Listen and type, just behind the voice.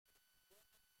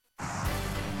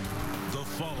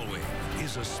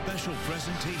is a special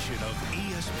presentation of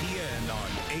ESPN on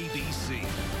ABC.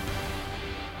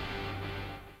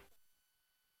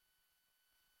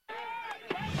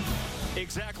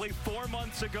 Exactly 4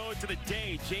 months ago to the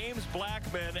day, James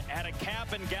Blackman had a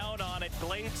cap and gown on at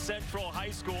Glade Central High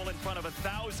School in front of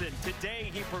 1,000. Today,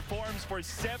 he performs for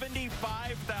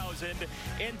 75,000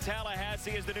 in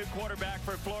Tallahassee as the new quarterback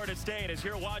for Florida State. As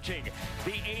you're watching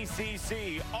the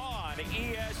ACC on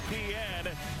ESPN,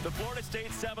 the Florida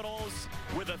State Seminoles,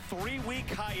 with a 3-week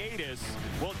hiatus,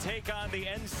 will take on the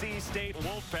NC State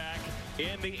Wolfpack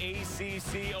in the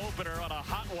ACC opener on a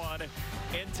hot one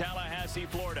in Tallahassee,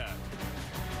 Florida.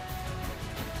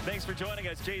 Thanks for joining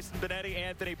us. Jason Benetti,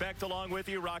 Anthony Becht along with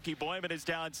you. Rocky Boyman is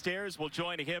downstairs. We'll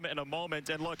join him in a moment.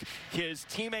 And look, his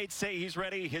teammates say he's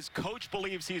ready. His coach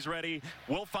believes he's ready.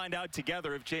 We'll find out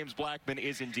together if James Blackman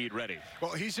is indeed ready.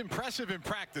 Well, he's impressive in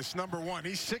practice, number one.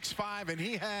 He's 6'5", and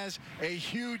he has a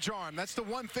huge arm. That's the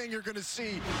one thing you're going to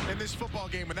see in this football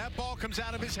game. When that ball comes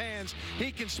out of his hands,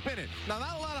 he can spin it. Now,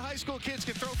 not a lot of high school kids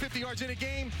can throw 50 yards in a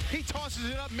game. He tosses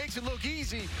it up, makes it look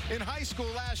easy in high school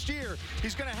last year.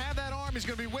 He's going to have that arm. He's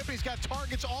going to be whipping. He's got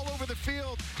targets all over the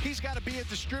field. He's got to be a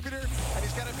distributor, and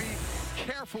he's got to be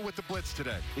careful with the blitz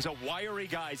today. He's a wiry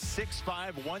guy, 6'5",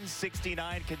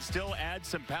 169, can still add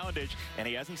some poundage, and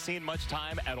he hasn't seen much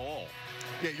time at all.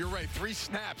 Yeah, you're right. 3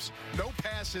 snaps, no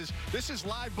passes. This is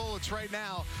live bullets right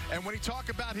now. And when you talk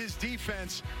about his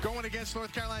defense going against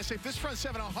North Carolina State, this front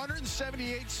seven,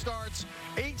 178 starts,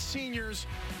 8 seniors.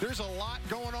 There's a lot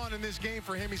going on in this game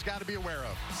for him he's got to be aware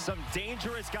of. Some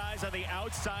dangerous guys on the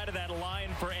outside of that line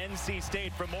for NC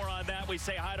State. For more on that, we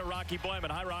say hi to Rocky Boyman.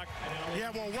 Hi, Rock.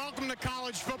 Yeah, well, welcome to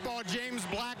college football, James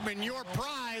Blackman. Your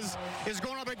prize is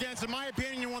going up against, in my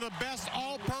opinion, one of the best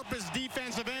all-purpose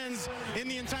defensive ends in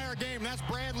the entire game. That's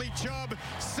Bradley Chubb,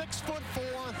 6'4",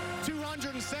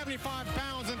 275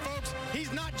 pounds. And folks,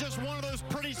 he's not just one of those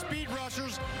pretty speed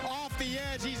rushers off the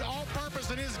edge. He's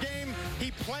all-purpose in his game. He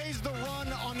plays the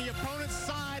run on the opponent's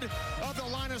side of the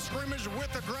line of scrimmage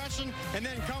with aggression, and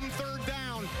then come third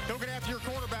down, he'll get after your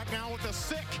quarterback now with a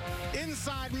sick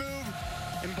inside move.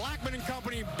 And Blackman and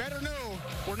company better know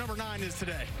where number 9 is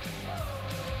today.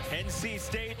 NC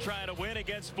State trying to win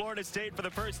against Florida State for the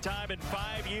first time in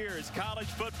 5 years. College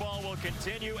football will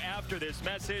continue after this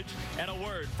message and a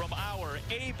word from our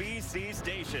ABC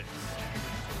stations.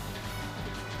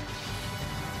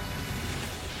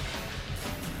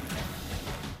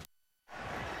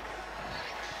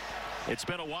 It's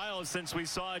been a while since we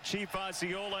saw Chief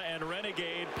Osceola and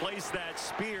Renegade place that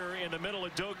spear in the middle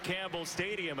of Doak-Campbell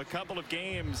Stadium. A couple of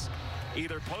games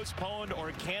either postponed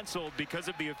or canceled because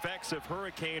of the effects of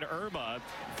Hurricane Irma.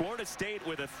 Florida State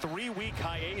with a 3-week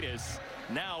hiatus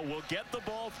now will get the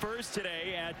ball first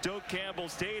today at Doak-Campbell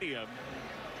Stadium,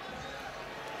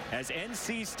 as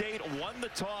NC State won the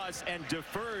toss and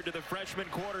deferred to the freshman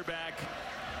quarterback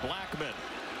Blackman.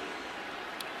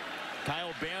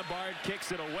 Kyle Bambard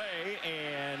kicks it away,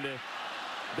 and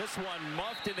this one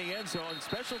muffed in the end zone.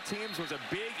 Special teams was a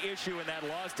big issue in that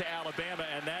loss to Alabama,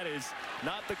 and that is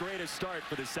not the greatest start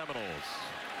for the Seminoles.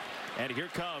 And here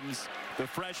comes the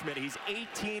freshman. He's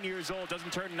 18 years old,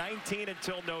 doesn't turn 19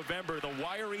 until November. The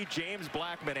wiry James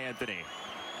Blackman, Anthony.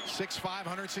 6'5",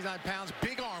 169 pounds,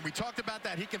 big arm. We talked about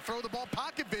that. He can throw the ball,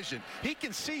 pocket vision. He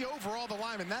can see over all the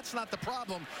linemen. That's not the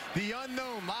problem. The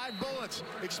unknown, live bullets.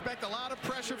 Expect a lot of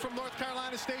pressure from North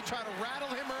Carolina State. Try to rattle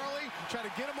him early, try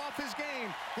to get him off his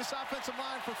game. This offensive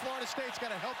line for Florida State's got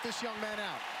to help this young man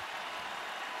out.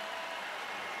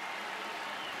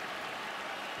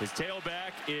 His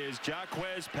tailback is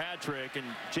Jaquez Patrick, and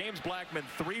James Blackman,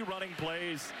 3 running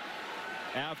plays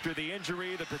after the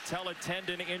injury, the patella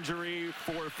tendon injury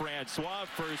for Francois.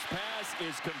 First pass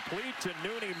is complete to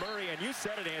Nooney Murray, and you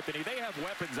said it, Anthony, they have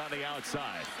weapons on the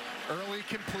outside. Early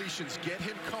completions, get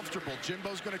him comfortable.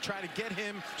 Jimbo's going to try to get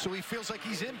him so he feels like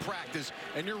he's in practice.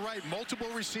 And you're right, multiple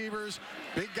receivers,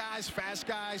 big guys, fast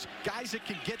guys, guys that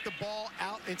can get the ball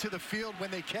out into the field when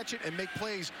they catch it and make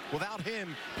plays without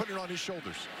him putting it on his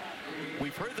shoulders.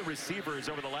 We've heard the receivers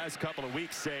over the last couple of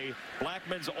weeks say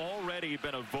Blackman's already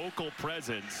been a vocal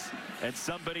presence and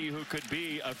somebody who could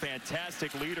be a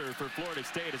fantastic leader for Florida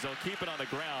State, as they'll keep it on the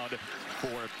ground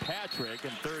for Patrick.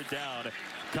 And third down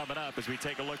coming up as we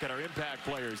take a look at our impact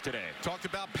players today. Talked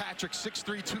about Patrick, 6'3",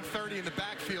 230 in the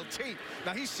backfield. Tate,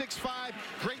 now he's 6'5",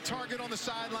 great target on the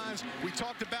sidelines. We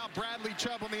talked about Bradley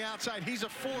Chubb on the outside. He's a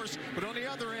force, but on the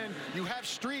other end, you have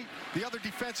Street, the other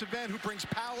defensive end, who brings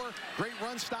power, great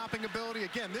run stopping ability.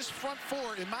 Again, this front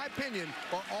 4, in my opinion,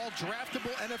 are all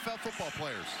draftable NFL football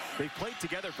players. They've played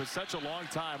together for such a long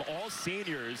time, all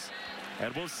seniors,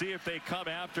 and we'll see if they come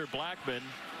after Blackman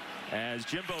As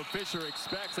Jimbo Fisher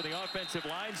expects, and the offensive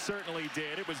line certainly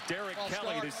did. It was Derek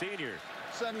Kelly, the senior.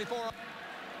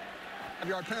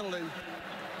 74-yard penalty,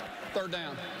 3rd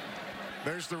down.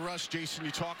 There's the rush, Jason,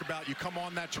 you talk about. You come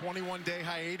on that 21-day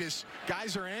hiatus.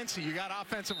 Guys are antsy. You got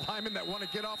offensive linemen that want to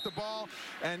get off the ball.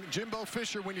 And Jimbo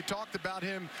Fisher, when you talked about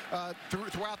him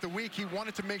throughout the week, he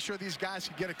wanted to make sure these guys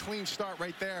could get a clean start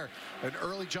right there. An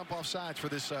early jump off sides for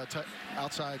this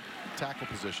outside tackle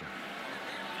position.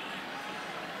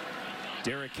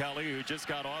 Derek Kelly, who just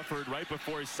got offered right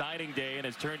before signing day and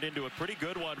has turned into a pretty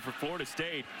good one for Florida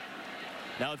State.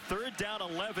 Now 3rd down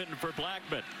 11 for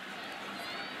Blackman.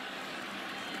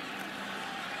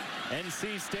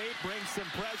 NC State brings some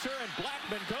pressure, and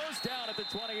Blackman goes down at the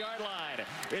 20-yard line.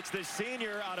 It's the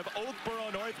senior out of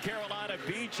Oakboro, North Carolina,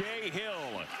 B.J.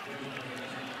 Hill.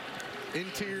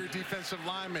 Interior defensive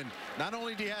lineman. Not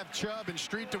only do you have Chubb and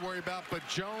Street to worry about, but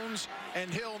Jones and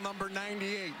Hill, number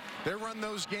 98. They run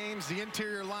those games. The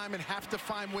interior linemen have to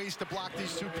find ways to block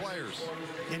these 2 players.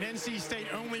 And NC State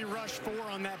only rushed 4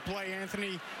 on that play,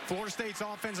 Anthony. Florida State's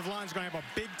offensive line is going to have a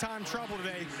big-time trouble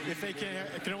today if they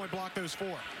can only block those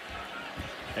 4.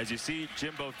 As you see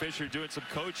Jimbo Fisher doing some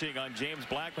coaching on James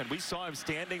Blackman. We saw him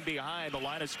standing behind the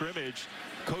line of scrimmage,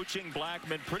 coaching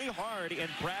Blackman pretty hard in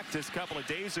practice a couple of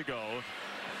days ago,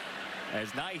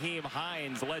 as Nyheim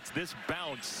Hines lets this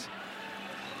bounce.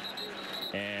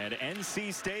 And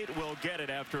NC State will get it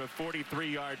after a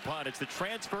 43-yard punt. It's the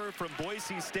transfer from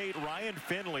Boise State, Ryan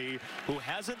Finley, who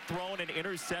hasn't thrown an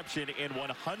interception in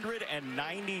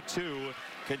 192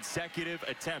 consecutive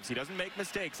attempts. He doesn't make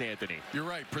mistakes, Anthony. You're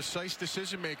right. Precise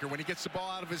decision maker. When he gets the ball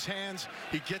out of his hands,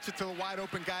 he gets it to the wide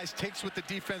open guys, takes what the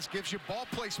defense gives you. Ball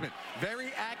placement.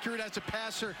 Very accurate as a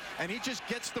passer, and he just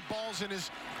gets the balls in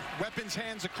his weapons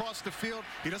hands across the field.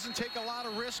 He doesn't take a lot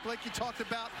of risk like you talked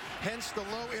about, hence the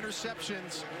low interceptions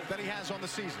that he has on the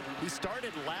season. He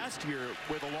started last year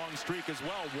with a long streak as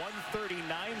well,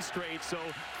 139 straight. So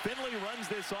Finley runs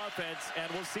this offense,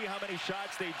 and we'll see how many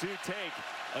shots they do take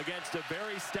against a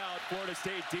very stout Florida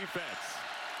State defense.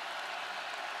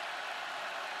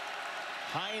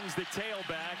 Hines, the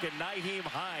tailback, and Nyheim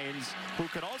Hines, who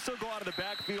can also go out of the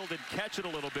backfield and catch it a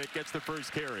little bit, gets the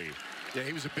first carry. Yeah,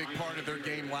 he was a big part of their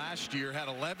game last year. Had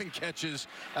 11 catches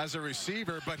as a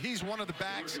receiver, but he's one of the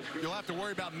backs you'll have to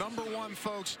worry about. Number 1,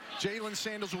 folks, Jalen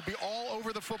Sanders will be all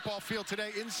over the football field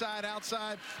today, inside,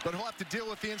 outside, but he'll have to deal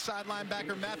with the inside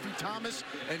linebacker, Matthew Thomas,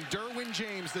 and Derwin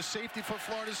James, the safety for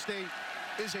Florida State,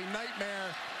 is a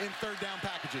nightmare in 3rd down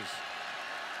packages.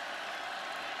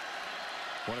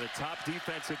 One of the top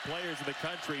defensive players in the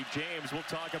country, James. We'll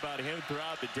talk about him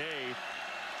throughout the day.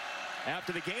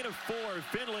 After the gain of 4,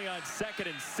 Finley on 2nd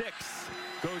and 6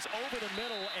 goes over the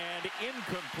middle and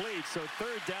incomplete. So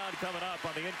 3rd down coming up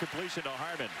on the incompletion to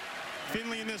Harmon.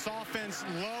 Finley in this offense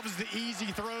loves the easy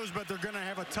throws, but they're going to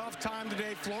have a tough time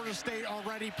today. Florida State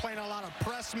already playing a lot of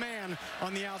press man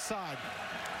on the outside.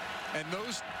 And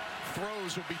those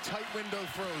throws will be tight window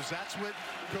throws. That's what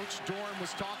Coach Dorn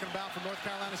was talking about for North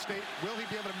Carolina State. Will he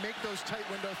be able to make those tight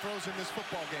window throws in this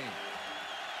football game?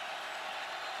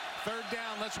 3rd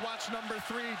down, let's watch number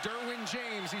 3, Derwin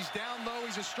James. He's down low,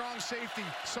 he's a strong safety,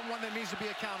 someone that needs to be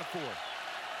accounted for.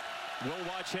 We'll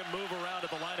watch him move around at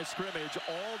the line of scrimmage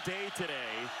all day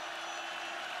today.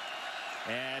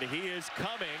 And he is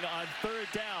coming on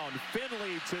 3rd down.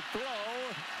 Finley to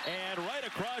throw, and right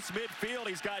across midfield,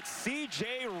 he's got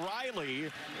C.J. Riley,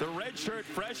 the redshirt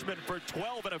freshman, for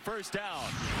 12 and a first down.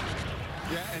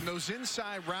 Yeah, and those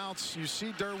inside routes, you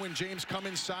see Derwin James come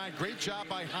inside. Great job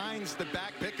by Hines, the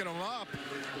back, picking him up.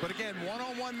 But again,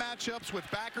 one-on-one matchups with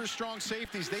backers, strong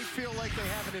safeties, they feel like they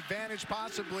have an advantage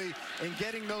possibly in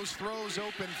getting those throws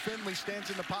open. Finley stands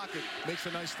in the pocket, makes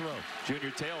a nice throw.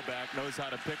 Junior tailback knows how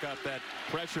to pick up that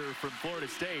pressure from Florida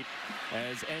State,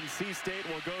 as NC State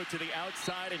will go to the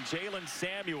outside, and Jalen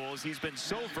Samuels, he's been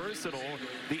so versatile,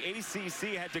 the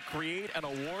ACC had to create an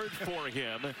award for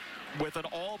him with an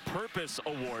all-purpose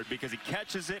award, because he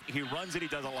catches it, he runs it, he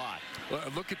does a lot.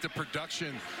 Look at the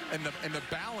production and the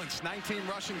balance. 19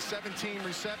 rushing, 17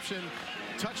 reception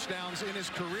touchdowns in his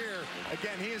career.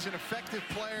 Again, he is an effective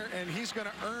player, and he's going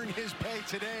to earn his pay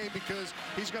today, because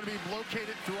he's going to be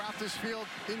located throughout this field,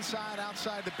 inside,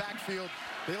 outside the backfield.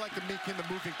 They like to make him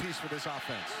the moving piece for this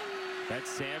offense. That's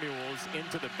Samuels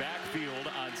into the backfield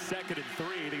on 2nd and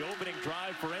 3. The opening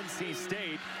drive for NC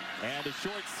State. And a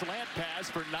short slant pass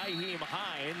for Nyheim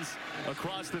Hines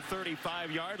across the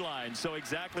 35-yard line. So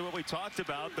exactly what we talked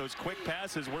about, those quick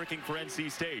passes working for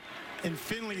NC State. And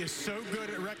Finley is so good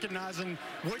at recognizing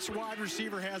which wide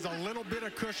receiver has a little bit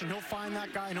of cushion. He'll find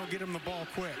that guy and he'll get him the ball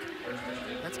quick.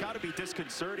 That's got to be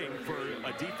disconcerting for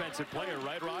a defensive player,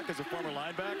 right, Rock, as a former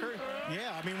linebacker?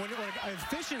 Yeah, I mean, when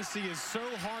efficiency is so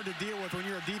hard to deal with when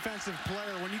you're a defensive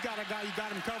player. When you got a guy, you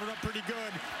got him covered up pretty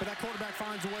good, but that quarterback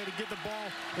finds a way to get the ball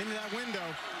into that window.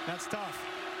 That's tough.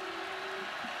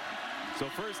 So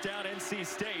first down, NC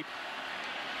State.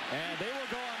 And they will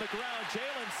go on the ground.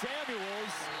 Jalen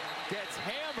Samuels gets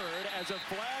hammered as a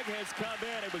flag has come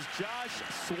in. It was Josh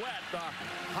Sweat, the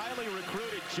highly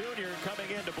recruited junior,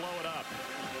 coming in to blow it up.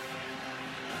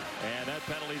 And that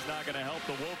penalty's not going to help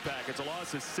the Wolfpack. It's a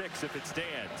loss of 6 if it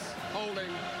stands. Holding.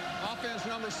 Offense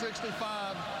number 65.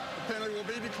 The penalty will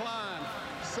be declined.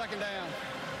 2nd down.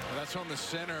 That's on the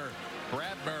center,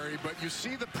 Bradbury, but you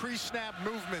see the pre-snap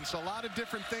movements, a lot of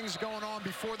different things going on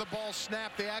before the ball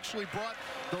snapped. They actually brought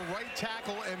the right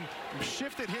tackle and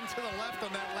shifted him to the left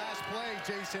on that last play,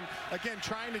 Jason. Again,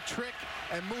 trying to trick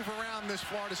and move around this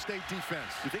Florida State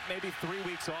defense. You think maybe 3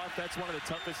 weeks off, that's one of the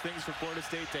toughest things for Florida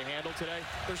State to handle today?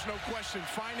 There's no question.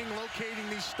 Finding, locating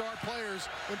these star players,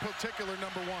 in particular,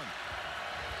 number 1.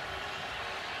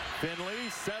 Finley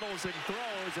settles and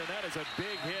throws, and that is a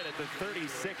big hit at the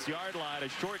 36-yard line. A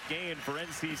short gain for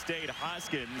NC State.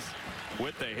 Hoskins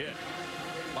with the hit.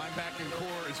 Linebacking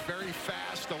core is very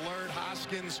fast, alert.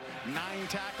 Hoskins, 9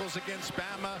 tackles against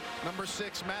Bama. Number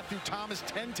 6, Matthew Thomas,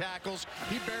 10 tackles.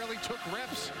 He barely took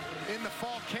reps in the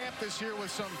fall camp this year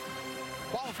with some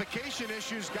qualification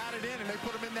issues. Got it in, and they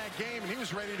put him in that game, and he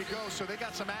was ready to go. So they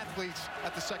got some athletes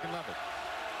at the 2nd level.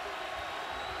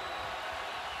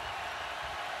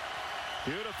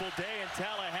 Beautiful day in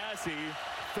Tallahassee.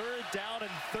 3rd down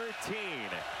and 13.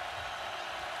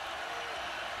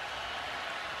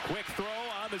 Quick throw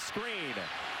on the screen.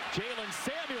 Jalen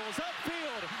Samuels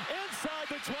upfield inside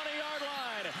the 20-yard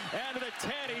line. And to the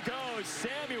 10 he goes.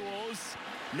 Samuels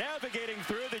navigating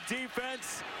through the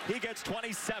defense. He gets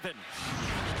 27.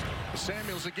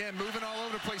 Samuels again moving all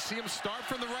over the place. See him start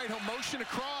from the right. He'll motion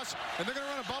across, and they're going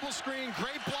to run a bubble screen.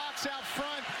 Great blocks out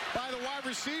front by the wide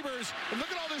receivers. And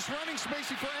look at all this running space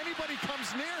before anybody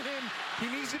comes near him. He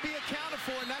needs to be accounted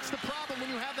for, and that's the problem when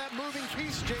you have that moving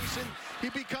piece, Jason. He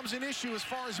becomes an issue as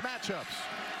far as matchups.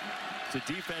 It's a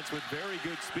defense with very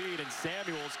good speed, and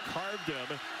Samuels carved him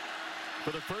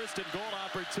for the 1st and goal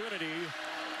opportunity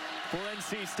for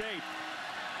NC State.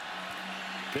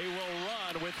 They will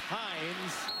run with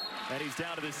Hines. And he's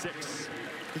down to the 6.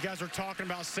 You guys are talking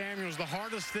about Samuels. The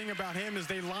hardest thing about him is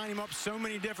they line him up so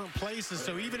many different places.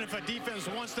 So even if a defense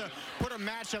wants to put a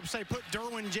matchup, say put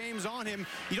Derwin James on him,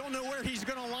 you don't know where he's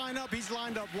going to line up. He's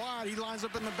lined up wide. He lines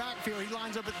up in the backfield. He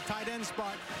lines up at the tight end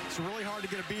spot. It's really hard to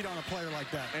get a beat on a player like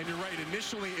that. And you're right.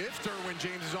 Initially, if Derwin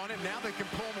James is on it, now they can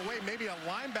pull him away. Maybe a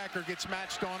linebacker gets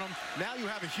matched on him. Now you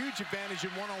have a huge advantage in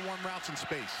one-on-one routes in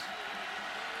space.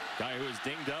 Guy who was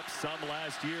dinged up some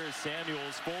last year.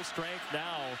 Samuels full strength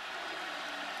now.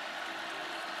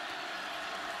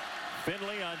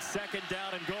 Finley on 2nd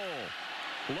down and goal.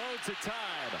 Loads of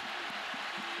time.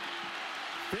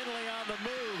 Finley on the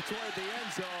move toward the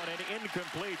end zone and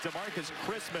incomplete. DeMarcus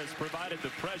Christmas provided the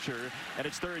pressure, and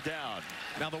it's 3rd down.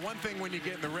 Now, the one thing when you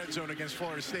get in the red zone against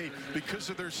Florida State, because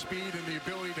of their speed and the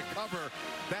ability to cover,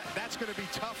 that's going to be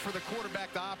tough for the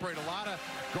quarterback to operate. A lot of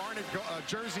garnet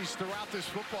jerseys throughout this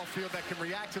football field that can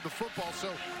react to the football.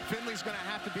 So Finley's going to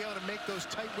have to be able to make those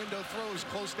tight window throws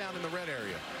close down in the red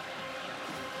area.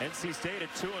 NC State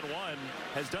at 2-1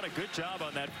 has done a good job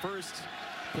on that first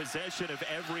possession of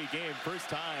every game. First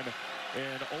time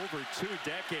in over 2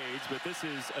 decades, but this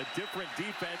is a different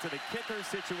defense, and the kicker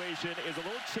situation is a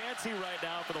little chancy right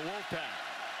now for the Wolfpack.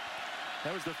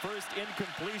 That was the first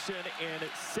incompletion in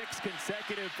 6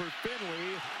 consecutive for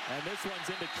Finley, and this one's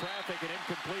into traffic and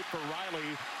incomplete for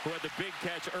Riley, who had the big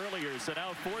catch earlier. So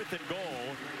now 4th and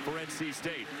goal for NC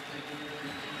State.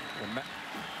 Well,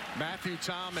 Matthew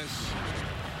Thomas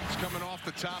is coming off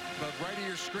the top right of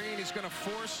your screen. He's going to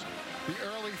force the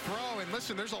early throw. And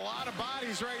listen, there's a lot of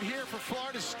bodies right here for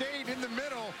Florida State in the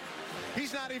middle.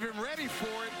 He's not even ready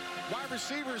for it. Wide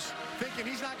receivers thinking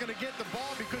he's not going to get the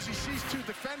ball because he sees 2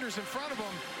 defenders in front of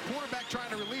him. Quarterback trying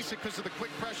to release it because of the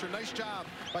quick pressure. Nice job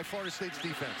by Florida State's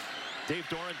defense. Dave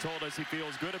Doran told us he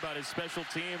feels good about his special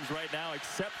teams right now,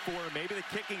 except for maybe the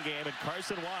kicking game. And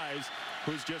Carson Wise,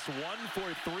 who's just 1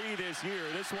 for 3 this year.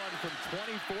 This one from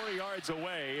 24 yards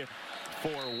away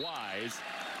for Wise.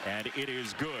 And it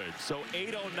is good. So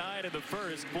 8:09 in the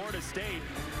first. Florida State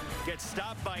gets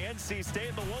stopped by NC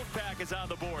State. The Wolfpack is on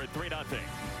the board, 3-0.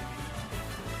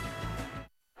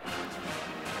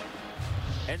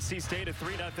 NC State a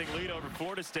 3-0 lead over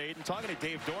Florida State. And talking to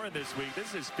Dave Doran this week,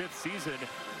 this is his 5th season,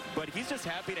 but he's just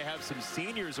happy to have some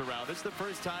seniors around. This is the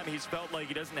first time he's felt like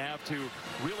he doesn't have to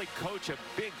really coach a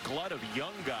big glut of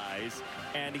young guys,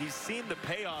 and he's seen the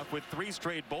payoff with 3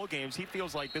 straight bowl games. He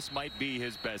feels like this might be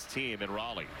his best team in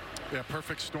Raleigh. Yeah,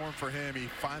 perfect storm for him. He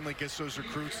finally gets those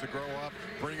recruits to grow up,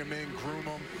 bring them in, groom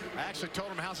them. I actually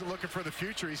told him, how's it looking for the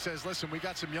future? He says, listen, we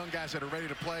got some young guys that are ready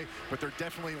to play, but they're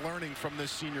definitely learning from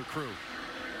this senior crew.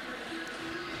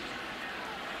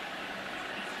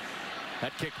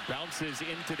 That kick bounces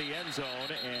into the end zone,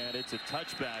 and it's a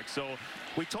touchback. So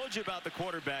we told you about the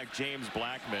quarterback, James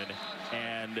Blackman,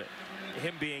 and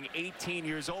him being 18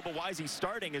 years old. But why is he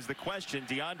starting is the question.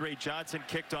 DeAndre Johnson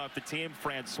kicked off the team.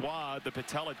 Francois, the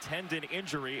patella tendon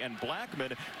injury, and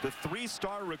Blackman, the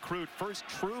 3-star recruit, first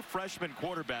true freshman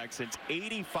quarterback since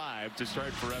 '85 to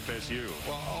start for FSU.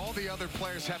 Well, all the other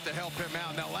players have to help him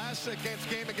out. Now, last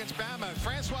game against Bama,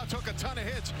 Francois took a ton of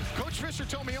hits. Coach Fisher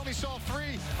told me he only saw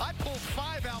 3. I pulled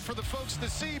 5 out for the folks to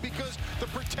see because the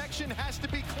protection has to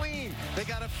be clean. They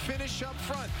got to finish up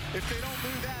front. If they don't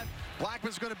do that,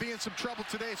 Blackman's going to be in some trouble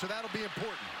today, so that'll be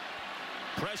important.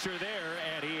 Pressure there,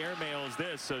 and he airmails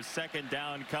this, so 2nd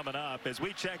down coming up as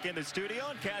we check in the studio.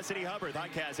 And Cassidy Hubbard. Hi,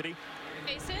 Cassidy.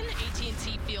 Jason,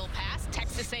 AT&T Field pass,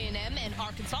 Texas A&M and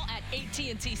Arkansas at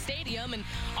AT&T Stadium, and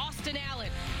Austin Allen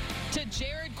to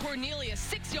Jared Cornelius,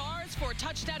 6 yards for a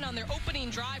touchdown on their opening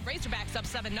drive. Razorbacks up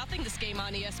 7-0. This game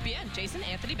on ESPN. Jason,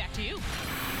 Anthony, back to you.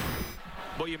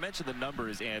 Well, you mentioned the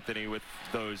numbers, Anthony, with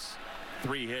those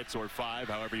 3 hits or 5,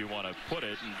 however you want to put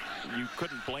it. And you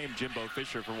couldn't blame Jimbo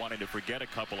Fisher for wanting to forget a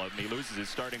couple of them. He loses his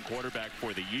starting quarterback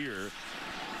for the year.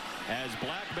 As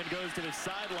Blackman goes to the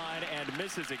sideline and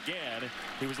misses again.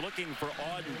 He was looking for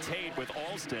Auden Tate with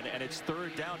Alston, and it's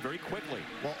 3rd down very quickly.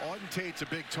 Well, Auden Tate's a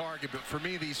big target, but for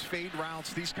me, these fade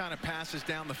routes, these kind of passes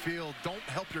down the field don't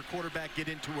help your quarterback get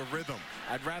into a rhythm.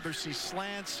 I'd rather see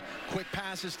slants, quick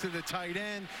passes to the tight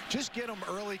end. Just get them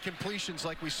early completions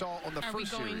like we saw on the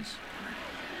first series.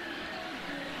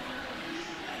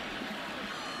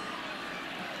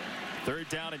 3rd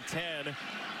down and 10.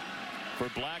 For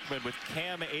Blackman with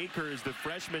Cam Akers, the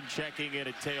freshman, checking in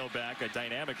at tailback, a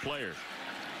dynamic player.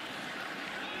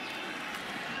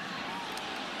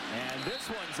 And this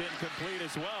one's incomplete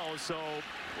as well. So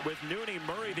with Nooney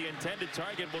Murray, the intended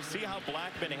target, we'll see how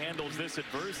Blackman handles this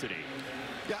adversity.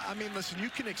 Yeah, I mean, listen, you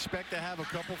can expect to have a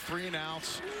couple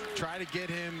 3-and-outs, try to get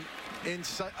him in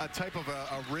a type of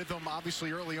a rhythm.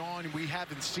 Obviously, early on, we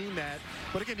haven't seen that.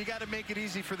 But again, you got to make it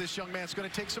easy for this young man. It's going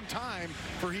to take some time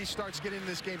before he starts getting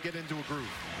this game, get into a groove.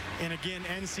 And again,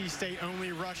 NC State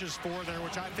only rushes 4 there,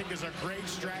 which I think is a great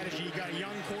strategy. You got a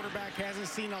young quarterback, hasn't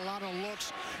seen a lot of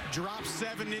looks, drop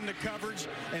 7 into coverage,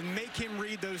 and make him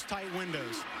read those tight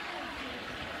windows.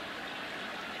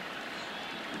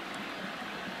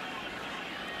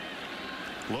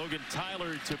 Logan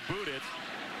Tyler to boot it.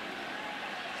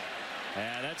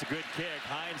 And that's a good kick.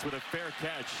 Hines with a fair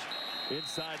catch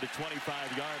inside the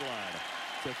 25-yard line.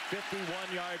 It's a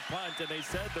 51-yard punt, and they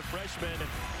said the freshman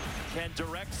can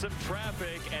direct some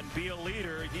traffic and be a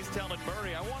leader. He's telling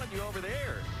Murray, I wanted you over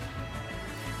there.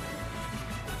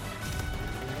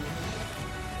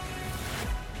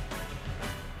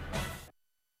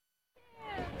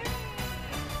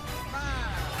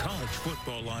 College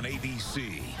football on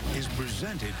ABC is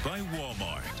presented by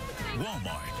Walmart.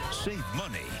 Walmart, save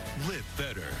money, live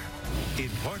better. In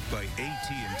part by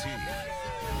AT&T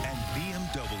and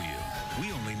BMW.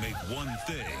 We only make one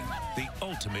thing, the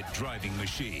ultimate driving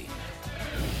machine.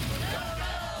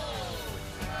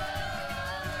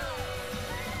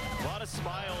 A lot of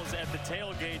smiles at the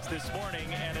tailgates this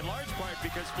morning, and in large part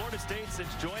because Florida State,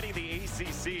 since joining the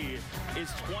ACC, is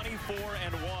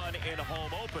 24-1 in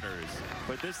home openers.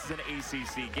 But this is an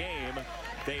ACC game.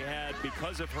 They had,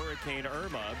 because of Hurricane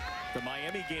Irma, the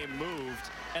Miami game moved,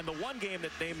 and the one game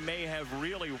that they may have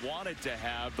really wanted to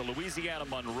have, the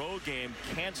Louisiana-Monroe game,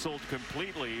 canceled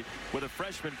completely with a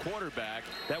freshman quarterback.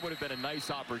 That would have been a nice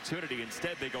opportunity.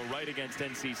 Instead, they go right against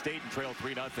NC State and trail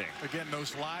 3-0. Again,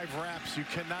 those live reps, you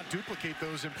cannot duplicate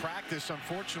those in practice,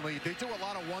 unfortunately. They do a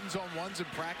lot of ones-on-ones in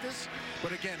practice,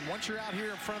 but again, once you're out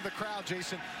here in front of the crowd,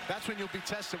 Jason, that's when you'll be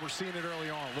tested. We're seeing it early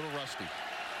on, a little rusty.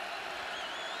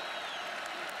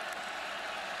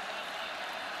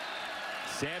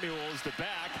 Samuels the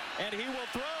back, and he will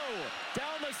throw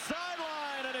down the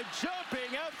sideline, and a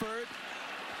jumping effort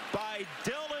by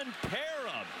Dylan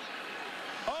Parham.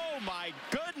 Oh my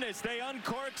goodness, they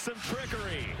uncorked some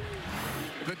trickery.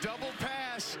 The double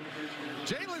pass.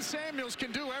 Jalen Samuels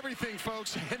can do everything,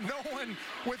 folks, and no one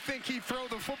would think he'd throw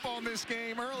the football in this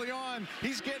game early on.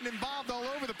 He's getting involved all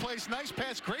over the place. Nice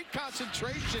pass, great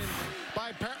concentration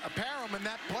by Parham in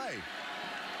that play.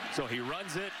 So he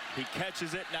runs it, he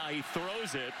catches it, now he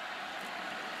throws it.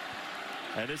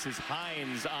 And this is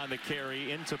Hines on the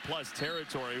carry into plus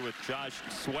territory with Josh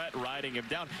Sweat riding him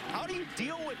down. How do you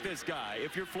deal with this guy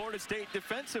if you're Florida State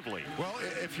defensively? Well,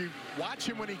 if you watch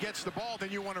him when he gets the ball,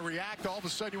 then you want to react. All of a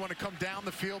sudden, you want to come down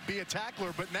the field, be a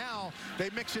tackler. But now they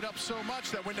mix it up so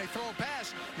much that when they throw a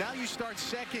pass, now you start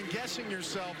second-guessing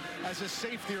yourself as a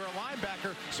safety or a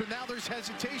linebacker. So now there's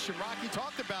hesitation. Rocky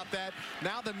talked about that.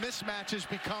 Now the mismatches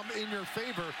become in your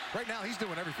favor. Right now, he's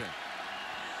doing everything.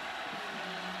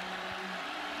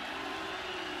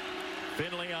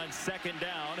 Finley on second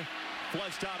down,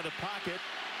 flushed out of the pocket.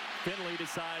 Finley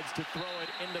decides to throw it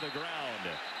into the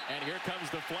ground. And here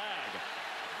comes the flag.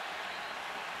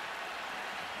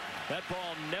 That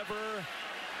ball never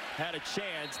had a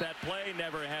chance. That play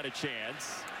never had a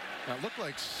chance. Now, it looked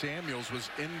like Samuels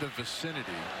was in the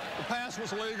vicinity. The pass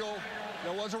was legal.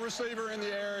 There was a receiver in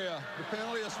the area. The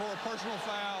penalty is for a personal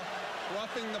foul.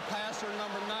 Roughing the passer,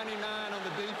 number 99 on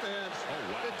the defense.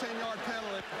 Oh, wow. 15-yard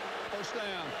penalty. First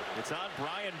down. It's on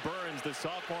Brian Burns, the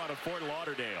sophomore out of Fort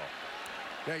Lauderdale.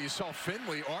 Yeah, you saw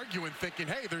Finley arguing, thinking,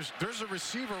 hey, there's a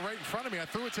receiver right in front of me. I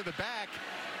threw it to the back,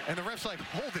 and the ref's like,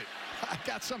 hold it. I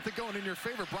got something going in your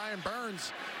favor. Brian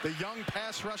Burns, the young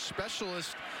pass rush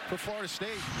specialist for Florida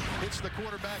State, hits the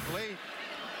quarterback late.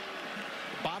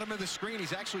 Bottom of the screen,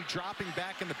 he's actually dropping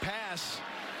back in the pass,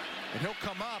 and he'll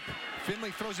come up.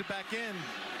 Finley throws it back in.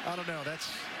 I don't know.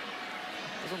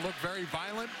 Doesn't look very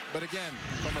violent, but again,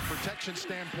 from a protection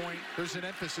standpoint, there's an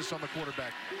emphasis on the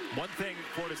quarterback. One thing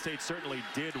Florida State certainly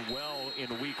did well in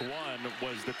week one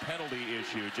was the penalty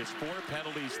issue. Just 4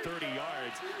 penalties, 30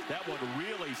 yards. That one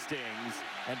really stings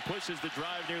and pushes the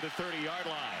drive near the 30-yard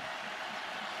line.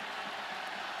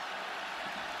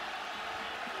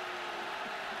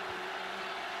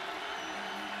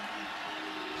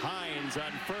 Hines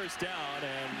on first down,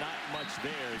 and not much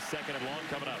there. Second and long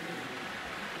coming up.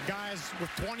 Guys,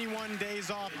 with 21 days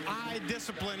off, eye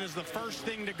discipline is the first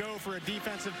thing to go for a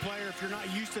defensive player if you're not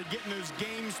used to getting those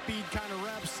game speed kind of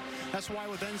reps. That's why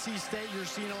with NC State, you're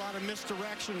seeing a lot of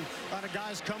misdirection, a lot of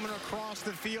guys coming across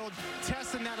the field,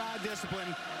 testing that eye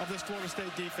discipline of this Florida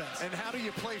State defense. And how do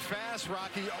you play fast,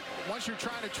 Rocky? Once you're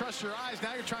trying to trust your eyes,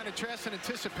 now you're trying to trust in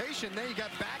anticipation. Then you got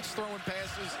backs throwing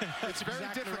passes. It's very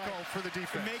exactly difficult right. for the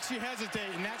defense. It makes you hesitate,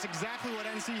 and that's exactly what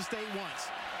NC State wants.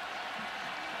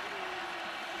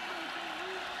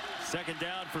 Second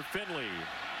down for Finley.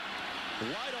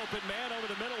 Wide open man over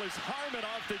the middle is Harmon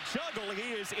off the juggle.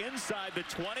 He is inside the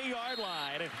 20-yard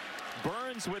line.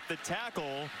 Burns with the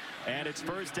tackle, and it's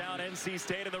first down NC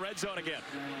State in the red zone again.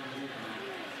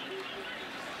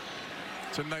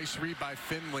 It's a nice read by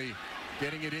Finley,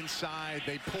 getting it inside.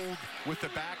 They pulled with the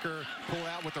backer, pull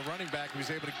out with the running back, who was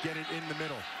able to get it in the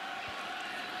middle.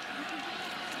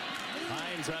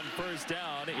 Hines on first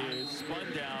down is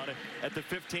spun down at the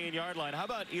 15-yard line. How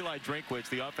about Eli Drinkwitz,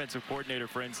 the offensive coordinator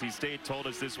for NC State, told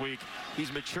us this week he's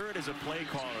matured as a play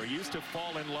caller. He used to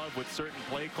fall in love with certain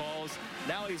play calls.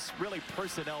 Now he's really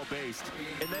personnel-based,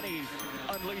 and then he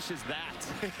unleashes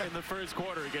that in the first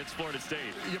quarter against Florida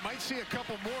State. You might see a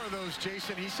couple more of those,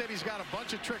 Jason. He said he's got a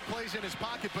bunch of trick plays in his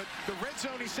pocket, but the red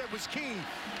zone, he said, was key.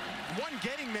 1,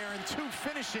 getting there, and 2,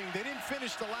 finishing. They didn't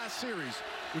finish the last series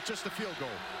with just a field goal.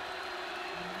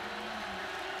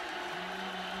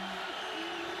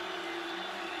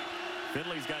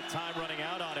 Finley's got time running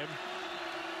out on him.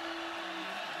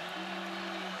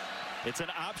 It's an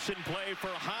option play for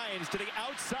Hines to the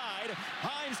outside.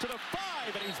 Hines to the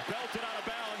 5, and he's belted out of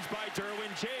bounds by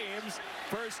Derwin James.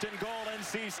 First and goal,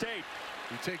 NC State.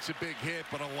 He takes a big hit,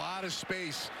 but a lot of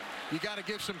space. You got to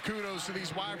give some kudos to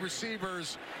these wide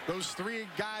receivers. Those 3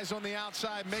 guys on the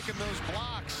outside making those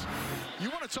blocks. You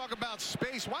want to talk about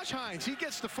space. Watch Hines. He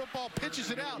gets the football,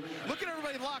 pitches it out. Look at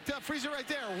everybody locked up. Freeze it right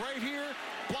there. Right here.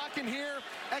 Blocking here.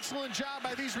 Excellent job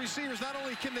by these receivers. Not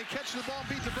only can they catch the ball,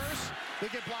 beat the verse, they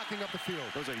get blocking up the field.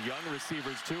 Those are young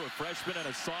receivers, too. A freshman and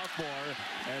a sophomore,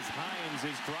 as Hines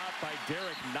is dropped by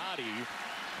Derek Noddy.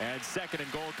 And second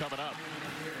and goal coming up.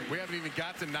 We haven't even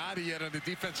got to Noddy yet on the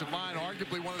defensive line.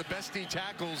 Arguably one of the best D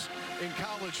tackles in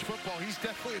college football. He's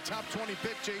definitely a top 20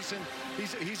 pick, Jason.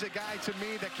 He's a guy, to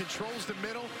me, that controls the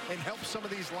middle and helps some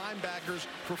of these linebackers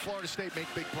for Florida State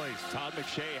make big plays. Todd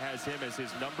McShay has him as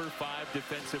his number 5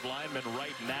 defensive lineman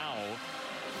right now.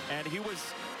 And he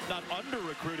was not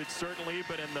under-recruited, certainly,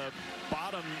 but in the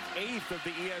bottom 8th of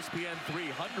the ESPN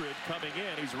 300 coming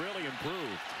in. He's really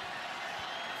improved.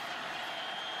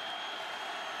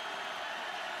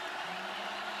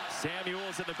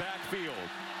 Samuels in the backfield.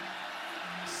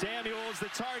 Samuels the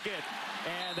target,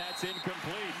 and that's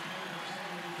incomplete.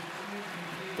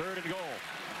 3rd and goal.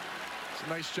 It's a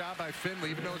nice job by Finley,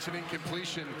 even though it's an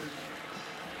incompletion.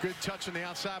 Good touch on the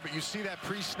outside, but you see that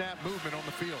pre-snap movement on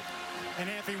the field. And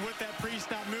Anthony, with that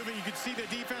pre-snap movement, you could see the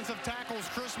defensive tackles,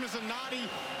 Christmas and Noddy,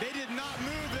 they did not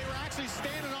move. They were actually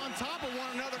standing on top of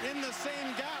one another in the same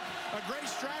gap. A great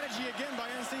strategy again by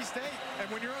NC State. And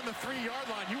when you're on the 3-yard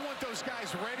line, you want those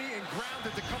guys ready and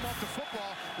grounded to come off the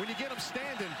football. When you get them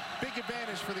standing, big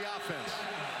advantage for the offense.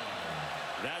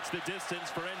 That's the distance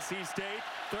for NC State.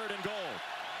 3rd and goal.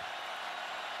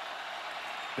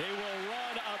 They will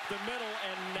run up the middle,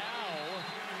 and now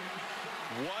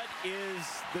what is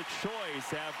the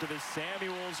choice after the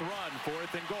Samuels run?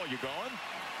 4th and goal. You going?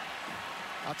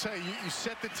 I'll tell you, you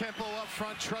set the tempo up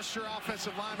front, trust your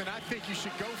offensive lineman. I think you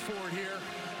should go for it here.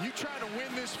 You try to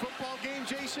win this football game,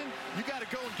 Jason, you got to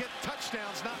go and get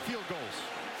touchdowns, not field goals.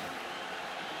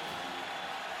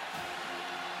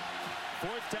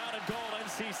 4th down and goal,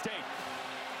 NC State.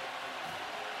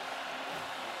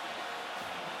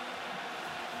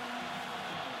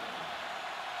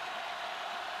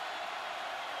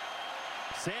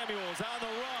 Samuels on the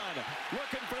run,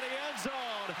 looking for the end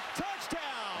zone.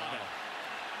 Touchdown!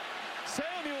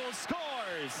 Samuels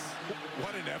scores.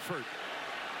 What an effort.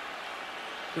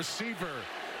 Receiver,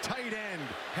 tight end,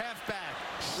 halfback,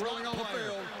 Rolling on the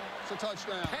field. It's a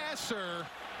touchdown. Passer,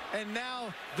 and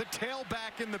now the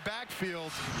tailback in the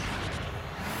backfield.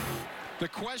 The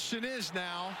question is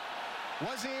now,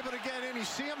 was he able to get in? You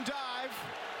see him dive.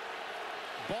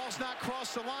 Ball's not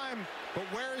crossed the line, but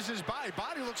where is his body?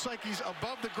 Body looks like he's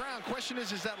above the ground. Question is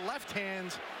that left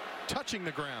hand touching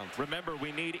the ground? Remember,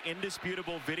 we need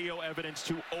indisputable video evidence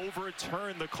to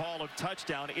overturn the call of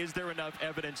touchdown. Is there enough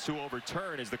evidence to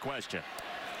overturn is the question.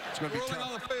 It's going to be Ruling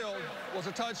tough. on the field was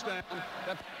a touchdown.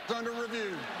 That's under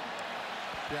review.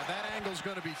 Yeah, that angle's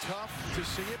going to be tough to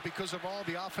see it because of all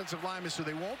the offensive linemen, so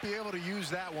they won't be able to use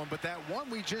that one. But that one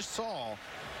we just saw,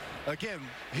 again,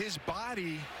 his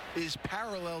body is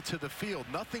parallel to the field.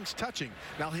 Nothing's touching.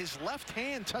 Now, his left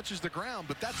hand touches the ground,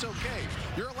 but that's okay.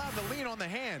 You're allowed to lean on the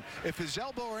hand. If his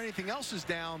elbow or anything else is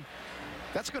down,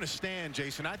 that's going to stand,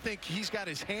 Jason. I think he's got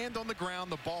his hand on the ground.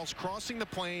 The ball's crossing the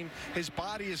plane. His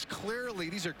body is clearly,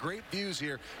 these are great views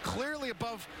here, clearly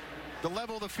above the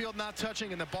level of the field, not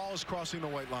touching, and the ball is crossing the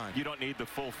white line. You don't need the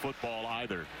full football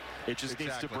either. It just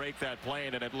needs to break that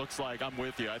plane, and it looks like, I'm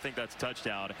with you, I think that's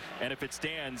touchdown. And if it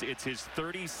stands, it's his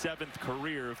 37th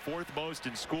career, 4th most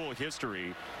in school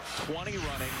history, 20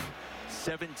 running,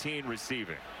 17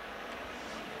 receiving.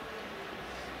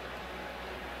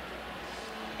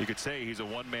 You could say he's a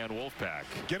one-man Wolfpack.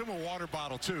 Get him a water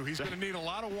bottle, too. He's going to need a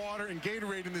lot of water and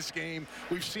Gatorade in this game.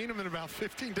 We've seen him in about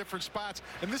 15 different spots,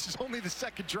 and this is only the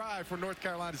 2nd drive for North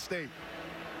Carolina State.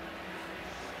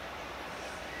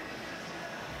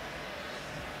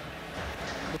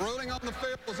 The ruling on the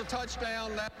field was a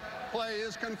touchdown. That play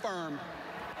is confirmed.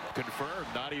 Confirmed,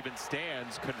 not even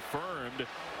stands, confirmed.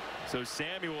 So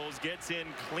Samuels gets in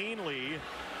cleanly,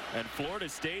 and Florida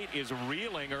State is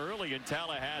reeling early in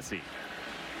Tallahassee.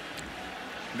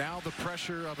 Now the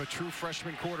pressure of a true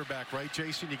freshman quarterback, right,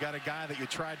 Jason? You got a guy that you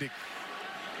tried to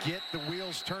get the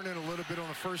wheels turning a little bit on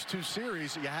the first 2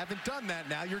 series. You haven't done that.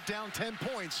 Now you're down 10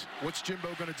 points. What's Jimbo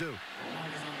going to do?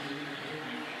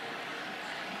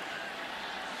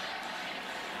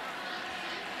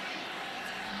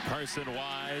 Carson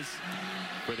Wise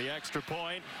for the extra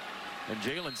point, and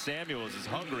Jalen Samuels is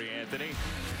hungry, Anthony.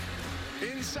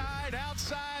 Inside,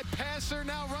 outside, passer,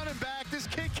 now running back. This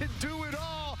kid can do it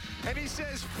all. And he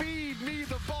says, feed me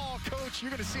the ball, coach.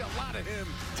 You're going to see a lot of him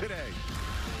today.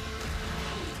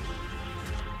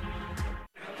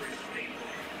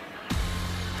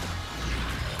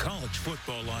 College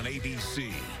football on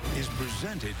ABC is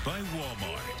presented by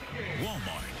Walmart.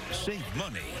 Walmart. Save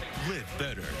money. Live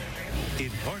better. In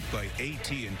part by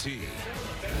AT&T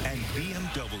and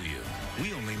BMW.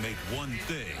 We only make one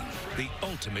thing, the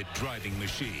ultimate driving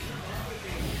machine.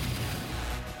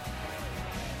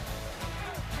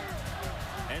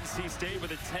 NC State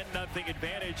with a 10-0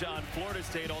 advantage on Florida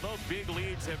State. Although big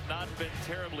leads have not been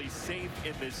terribly safe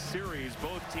in this series,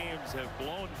 both teams have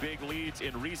blown big leads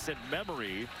in recent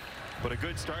memory. But a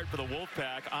good start for the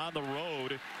Wolfpack on the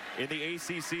road in the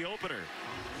ACC opener.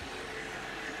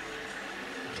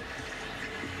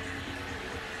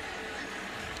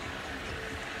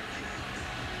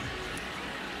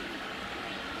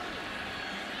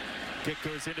 Kick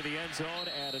goes into the end zone,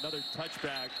 and another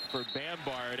touchback for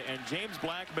Bambard. And James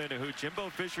Blackman, who Jimbo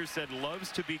Fisher said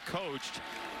loves to be coached,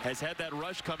 has had that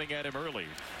rush coming at him early.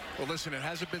 Well, listen, it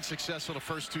hasn't been successful the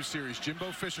first two series.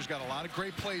 Jimbo Fisher's got a lot of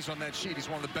great plays on that sheet. He's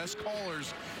one of the best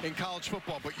callers in college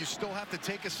football, but you still have to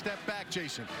take a step back,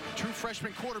 Jason. True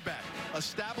freshman quarterback.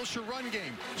 Establish your run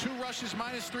game. 2 rushes,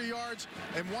 -3 yards,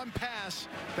 and 1 pass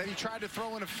that he tried to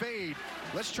throw in a fade.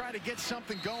 Let's try to get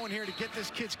something going here to get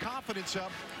this kid's confidence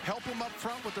up, help him up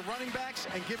front with the running backs,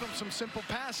 and give him some simple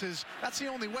passes. That's the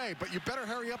only way, but you better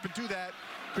hurry up and do that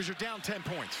because you're down 10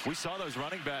 points. We saw those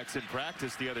running backs in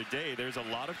practice the other day. There's a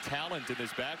lot of talent in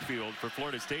this backfield for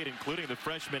Florida State, including the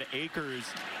freshman Akers,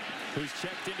 who's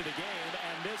checked into the game.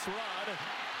 And this run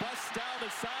busts down the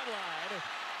sideline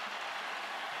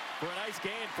for a nice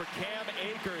gain for Cam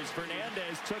Akers.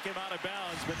 Fernandez took him out of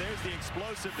bounds, but there's the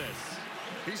explosiveness.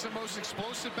 He's the most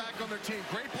explosive back on their team.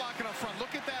 Great blocking up front.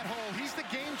 Look at that hole. He's the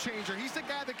game changer. He's the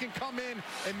guy that can come in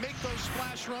and make those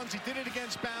splash runs. He did it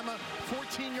against Bama.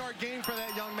 14-yard gain for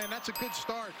that young man. That's a good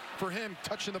start for him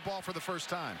touching the ball for the first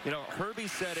time. You know, Herbie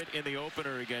said it in the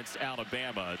opener against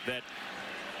Alabama that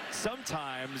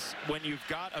sometimes when you've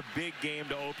got a big game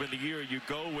to open the year, you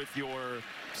go with your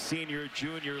senior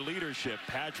junior leadership.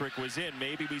 Patrick was in.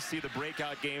 Maybe we see the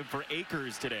breakout game for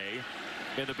Akers today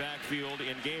in the backfield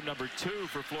in game number 2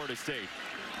 for Florida State.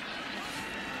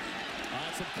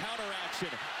 On some counter action.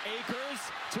 Akers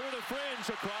to the fringe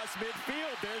across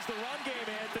midfield. There's the run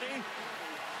game, Anthony.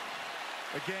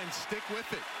 Again, stick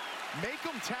with it. Make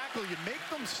them tackle you. Make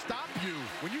them stop you.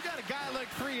 When you got a guy like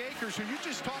 3 Akers, who you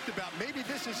just talked about, maybe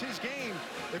this is his game.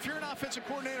 If you're an offensive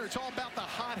coordinator, it's all about the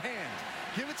hot hand.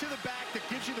 Give it to the back that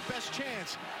gives you the best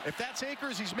chance. If that's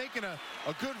Akers, he's making a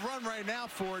good run right now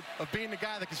for it, of being the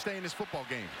guy that can stay in this football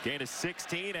game. Gain of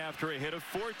 16 after a hit of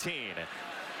 14.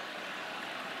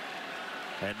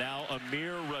 And now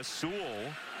Amir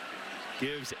Rasul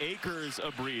gives Akers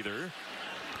a breather.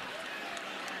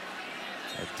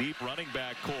 A deep running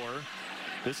back core.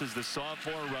 This is the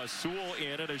sophomore Rasul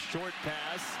in, and a short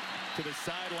pass to the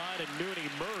sideline, and Nooney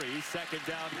Murray, second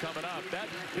down coming up.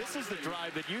 This is the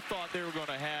drive that you thought they were going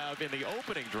to have in the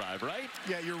opening drive, right?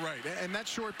 Yeah, you're right. And that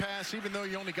short pass, even though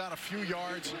you only got a few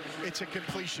yards, it's a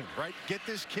completion, right? Get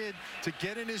this kid to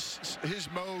get in his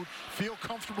mode, feel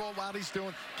comfortable while he's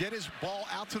doing, get his ball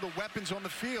out to the weapons on the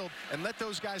field, and let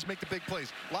those guys make the big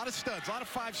plays. A lot of studs, a lot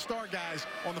of 5-star guys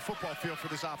on the football field for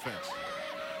this offense.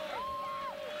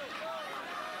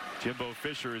 Jimbo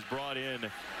Fisher has brought in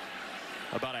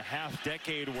about a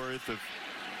half-decade worth of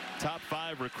top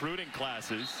 5 recruiting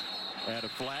classes, and a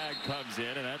flag comes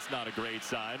in, and that's not a great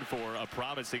sign for a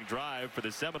promising drive for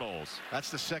the Seminoles. That's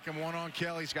the second one on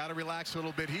Kelly. He's got to relax a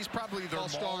little bit. He's probably their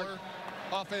mauler.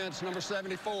 Offense number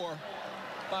 74,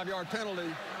 5-yard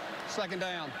penalty, second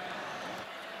down.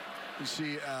 You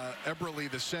see Eberle,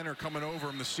 the center, coming over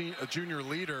him, the junior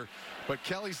leader. But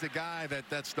Kelly's the guy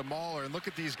that's the mauler. And look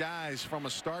at these guys from a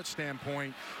start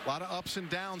standpoint. A lot of ups and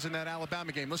downs in that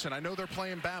Alabama game. Listen, I know they're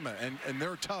playing Bama, and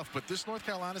they're tough. But this North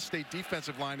Carolina State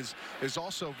defensive line is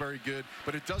also very good.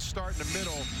 But it does start in the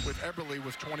middle with Eberle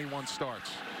with 21 starts.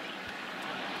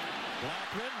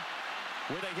 Blackman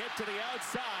with a hit to the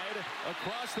outside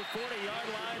across the 40-yard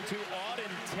line to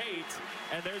Auden Tate,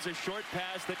 and there's a short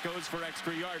pass that goes for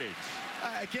extra yardage.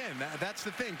 Again, that's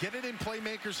the thing. Get it in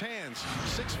playmakers' hands.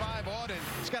 6'5" Auden.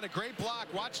 He's got a great block.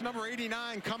 Watch number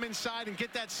 89 come inside and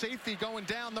get that safety going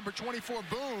down. Number 24,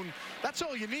 Boone. That's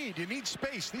all you need. You need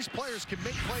space. These players can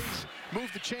make plays,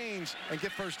 move the chains, and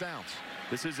get first downs.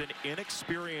 This is an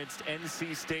inexperienced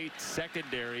NC State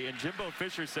secondary, and Jimbo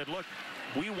Fisher said, look,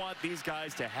 we want these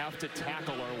guys to have to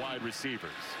tackle our wide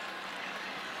receivers.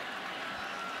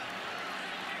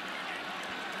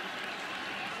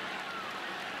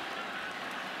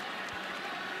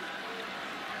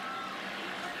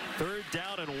 Third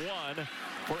down and 1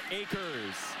 for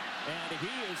Akers. And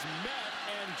he is met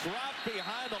and dropped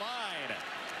behind the line.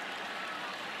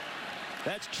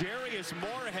 That's Jarius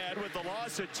Moorhead with the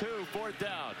loss of 2, 4th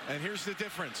down. And here's the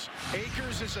difference.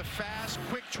 Akers is a fast,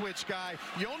 quick twitch guy.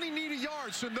 You only need a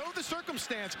yard, so know the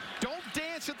circumstance. Don't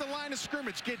dance at the line of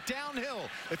scrimmage. Get downhill.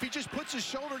 If he just puts his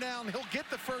shoulder down, he'll get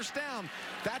the first down.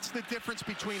 That's the difference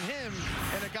between him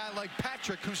and a guy like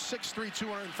Patrick, who's 6'3",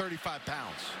 235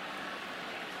 pounds.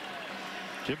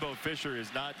 Jimbo Fisher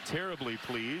is not terribly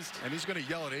pleased. And he's going to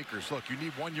yell at Akers, look, you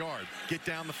need 1 yard. Get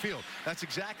down the field. That's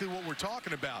exactly what we're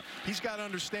talking about. He's got to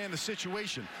understand the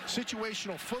situation.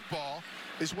 Situational football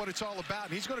is what it's all about.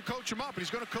 And he's going to coach him up, and he's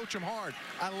going to coach him hard.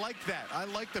 I like that. I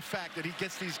like the fact that he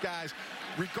gets these guys,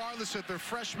 regardless if they're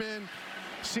freshmen,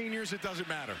 seniors, it doesn't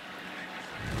matter.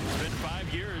 It's been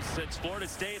 5 years since Florida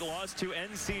State lost to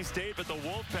NC State, but the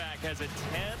Wolfpack has a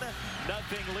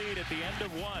 10-0 lead at the end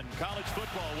of one. College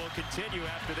football will continue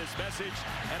after this message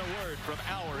and a word from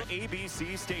our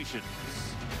ABC stations.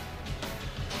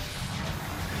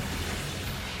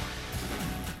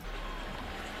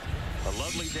 A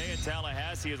lovely day in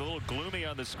Tallahassee is a little gloomy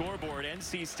on the scoreboard.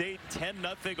 NC State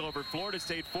 10-0 over Florida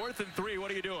State. 4th and 3.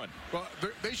 What are you doing? Well,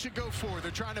 they should go for it.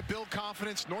 They're trying to build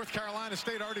confidence. North Carolina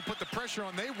State already put the pressure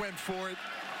on. They went for it.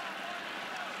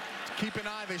 Keep an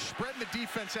eye. They're spreading the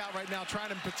defense out right now, trying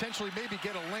to potentially maybe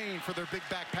get a lane for their big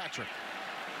back Patrick.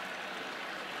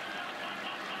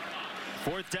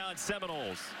 4th down,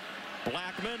 Seminoles.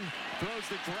 Blackman throws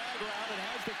the drag route and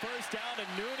has the first down to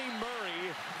Nooney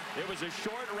Murray. It was a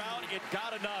short route. It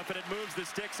got enough, and it moves the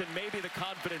sticks and maybe the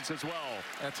confidence as well.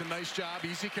 That's a nice job.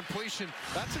 Easy completion.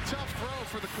 That's a tough throw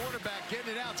for the quarterback,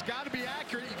 getting it out. It's got to be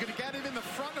accurate. You could have got it in the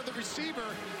front of the receiver.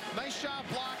 Nice job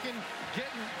blocking,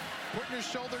 putting his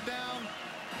shoulder down.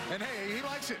 And hey, he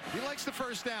likes it. He likes the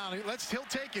first down. He'll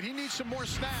take it. He needs some more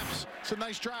snaps. It's a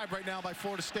nice drive right now by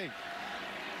Florida State.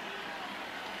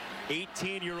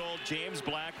 18-year-old James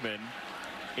Blackman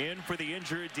in for the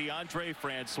injured DeAndre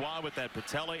Francois with that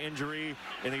patella injury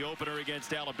in the opener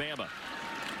against Alabama.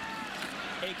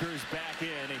 Akers back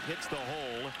in and hits the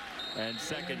hole, and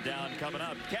 2nd down coming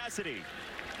up. Cassidy.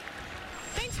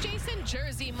 Thanks, Jason.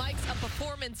 Jersey Mike's a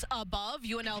performance above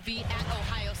UNLV at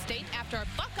Ohio State after a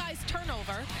Buckeyes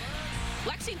turnover.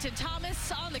 Lexington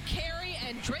Thomas on the carry,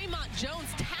 and Draymond Jones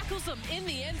tackles him in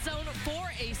the end zone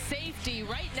for a safety.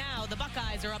 Right now, the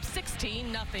Buckeyes are up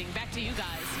 16-0. Back to you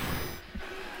guys.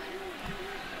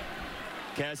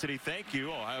 Cassidy, thank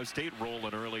you. Ohio State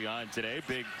rolling early on today.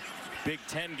 Big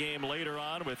 10 game later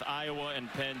on with Iowa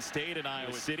and Penn State in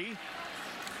Iowa City.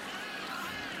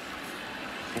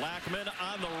 Blackman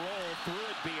on the roll, threw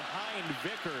it behind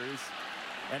Vickers,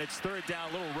 and it's 3rd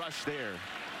down. Little rush there.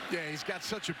 Yeah, he's got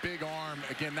such a big arm.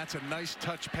 Again, that's a nice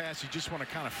touch pass. You just want to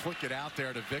kind of flick it out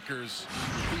there to Vickers.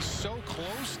 He's so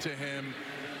close to him.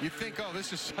 You think, oh,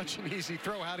 this is such an easy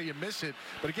throw. How do you miss it?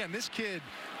 But again, this kid,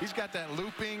 he's got that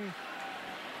looping,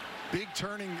 big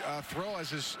turning throw as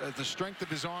the strength of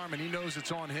his arm, and he knows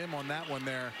it's on him on that one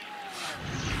there.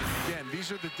 Again,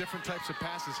 these are the different types of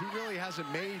passes he really hasn't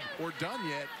made or done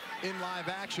yet in live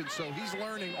action, so he's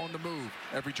learning on the move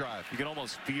every drive. You can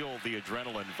almost feel the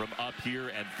adrenaline from up here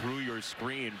and through your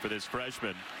screen for this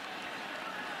freshman.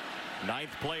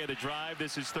 9th play of the drive.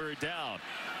 This is 3rd down.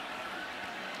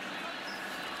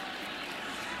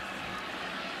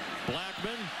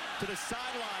 Blackman to the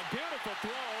sideline. Beautiful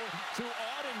throw to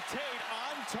Auden Tate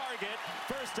on target.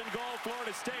 1st and goal,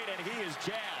 Florida State, and he is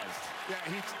jazzed. Yeah,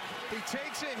 he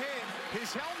takes a hit.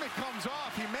 His helmet comes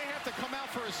off. He may have to come out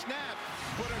for a snap,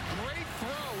 but a great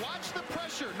throw. Watch the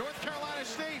pressure. North Carolina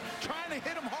State trying to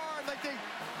hit him hard like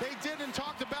they did and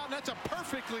talked about, and that's a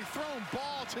perfectly thrown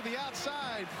ball to the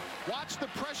outside. Watch the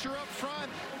pressure up front.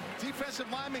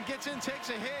 Defensive lineman gets in, takes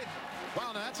a hit.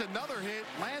 Wow, now that's another hit.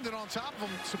 Landed on top of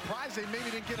him. Surprised they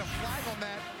maybe didn't get a flag on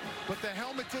that, but the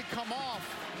helmet did come off.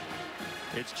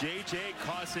 It's J.J.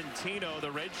 Cosentino, the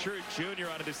redshirt junior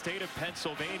out of the state of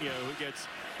Pennsylvania, who gets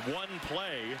one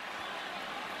play.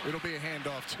 It'll be a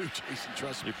handoff too, Jason,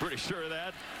 trust me. You're pretty sure of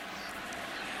that?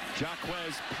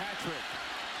 Jaquez Patrick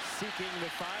seeking the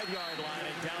 5-yard line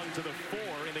and down to the 4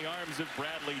 in the arms of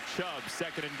Bradley Chubb.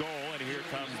 2nd and goal, and here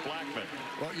comes Blackman.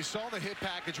 Well, you saw the hit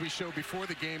package we showed before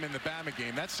the game in the Bama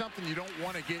game. That's something you don't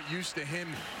want to get used to him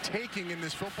taking in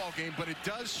this football game, but it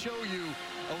does show you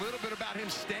a little bit about him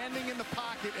standing in the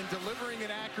pocket and delivering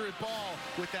an accurate ball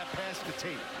with that pass to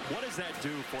Tate. What does that do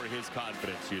for his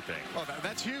confidence, you think? Oh,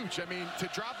 that's huge. I mean, to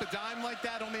drop a dime like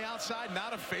that on the outside,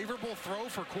 not a favorable throw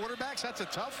for quarterbacks. That's a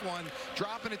tough one.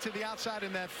 Dropping it to the outside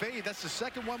in that fade. That's the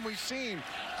 2nd one we've seen.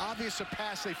 Obvious a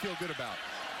pass they feel good about.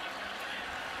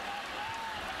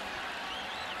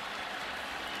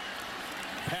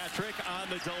 Patrick on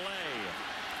the delay.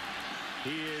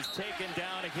 He is taken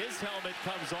down. His helmet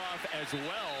comes off as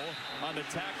well on the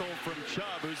tackle from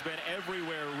Chubb, who's been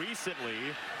everywhere recently,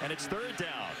 and it's 3rd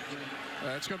down.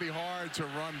 It's going to be hard to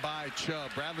run by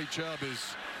Chubb. Bradley Chubb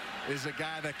is a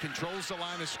guy that controls the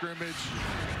line of scrimmage.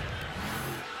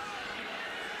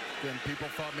 Then people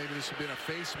thought maybe this had been a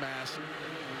face mask.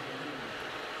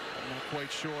 I'm not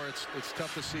quite sure. It's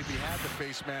tough to see if he had the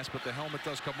face mask, but the helmet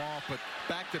does come off. But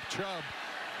back to Chubb.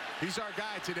 He's our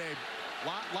guy today.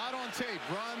 Lot on tape.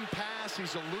 Run, pass.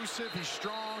 He's elusive. He's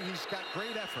strong. He's got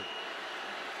great effort.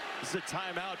 This is a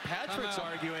timeout. Patrick's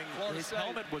arguing his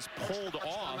helmet was pulled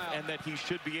off and that he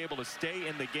should be able to stay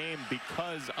in the game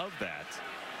because of that.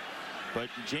 But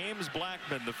James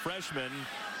Blackman, the freshman,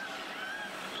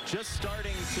 just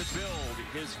starting to build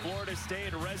his Florida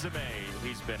State resume.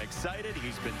 He's been excited,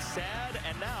 he's been sad,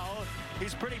 and now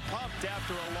he's pretty pumped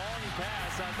after a long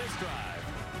pass on this drive.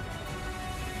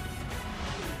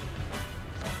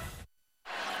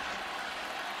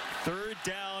 Third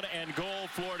down and goal,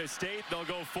 Florida State. They'll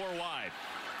go 4 wide.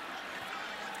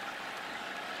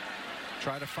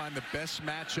 Try to find the best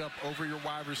matchup over your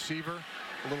wide receiver.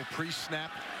 A little pre-snap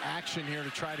action here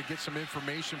to try to get some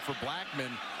information for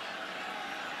Blackman.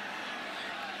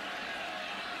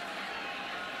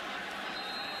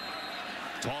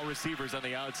 Tall receivers on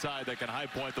the outside that can high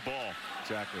point the ball.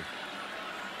 Exactly.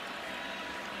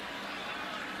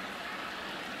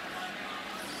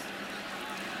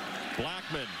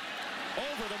 Blackman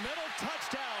over the middle,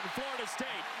 touchdown, Florida State.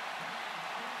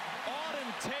 Auden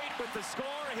Tate with the score,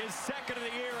 his second of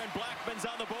the year, and Blackman's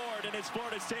on the board in his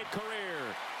Florida State career.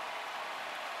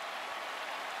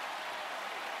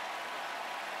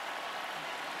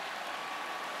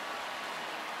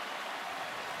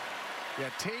 Yeah,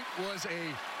 Tate was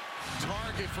a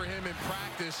target for him in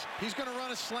practice. He's going to run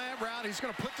a slant route. He's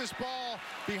going to put this ball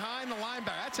behind the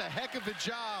linebacker. That's a heck of a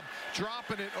job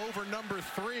dropping it over number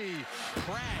 3,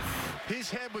 Pratt. His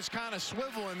head was kind of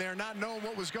swiveling there, not knowing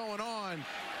what was going on,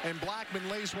 and Blackman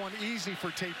lays one easy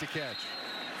for Tate to catch.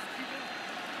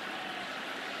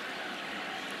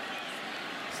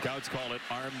 Scouts call it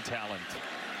arm talent.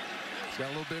 He's got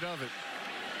a little bit of it.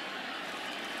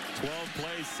 12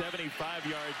 plays,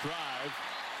 75-yard drive.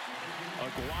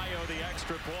 Aguayo the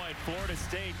extra point. Florida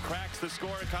State cracks the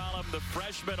score column. The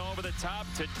freshman over the top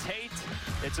to Tate.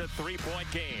 It's a 3-point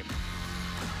game.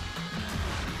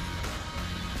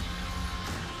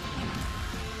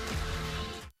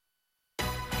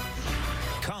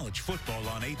 College football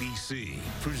on ABC,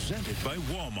 presented by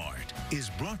Walmart, is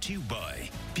brought to you by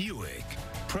Buick,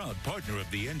 proud partner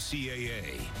of the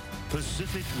NCAA.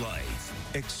 Pacific Life.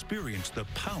 Experience the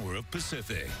power of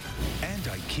Pacific. And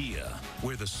IKEA,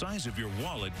 where the size of your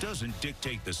wallet doesn't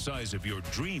dictate the size of your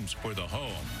dreams for the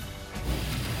home.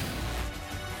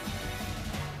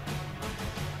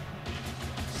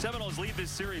 Seminoles lead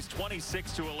this series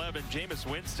 26-11. Jameis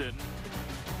Winston,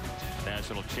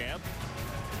 national champ.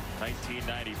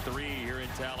 1993 here in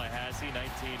Tallahassee,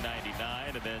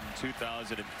 1999, and then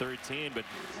 2013. But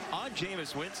on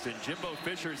Jameis Winston, Jimbo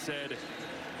Fisher said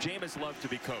Jameis loved to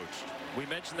be coached. We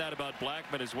mentioned that about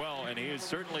Blackman as well, and he is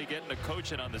certainly getting a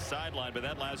coaching on the sideline. But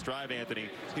that last drive, Anthony,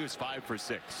 he was 5 for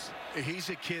 6. He's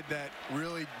a kid that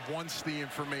really wants the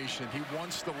information. He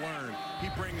wants to learn. He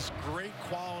brings great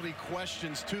quality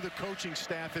questions to the coaching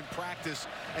staff in practice,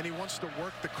 and he wants to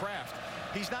work the craft.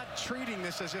 He's not treating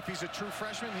this as if he's a true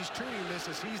freshman. He's treating this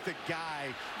as he's the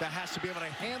guy that has to be able to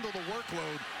handle the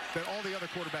workload that all the other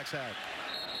quarterbacks have.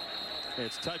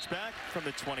 It's touchback from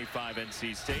the 25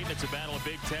 NC State. It's a battle of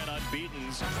Big Ten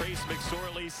unbeatens. Trace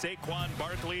McSorley, Saquon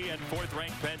Barkley, and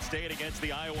 4th-ranked Penn State against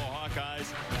the Iowa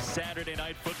Hawkeyes. Saturday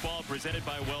Night Football presented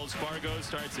by Wells Fargo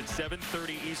starts at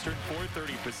 7:30 Eastern,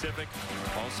 4:30 Pacific.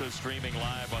 Also streaming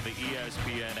live on the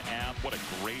ESPN app. What a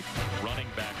great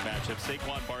running back matchup.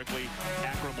 Saquon Barkley,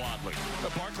 Akram Wadley.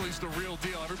 Barkley's the real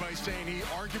deal. Everybody's saying he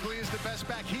arguably is the best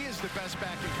back. He is the best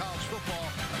back in college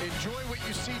football. Enjoy what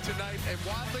you see tonight. And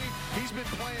Wadley, he's been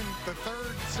playing the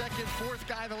 3rd, 2nd, 4th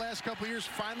guy the last couple of years.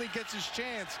 Finally gets his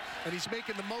chance, and he's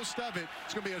making the most of it.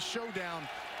 It's going to be a showdown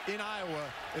in Iowa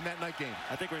in that night game.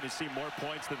 I think we're going to see more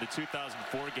points than the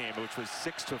 2004 game, which was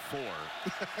 6-4.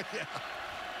 Yeah.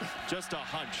 Just a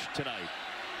hunch tonight.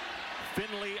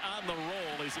 Finley on the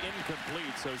roll is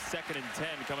incomplete, so 2nd and 10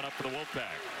 coming up for the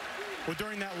Wolfpack. Well,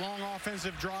 during that long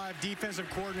offensive drive, defensive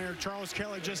coordinator Charles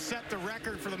Kelly just set the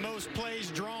record for the most plays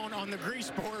drawn on the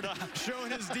grease board, showing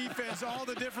his defense all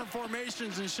the different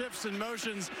formations and shifts and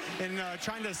motions, and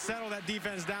trying to settle that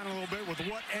defense down a little bit with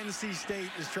what NC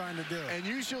State is trying to do. And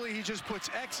usually he just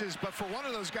puts X's, but for one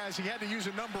of those guys, he had to use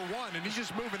a number 1, and he's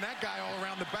just moving that guy all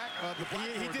around the back.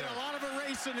 He did a lot of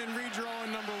erasing and redrawing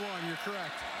number 1. You're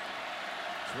correct.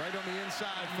 Right on the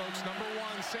inside, folks. Number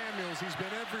 1, Samuels. He's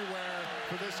been everywhere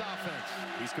for this offense.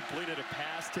 He's completed a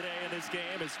pass today in this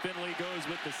game as Finley goes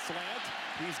with the slant.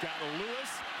 He's got Lewis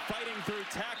fighting through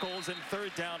tackles, and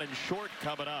 3rd down and short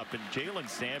coming up. And Jalen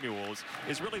Samuels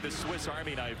is really the Swiss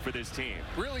Army knife for this team.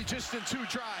 Really just in 2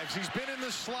 drives. He's been in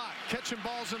the slot, catching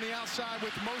balls on the outside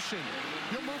with motion.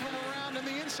 You'll move him around on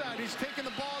the inside. He's taking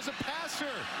the ball as a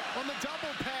passer on the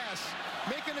double pass,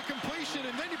 making a completion,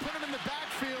 and then you put him in the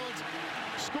backfield,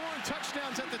 scoring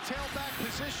touchdowns at the tailback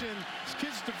position. This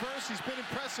kid's diverse. He's been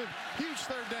impressive. Huge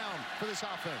 3rd down for this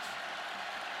offense.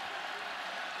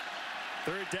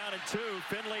 3rd down and 2.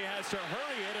 Finley has to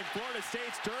hurry it, and Florida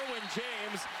State's Derwin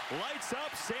James lights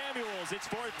up Samuels. It's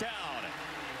 4th down.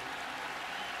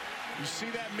 You see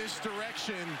that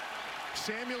misdirection.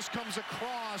 Samuels comes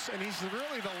across, and he's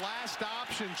really the last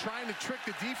option trying to trick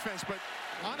the defense. But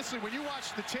honestly, when you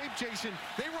watch the tape, Jason,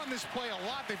 they run this play a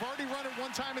lot. They've already run it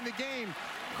one time in the game.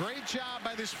 Great job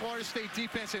by this Florida State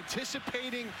defense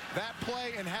anticipating that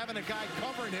play and having a guy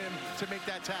covering him to make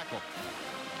that tackle.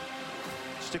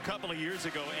 Just a couple of years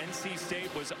ago, NC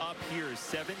State was up here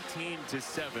 17-7.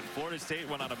 Florida State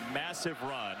went on a massive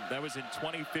run. That was in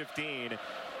 2015.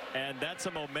 And that's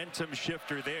a momentum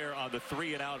shifter there on the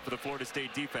 3-and-out for the Florida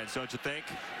State defense, don't you think?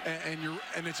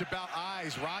 And it's about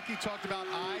eyes. Rocky talked about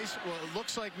eyes. Well, it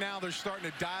looks like now they're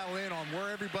starting to dial in on where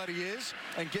everybody is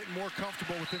and getting more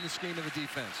comfortable within the scheme of the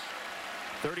defense.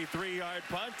 33-yard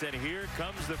punt, and here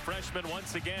comes the freshman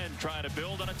once again trying to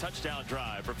build on a touchdown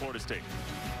drive for Florida State.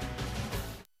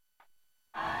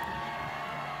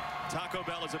 Taco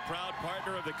Bell is a proud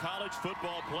partner of the College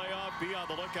Football Playoff. Be on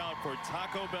the lookout for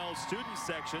Taco Bell student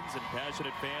sections and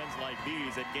passionate fans like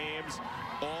these at games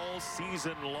all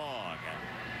season long.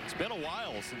 It's been a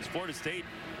while since Florida State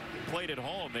played at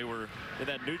home. They were in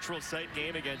that neutral site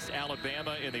game against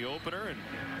Alabama in the opener, and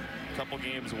a couple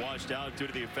games washed out due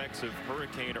to the effects of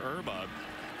Hurricane Irma.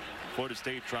 Florida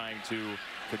State trying to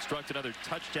construct another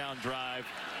touchdown drive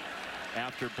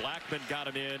after Blackman got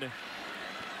him in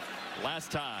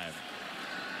last time.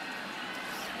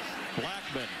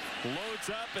 Blackman loads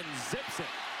up and zips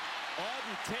it.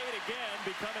 Auden Tate again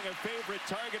becoming a favorite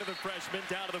target of the freshman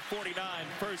down to the 49.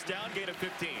 First down, gain of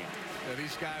 15. Yeah,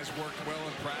 these guys worked well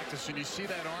in practice, and you see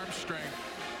that arm strength,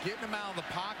 getting them out of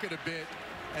the pocket a bit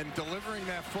and delivering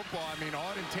that football. I mean,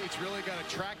 Auden Tate's really got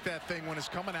to track that thing when it's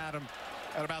coming at him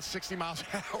at about 60 miles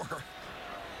an hour.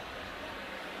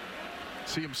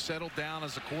 See him settle down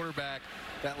as a quarterback.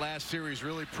 That last series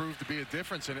really proved to be a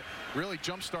difference, and it really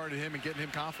jump-started him and getting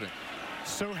him confident.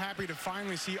 So happy to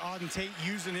finally see Auden Tate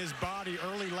using his body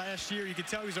early last year. You could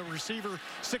tell he's a receiver,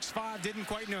 6'5", didn't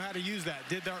quite know how to use that.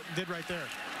 Did right there.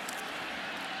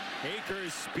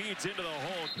 Akers speeds into the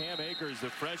hole. Cam Akers, the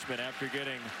freshman, after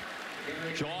getting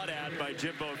jawed at by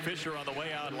Jimbo Fisher on the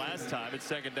way out last time. It's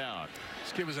second down.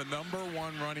 This kid was a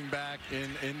 #1 running back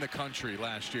in the country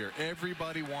last year.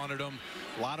 Everybody wanted him.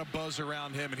 A lot of buzz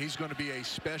around him, and he's going to be a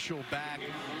special back,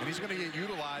 and he's going to get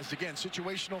utilized. Again,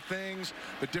 situational things,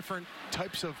 the different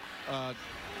types of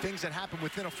things that happen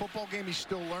within a football game. He's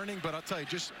still learning, but I'll tell you,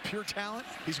 just pure talent,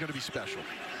 he's going to be special.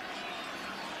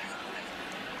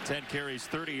 10 carries,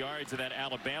 30 yards of that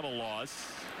Alabama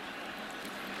loss.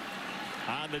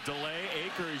 On the delay,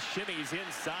 Akers shimmies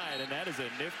inside, and that is a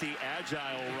nifty,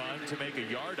 agile run to make a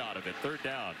yard out of it. Third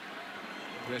down.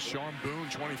 That's Sean Boone,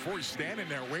 24. He's standing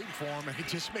there waiting for him, and he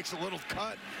just makes a little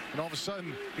cut, and all of a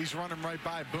sudden, he's running right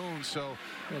by Boone. So,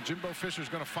 you know, Jimbo Fisher's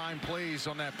going to find plays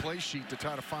on that play sheet to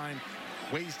try to find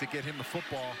ways to get him the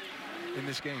football in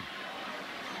this game.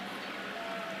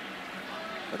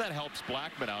 Well, that helps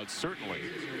Blackman out, certainly.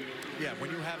 Yeah, when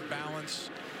you have balance,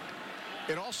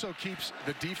 it also keeps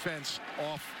the defense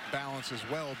off balance as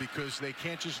well, because they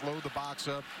can't just load the box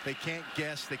up. They can't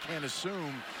guess. They can't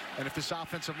assume. And if this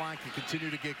offensive line can continue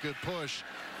to get good push,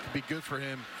 it could be good for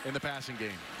him in the passing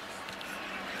game.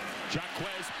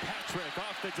 Jaquez Patrick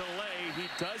off the delay. He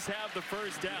does have the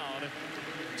first down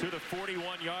to the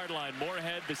 41-yard line.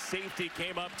 Moorhead, the safety,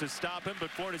 came up to stop him, but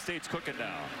Florida State's cooking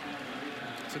now.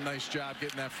 It's a nice job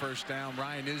getting that first down.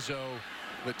 Ryan Izzo,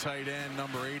 the tight end,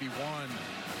 number 81.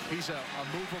 He's a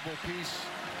movable piece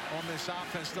on this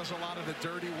offense, does a lot of the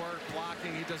dirty work,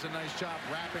 blocking. He does a nice job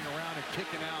wrapping around and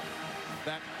kicking out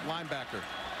that linebacker.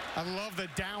 I love the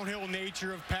downhill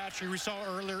nature of Patrick. We saw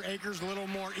earlier Akers a little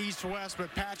more east-west,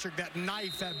 but Patrick, that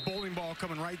knife, that bowling ball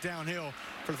coming right downhill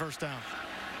for the first down.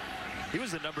 He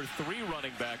was the number 3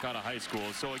 running back out of high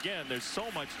school. So again, there's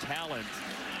so much talent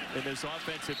in this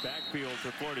offensive backfield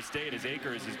for Florida State as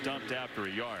Akers is dumped after a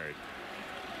yard.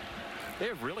 They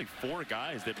have really 4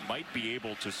 guys that might be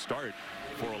able to start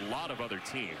for a lot of other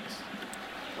teams.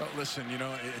 Well, listen, you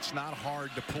know, it's not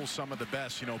hard to pull some of the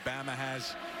best. You know, Bama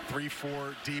has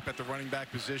 3-4 deep at the running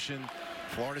back position.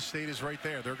 Florida State is right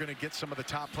there. They're going to get some of the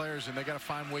top players, and they got to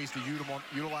find ways to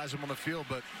utilize them on the field.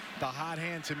 But the hot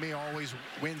hand, to me, always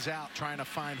wins out, trying to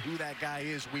find who that guy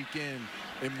is week in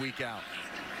and week out.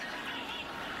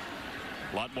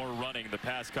 A lot more running the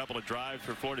past couple of drives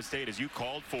for Florida State, as you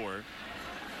called for.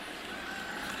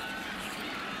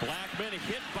 Blackman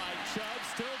hit by Chubb,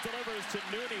 still delivers to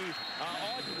Nooney,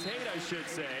 Auden Tate, I should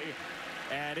say.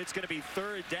 And it's going to be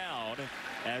third down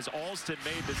as Alston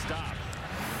made the stop.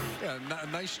 Yeah,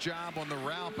 nice job on the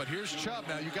route, but here's Chubb.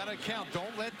 Now you got to count.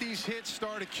 Don't let these hits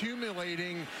start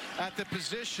accumulating at the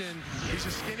position. He's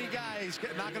a skinny guy. He's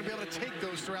not going to be able to take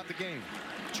those throughout the game.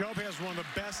 Chubb has one of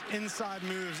the best inside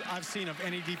moves I've seen of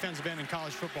any defensive end in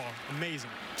college football.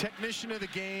 Amazing. Technician of the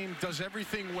game, does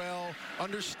everything well,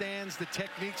 understands the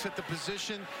techniques at the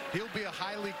position. He'll be a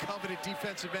highly coveted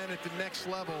defensive end at the next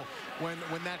level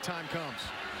when that time comes.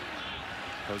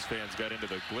 Those fans got into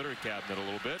the glitter cabinet a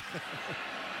little bit.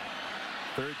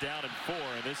 3rd down and 4,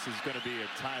 and this is going to be a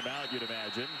timeout, you'd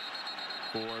imagine,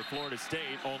 for Florida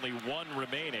State. Only 1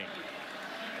 remaining.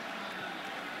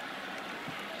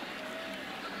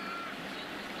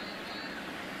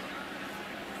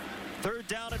 Third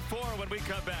down and 4 when we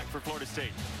come back for Florida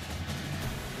State.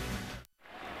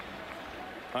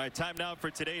 All right, time now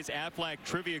for today's Aflac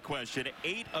trivia question.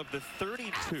 8 of the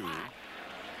 32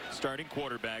 starting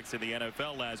quarterbacks in the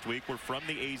NFL last week were from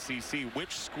the ACC.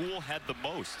 Which school had the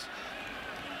most?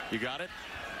 You got it?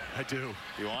 I do.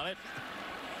 You want it?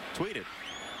 Tweet it.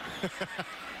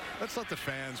 Let's let the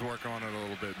fans work on it a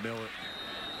little bit. Mill it.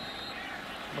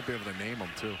 Might be able to name them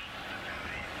too.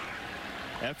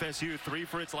 FSU 3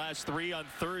 for its last 3 on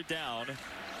 3rd down.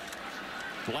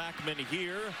 Blackman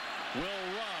here will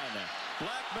run.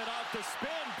 Blackman off the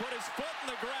spin, put his foot in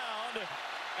the ground,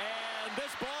 and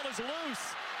this ball is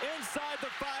loose inside the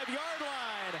 5-yard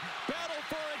line. Battle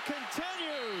for it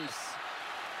continues.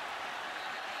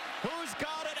 Who's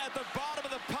got it at the bottom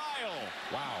of the pile?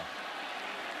 Wow.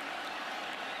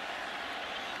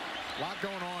 A lot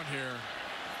going on here.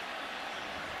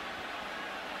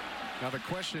 Now the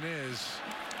question is,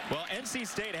 well, NC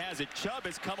State has it. Chubb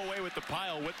has come away with the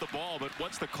pile with the ball, but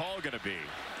what's the call going to be?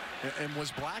 And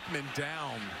was Blackman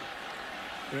down?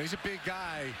 You know, he's a big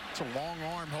guy. It's a long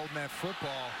arm holding that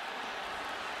football.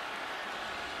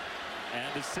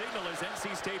 And the signal is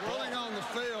NC State ball. Rolling on the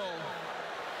field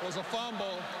was a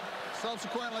fumble,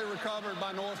 subsequently recovered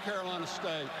by North Carolina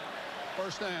State.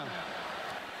 1st down.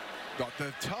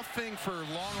 The tough thing for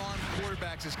long-arm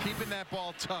quarterbacks is keeping that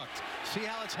ball tucked. See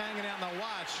how it's hanging out. Now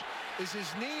watch. Is his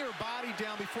knee or body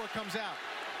down before it comes out?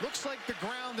 Looks like the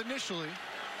ground initially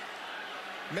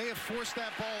may have forced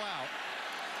that ball out.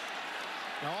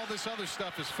 Now all this other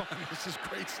stuff is fun. This is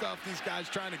great stuff. These guys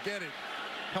trying to get it.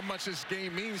 How much this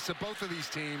game means to both of these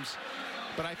teams.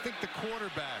 But I think the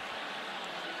quarterback.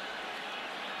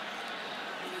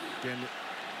 Again,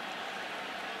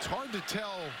 it's hard to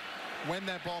tell when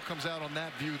that ball comes out on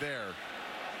that view there.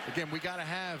 Again, we got to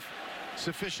have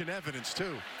sufficient evidence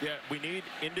too. Yeah, we need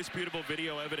indisputable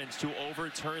video evidence to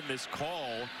overturn this call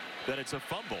that it's a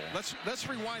fumble. Let's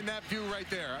rewind that view right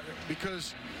there,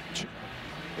 because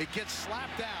it gets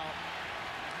slapped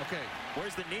out. Okay.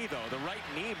 Where's the knee though? The right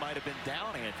knee might have been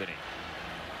down, Anthony.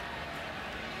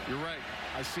 You're right.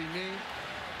 I see knee.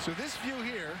 So this view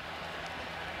here,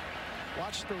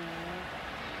 watch the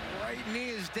right knee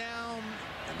is down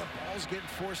and the ball's getting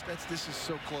forced. This is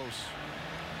so close.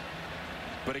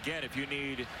 But again, if you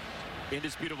need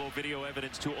indisputable video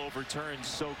evidence to overturn,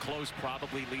 so close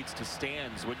probably leads to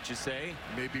stands, wouldn't you say?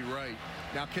 Maybe right.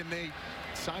 Now, can they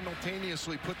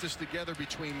simultaneously put this together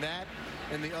between that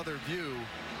and the other view?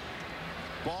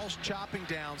 Ball's chopping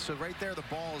down, so right there the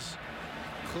ball's,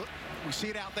 we see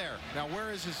it out there. Now,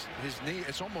 where is his knee?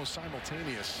 It's almost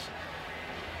simultaneous.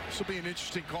 This will be an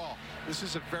interesting call. This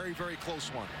is a very, very close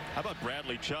one. How about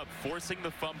Bradley Chubb forcing the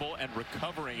fumble and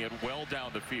recovering it well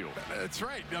down the field? That's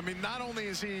right. I mean, not only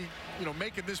is he,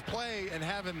 making this play and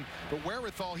having the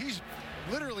wherewithal, he's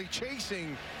literally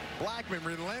chasing Blackman,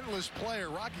 relentless player.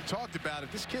 Rocky talked about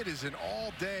it. This kid is an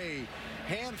all-day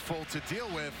handful to deal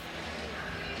with.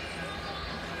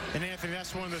 And Anthony,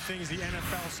 that's one of the things the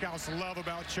NFL scouts love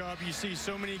about Chubb. You see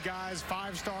so many guys,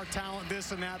 5-star talent,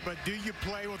 this and that, but do you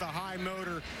play with a high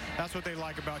motor? That's what they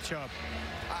like about Chubb.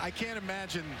 I can't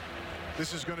imagine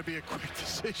this is going to be a quick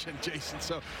decision, Jason.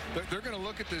 So they're going to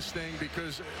look at this thing,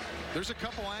 because there's a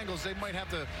couple angles they might have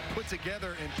to put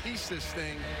together and piece this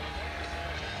thing.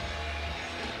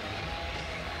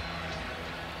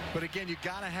 But again, you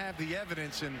got to have the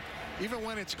evidence, and even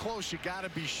when it's close, you got to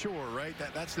be sure, right?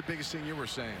 That's the biggest thing you were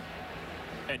saying.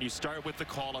 And you start with the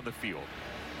call on the field.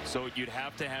 So you'd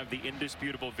have to have the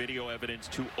indisputable video evidence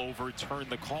to overturn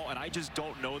the call. And I just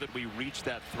don't know that we reached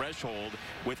that threshold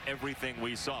with everything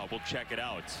we saw. We'll check it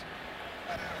out.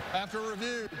 After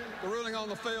review, the ruling on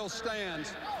the field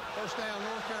stands. 1st down,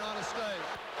 North Carolina State.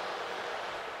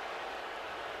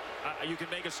 you can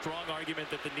make a strong argument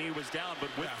that the knee was down, but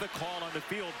with the call on the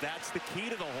field, that's the key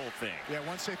to the whole thing. Yeah,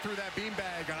 once they threw that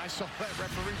beanbag and I saw that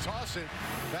referee toss it,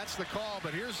 that's the call.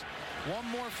 But here's one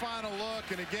more final look,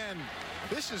 and again,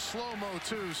 this is slow-mo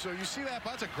too, so you see that,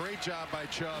 that's a great job by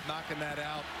Chubb knocking that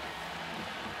out.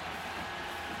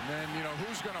 And then, you know,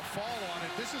 who's going to fall on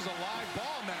it? This is a live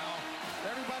ball now.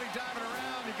 Everybody diving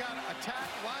around. You got a attack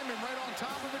lineman right on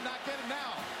top of it, not getting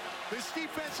now. This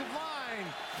defensive line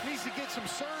needs to get some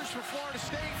surge for Florida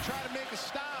State, try to make a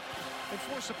stop and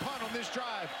force a punt on this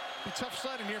drive. Be tough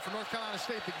sledding here for North Carolina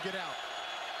State to get out.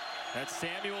 That's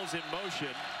Samuels in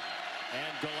motion,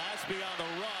 and Gillespie on the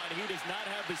run. He does not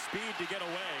have the speed to get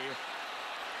away.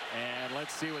 And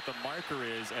let's see what the marker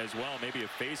is as well. Maybe a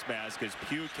face mask as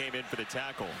Pugh came in for the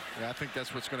tackle. Yeah, I think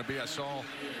that's what's going to be. I saw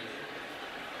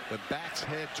the back's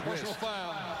head twist. Personal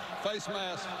foul, face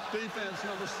mask, defense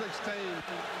number 16,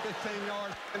 15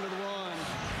 yards into the run,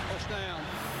 first down.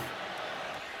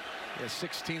 Yeah,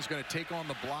 16 is going to take on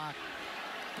the block,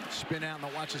 spin out,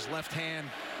 and watch his left hand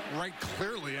right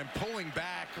clearly and pulling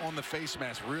back on the face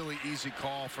mask. Really easy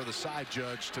call for the side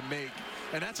judge to make.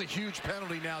 And that's a huge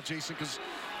penalty now, Jason, because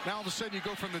now all of a sudden you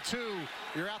go from the 2,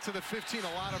 you're out to the 15,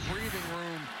 a lot of breathing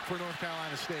room for North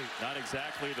Carolina State. Not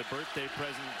exactly the birthday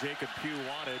present Jacob Pugh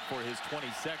wanted for his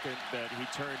 22nd that he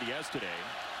turned yesterday.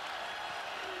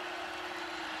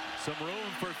 Some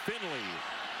room for Finley.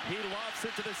 He lofts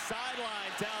it to the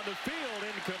sideline, down the field,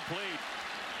 incomplete.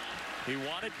 He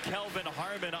wanted Kelvin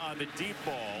Harmon on the deep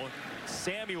ball.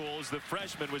 Samuels, the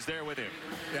freshman, was there with him.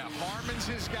 Yeah, Harmon's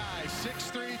his guy,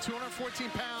 6'3", 214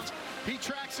 pounds. He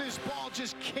tracks his ball,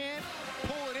 just can't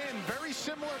pull it in. Very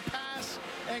similar pass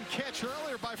and catch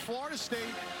earlier by Florida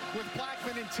State with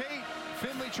Blackman and Tate.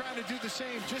 Finley trying to do the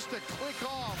same, just a click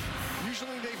off.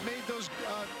 Usually they've made those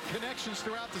connections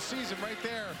throughout the season right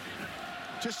there.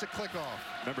 Just a click off.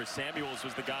 Remember, Samuels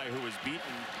was the guy who was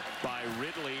beaten by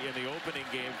Ridley in the opening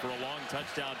game for a long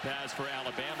touchdown pass for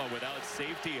Alabama without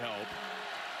safety help.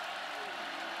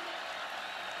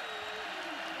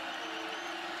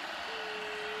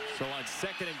 So on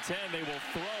 2nd and 10, they will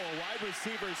throw a wide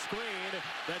receiver screen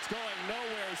that's going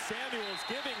nowhere. Samuels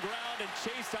giving ground and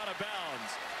chased out of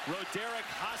bounds. Roderick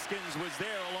Hoskins was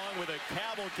there along with a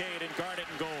cavalcade in garnet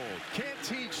and gold. Can't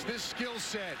teach this skill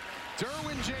set.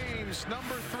 Derwin James,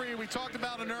 number 3, we talked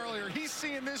about it earlier. He's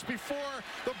seeing this before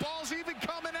the ball's even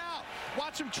coming out.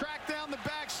 Watch him track down the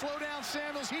back, slow down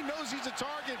Samuels. He knows he's a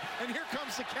target, and here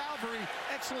comes the cavalry.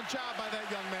 Excellent job by that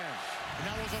young man. And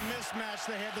that was a mismatch.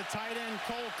 They had the tight end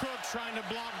Cole Cook trying to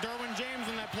block Derwin James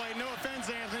on that play. No offense,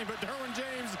 Anthony, but Derwin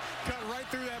James cut right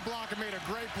through that block and made a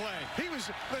great play. He was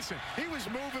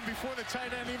moving before the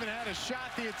tight end even had a shot.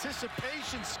 The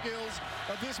anticipation skills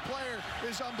of this player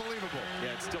is unbelievable.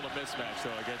 Yeah, it's still a mismatch,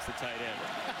 though, against the tight end,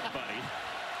 buddy.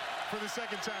 For the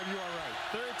second time, you are right.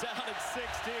 3rd down at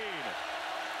 16.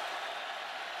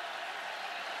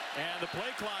 And the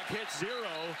play clock hits 0,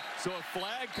 so a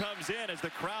flag comes in as the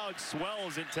crowd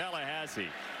swells in Tallahassee.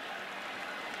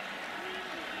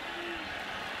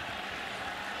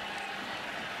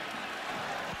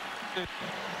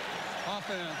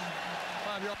 Offense,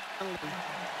 5-yard penalty,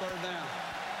 3rd down.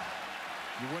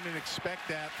 You wouldn't expect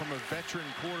that from a veteran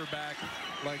quarterback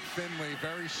like Finley.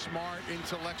 Very smart,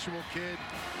 intellectual kid.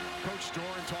 Coach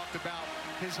Doran talked about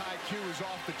his IQ is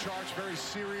off the charts. Very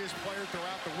serious player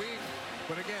throughout the week.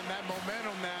 But again, that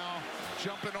momentum now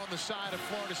jumping on the side of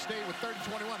Florida State with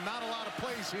 30-21. Not a lot of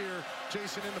plays here,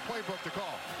 Jason, in the playbook to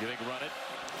call. You think run it?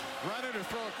 Run it or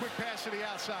throw a quick pass to the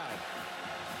outside.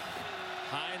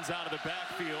 Hines out of the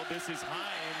backfield. This is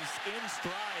Hines in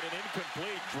stride and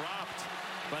incomplete. Dropped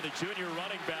by the junior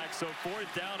running back. So 4th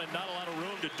down and not a lot of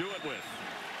room to do it with.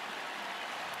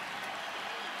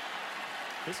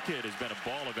 This kid has been a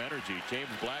ball of energy.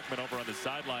 James Blackman over on the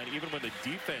sideline, even when the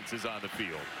defense is on the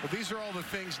field. Well, these are all the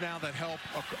things now that help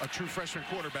a true freshman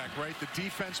quarterback, right? The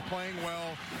defense playing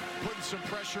well, putting some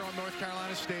pressure on North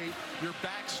Carolina State. Your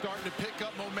back starting to pick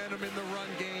up momentum in the run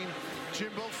game.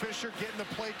 Jimbo Fisher getting the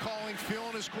play calling,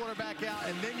 feeling his quarterback out,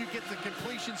 and then you get the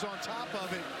completions on top of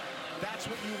it. That's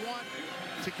what you want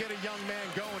to get a young man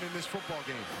going in this football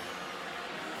game.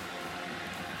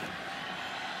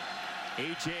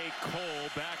 A.J. Cole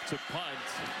back to punt.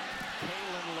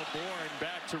 Kalen LeBourne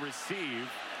back to receive.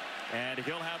 And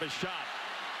he'll have a shot.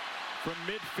 From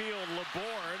midfield,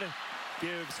 LeBourne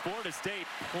gives Florida State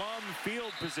plumb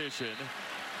field position.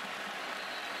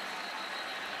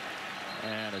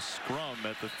 And a scrum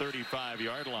at the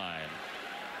 35-yard line.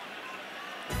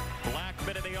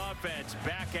 Blackman in the offense.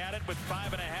 Back at it with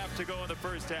 5.5 to go in the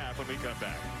first half when we come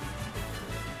back.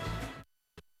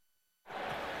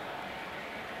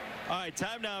 All right,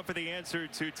 time now for the answer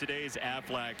to today's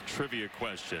Aflac trivia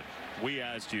question. We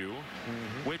asked you,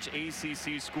 which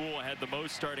ACC school had the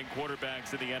most starting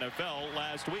quarterbacks in the NFL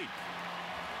last week?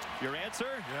 Your answer?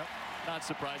 Yep. Not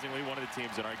surprisingly, one of the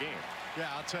teams in our game. Yeah,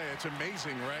 I'll tell you, it's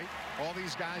amazing, right? All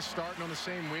these guys starting on the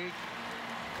same week.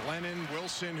 Glennon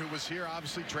Wilson, who was here,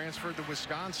 obviously transferred to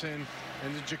Wisconsin,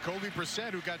 and then Jacoby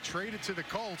Brissett, who got traded to the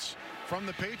Colts from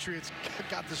the Patriots,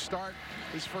 got to start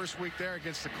his first week there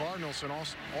against the Cardinals and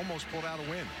almost pulled out a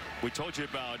win. We told you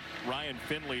about Ryan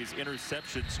Finley's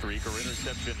interception streak, or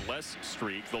interception-less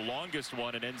streak. The longest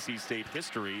one in NC State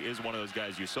history is one of those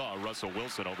guys you saw, Russell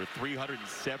Wilson, over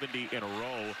 370 in a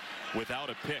row without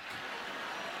a pick.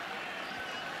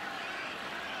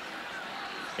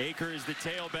 Akers, the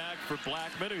tailback for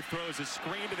Blackman, who throws a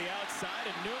screen to the outside,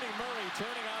 and Nooney Murray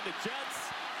turning on the Jets,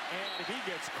 and he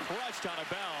gets crushed out of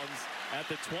bounds at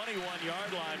the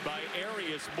 21-yard line by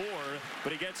Arius Moore,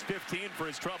 but he gets 15 for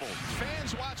his trouble.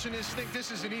 Fans watching this think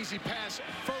this is an easy pass.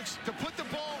 Folks, to put the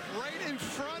ball right in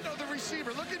front of the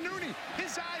receiver. Look at Nooney.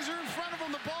 His eyes are in front of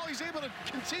him. The ball, he's able to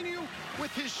continue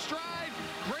with his stride.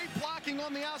 Great blocking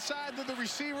on the outside of the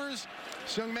receivers.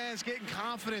 This young man's getting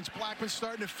confidence. Blackman's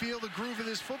starting to feel the groove of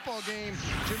this football game.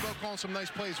 Jimbo calling some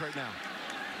nice plays right now.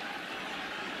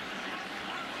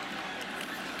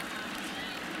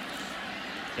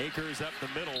 Akers up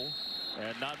the middle,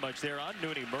 and not much there on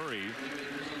Nooney Murray.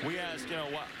 We asked, you know,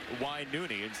 why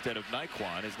Nooney instead of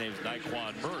Naquan. His name's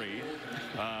Naquan Murray.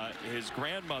 His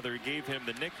grandmother gave him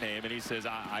the nickname, and he says,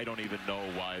 I don't even know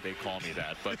why they call me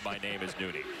that, but my name is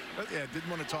Nooney. Yeah, didn't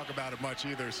want to talk about it much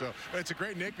either, so it's a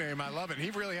great nickname. I love it.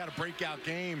 He really had a breakout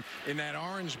game in that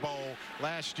Orange Bowl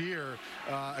last year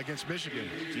against Michigan.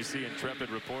 Did you see intrepid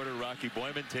reporter Rocky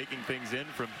Boyman taking things in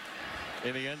from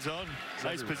in the end zone?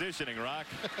 Nice positioning, Rock.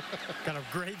 Got a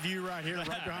great view right here,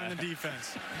 right behind the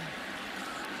defense.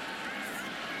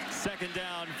 Second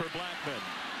down for Blackman.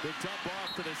 The dump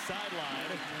off to the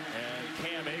sideline, and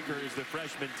Cam Akers, the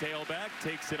freshman tailback,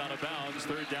 takes it out of bounds.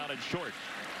 Third down and short.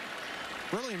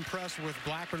 Really impressed with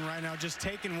Blackman right now, just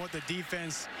taking what the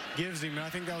defense gives him. And I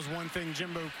think that was one thing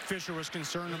Jimbo Fisher was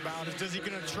concerned about, is he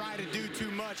going to try to do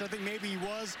too much? I think maybe he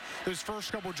was those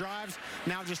first couple drives.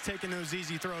 Now just taking those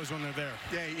easy throws when they're there.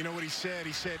 Yeah, you know what he said?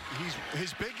 He said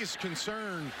his biggest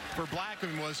concern for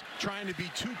Blackman was trying to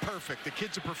be too perfect. The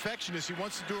kid's a perfectionist. He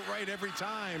wants to do it right every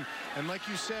time. And like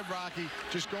you said, Rocky,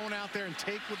 just going out there and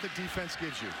take what the defense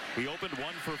gives you. He opened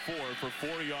 1 for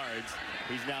 4 yards.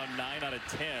 He's now 9 out of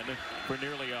 10 for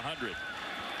nearly 100.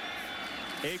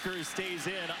 Akers stays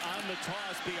in on the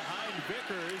toss behind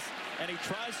Vickers, and he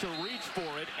tries to reach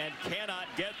for it and cannot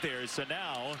get there. So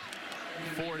now,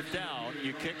 fourth down.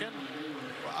 You kicking?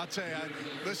 Well, I'll tell you,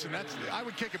 listen, I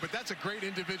would kick it, but that's a great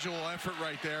individual effort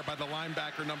right there by the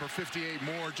linebacker, number 58,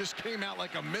 Moore. Just came out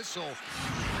like a missile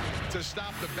to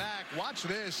stop the back. Watch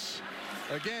this.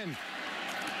 Again,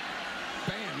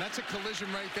 bam, that's a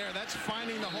collision right there. That's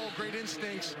finding the hole, great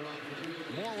instincts.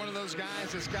 Moore, one of those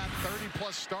guys that's got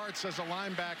 30-plus starts as a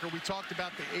linebacker. We talked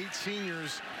about the 8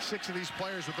 seniors, 6 of these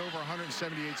players with over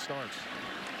 178 starts.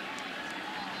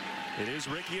 It is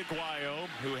Ricky Aguayo,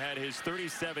 who had his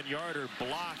 37-yarder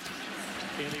blocked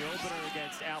in the opener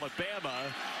against Alabama.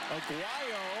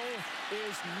 Aguayo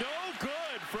is no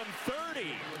good from 30.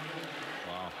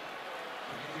 Wow.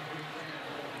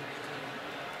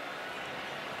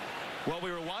 Well,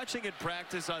 we were watching it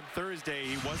practice on Thursday.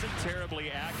 He wasn't terribly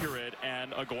accurate,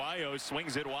 and Aguayo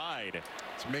swings it wide.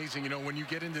 It's amazing, you know, when you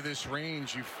get into this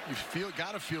range, you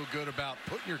got to feel good about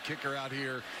putting your kicker out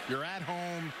here. You're at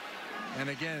home, and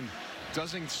again,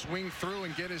 doesn't swing through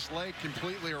and get his leg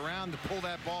completely around to pull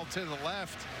that ball to the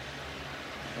left.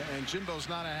 And Jimbo's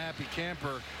not a happy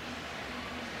camper.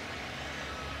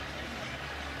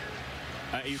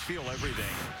 You feel everything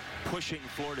pushing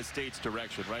Florida State's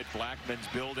direction, right? Blackman's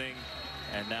building,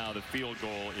 and now the field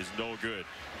goal is no good.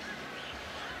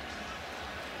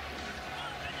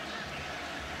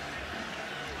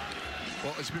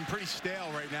 Well, it's been pretty stale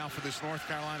right now for this North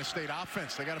Carolina State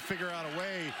offense. They got to figure out a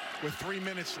way with 3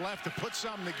 minutes left to put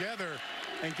something together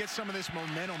and get some of this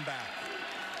momentum back.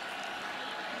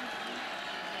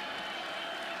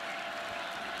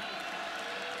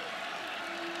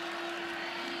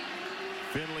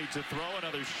 Finley to throw,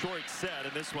 another short set,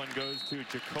 and this one goes to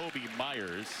Jacoby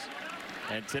Myers.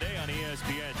 And today on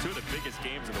ESPN, 2 of the biggest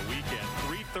games of the weekend.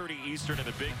 3:30 Eastern in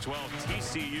the Big 12.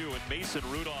 TCU and Mason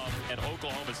Rudolph and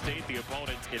Oklahoma State, the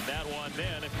opponents in that one.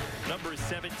 Then number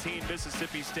 17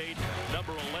 Mississippi State,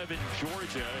 number 11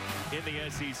 Georgia in the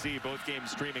SEC. Both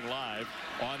games streaming live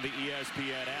on the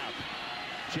ESPN app.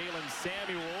 Jalen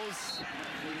Samuels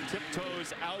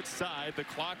tiptoes outside. The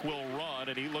clock will run,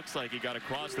 and he looks like he got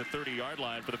across the 30-yard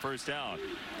line for the first down.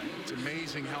 It's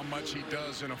amazing how much he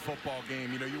does in a football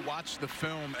game. You know, you watch the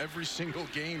film every single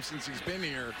game since he's been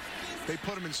here. They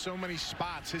put him in so many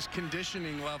spots. His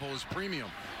conditioning level is premium.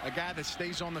 A guy that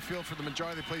stays on the field for the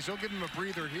majority of the plays. They'll give him a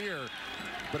breather here.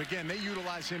 But again, they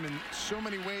utilize him in so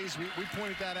many ways. We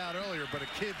pointed that out earlier, but a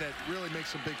kid that really makes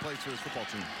some big plays for his football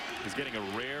team. He's getting a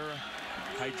rare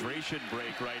hydration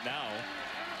break right now.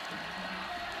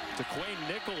 DeQuayne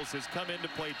Nichols has come in to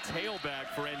play tailback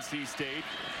for NC State,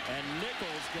 and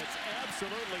Nichols gets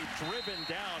absolutely driven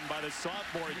down by the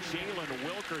sophomore Jalen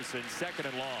Wilkerson, second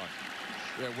and long.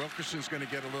 Yeah, Wilkerson's going to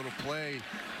get a little play.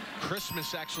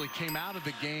 Christmas actually came out of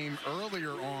the game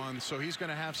earlier on, so he's going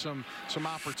to have some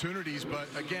opportunities. But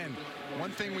again, one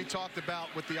thing we talked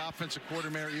about with the offensive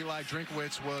coordinator Eli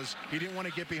Drinkwitz was he didn't want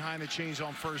to get behind the chains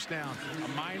on first down. A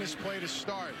minus play to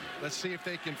start. Let's see if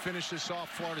they can finish this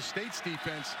off Florida State's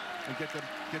defense and get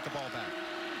the ball back.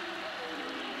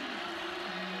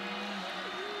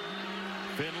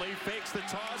 Finley fakes the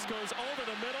toss, goes over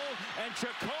the middle, and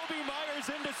Jacoby Myers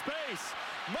into space.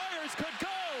 Myers could go.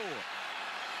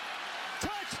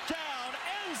 Touchdown,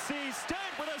 NC State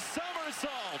with a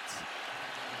somersault.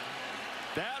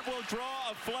 That will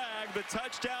draw a flag. The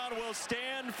touchdown will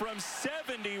stand from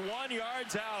 71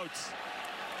 yards out.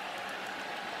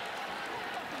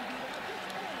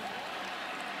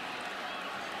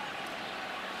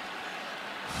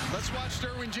 Let's watch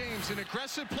Derwin James, an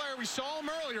aggressive player. We saw him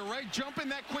earlier, right? Jumping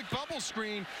that quick bubble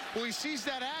screen. Well, he sees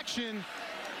that action.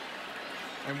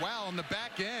 And wow, on the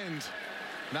back end,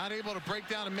 not able to break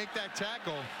down and make that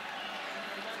tackle.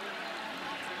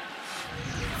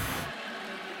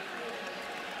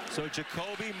 So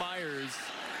Jacoby Myers,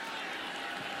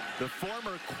 the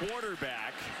former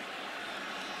quarterback,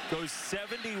 goes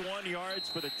 71 yards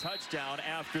for the touchdown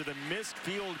after the missed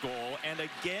field goal. And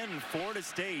again, Florida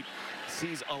State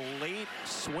sees a late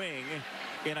swing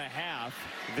in a half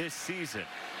this season.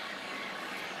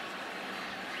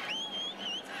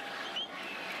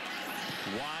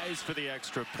 Wise for the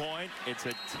extra point. It's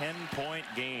a 10-point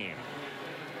game.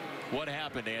 What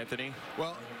happened, Anthony?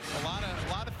 Well, a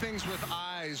lot of things with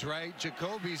eyes, right?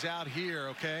 Jacoby's out here,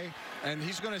 okay? And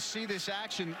he's going to see this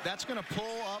action. That's going to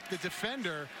pull up the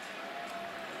defender.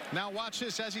 Now watch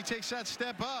this. As he takes that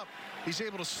step up, he's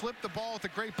able to slip the ball with a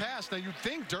great pass. Now you'd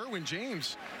think Derwin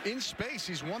James in space,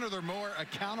 he's one of their more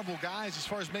accountable guys as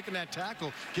far as making that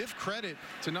tackle. Give credit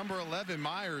to number 11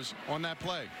 Myers on that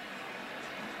play.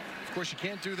 Of course, you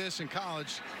can't do this in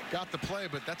college. Got the play,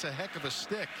 but that's a heck of a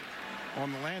stick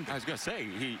on the landing. I was going to say,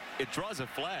 it draws a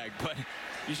flag, but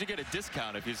you should get a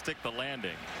discount if you stick the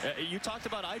landing. You talked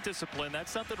about eye discipline.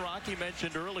 That's something Rocky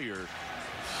mentioned earlier.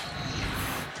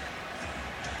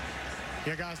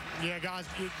 Yeah, guys,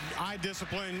 eye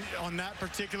discipline on that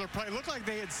particular play. It looked like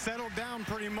they had settled down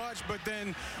pretty much, but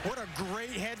then what a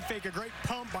great head fake, a great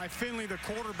pump by Finley, the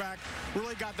quarterback.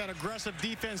 Really got that aggressive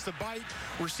defense to bite.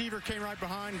 Receiver came right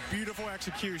behind. Beautiful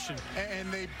execution.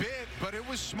 And they bit, but it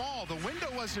was small. The window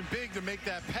wasn't big to make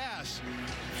that pass.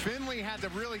 Finley had to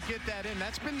really get that in.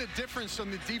 That's been the difference on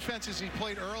the defenses he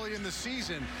played early in the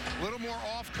season. A little more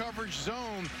off-coverage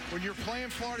zone. When you're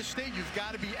playing Florida State, you've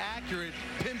got to be accurate,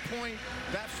 pinpoint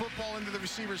that football into the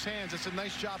receiver's hands. It's a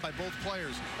nice job by both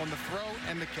players on the throw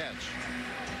and the catch.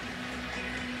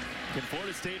 Can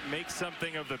Florida State make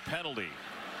something of the penalty?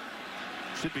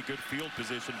 Should be good field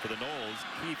position for the Noles.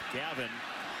 Keith Gavin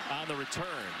on the return.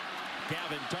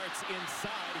 Gavin darts inside.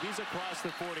 He's across the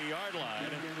 40-yard line.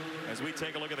 As we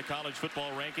take a look at the college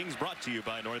football rankings, brought to you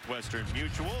by Northwestern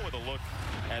Mutual, with a look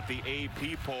at the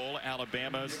AP poll.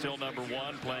 Alabama still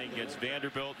 #1, playing against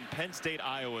Vanderbilt. And Penn State,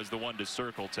 Iowa is the one to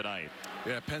circle tonight.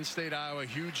 Yeah, Penn State, Iowa,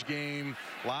 huge game.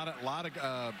 A lot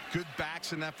of good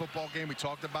backs in that football game. We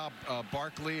talked about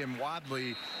Barkley and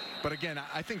Wadley. But again,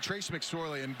 I think Trace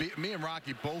McSorley and me and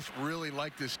Rocky both really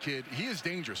like this kid. He is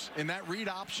dangerous. In that read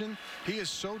option, he is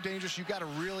so dangerous. You got to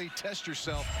really test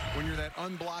yourself when you're that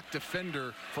unblocked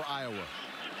defender for Iowa.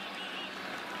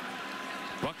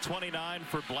 Buck 29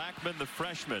 for Blackman, the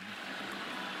freshman.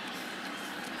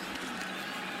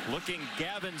 Looking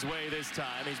Gavin's way this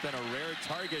time. He's been a rare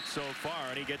target so far,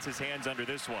 and he gets his hands under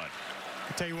this one.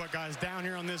 I tell you what, guys, down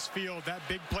here on this field, that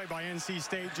big play by NC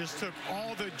State just took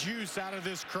all the juice out of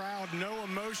this crowd. No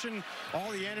emotion,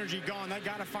 all the energy gone. They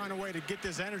got to find a way to get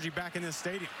this energy back in this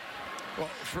stadium. Well,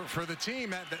 for the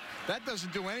team, that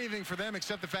doesn't do anything for them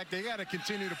except the fact they got to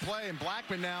continue to play. And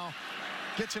Blackman now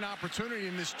gets an opportunity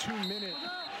in this 2-minute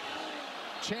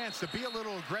chance to be a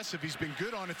little aggressive. He's been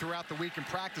good on it throughout the week in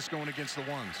practice going against the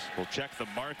ones. We'll check the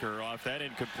marker off that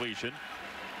incompletion.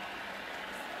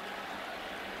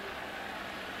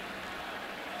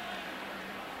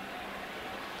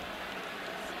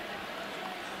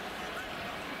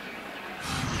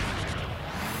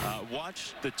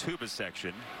 watch the tuba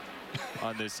section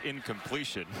on this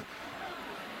incompletion.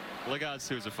 Look out,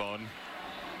 Sousaphone.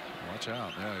 Watch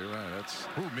out. Yeah, you're right. That's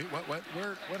me.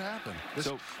 What happened?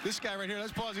 This guy right here,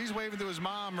 let's pause. He's waving to his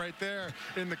mom right there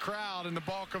in the crowd, and the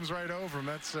ball comes right over him.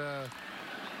 That's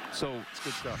it's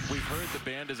good stuff. We've heard the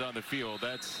band is on the field.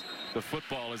 That's the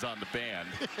football is on the band.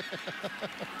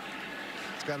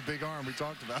 It's got a big arm we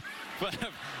talked about. But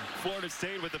Florida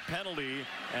State with the penalty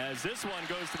as this one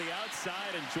goes to the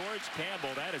outside, and Doak-Campbell,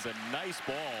 that is a nice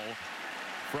ball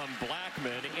from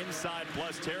Blackman inside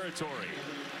plus territory.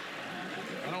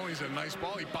 Not only is it a nice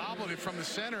ball, he bobbled it from the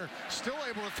center, still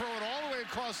able to throw it all the way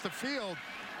across the field.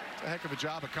 It's a heck of a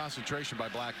job of concentration by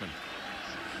Blackman.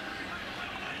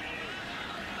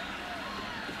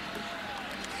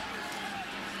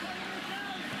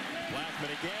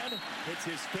 Blackman again hits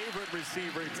his favorite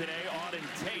receiver today, Auden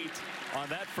Tate, on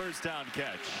that first down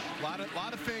catch. A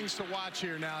lot of things to watch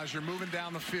here now as you're moving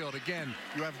down the field. Again,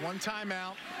 you have one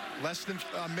timeout, less than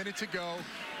a minute to go.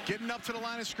 Getting up to the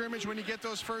line of scrimmage when you get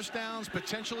those first downs,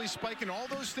 potentially spiking, all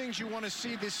those things you want to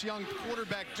see this young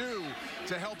quarterback do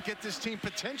to help get this team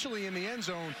potentially in the end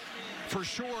zone, for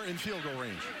sure in field goal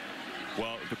range.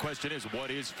 Well, the question is,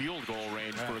 what is field goal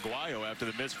range for Aguayo after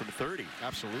the miss from 30?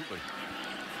 Absolutely.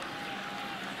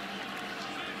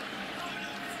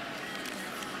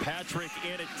 Patrick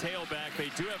in at tailback. They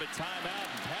do have a timeout,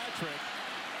 and Patrick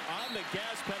on the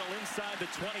gas pedal inside the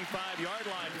 25-yard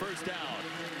line, first down.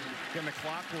 Again, the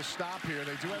clock will stop here.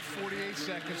 They do have 48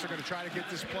 seconds. They're going to try to get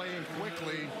this play in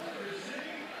quickly.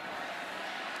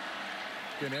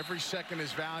 Again, every second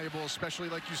is valuable, especially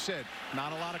like you said,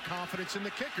 not a lot of confidence in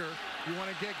the kicker. You want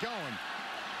to get going.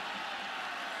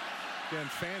 Again,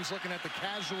 fans looking at the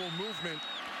casual movement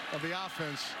of the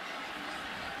offense.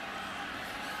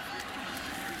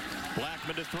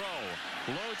 Blackman to throw.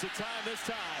 Loads of time this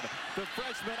time. The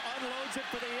freshman unloads it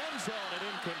for the end zone, and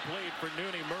incomplete for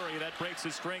Nooney Murray. That breaks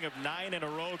a string of 9 in a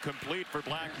row complete for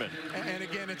Blackman. And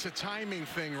again, it's a timing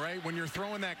thing, right? When you're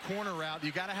throwing that corner route,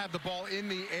 you got to have the ball in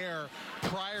the air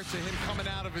prior to him coming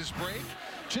out of his break.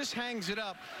 Just hangs it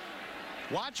up.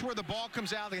 Watch where the ball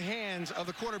comes out of the hands of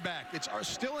the quarterback. It's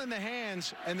still in the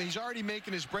hands, and he's already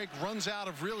making his break, runs out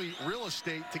of real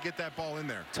estate to get that ball in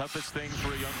there. Toughest thing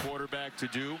for a young quarterback to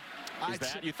do is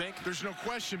that, you think? There's no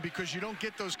question, because you don't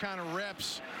get those kind of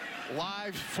reps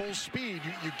live, full speed.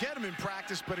 You get them in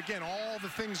practice, but again, all the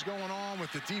things going on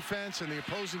with the defense and the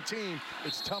opposing team,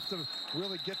 it's tough to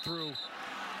really get through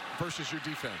versus your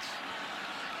defense.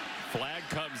 Flag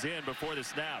comes in before the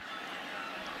snap.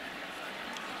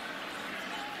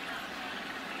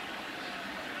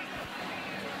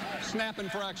 Snap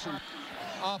infraction.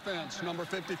 Offense, number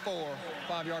 54.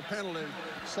 5-yard penalty.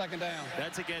 Second down.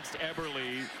 That's against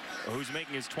Eberle, who's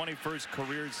making his 21st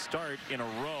career start in a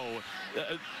row.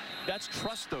 That's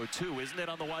trust, though, too, isn't it,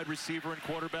 on the wide receiver and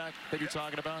quarterback that you're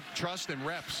talking about? Trust and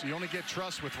reps. You only get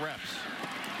trust with reps.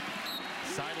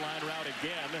 Sideline route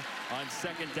again on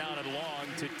second down and long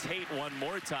to Tate one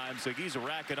more time, so he's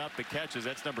racking up the catches.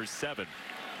 That's number 7.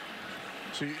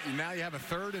 So now you have a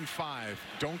 3rd and 5.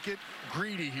 Don't get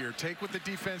greedy here. Take what the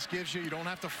defense gives you. You don't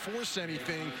have to force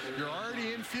anything. You're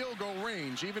already in field goal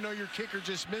range. Even though your kicker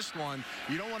just missed one,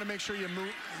 you don't want to make sure you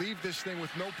leave this thing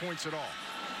with no points at all.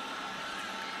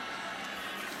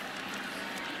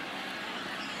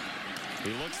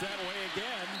 He looks that way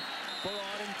again for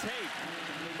Auden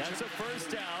Tate. That's a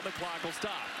first down. The clock will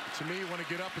stop. To me, you want to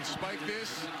get up and spike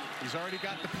this. He's already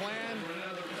got the plan.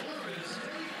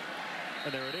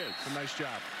 And there it is. A nice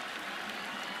job.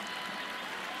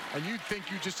 And you'd think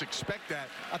you just expect that.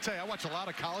 I'll tell you, I watch a lot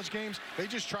of college games. They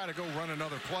just try to go run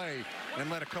another play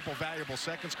and let a couple valuable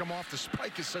seconds come off. The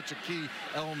spike is such a key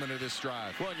element of this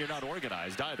drive. Well, and you're not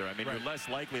organized either. I mean, You're less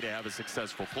likely to have a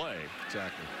successful play.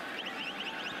 Exactly.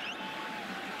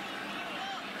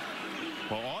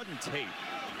 Well, Auden Tate,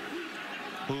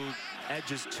 who had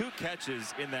just 2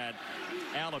 catches in that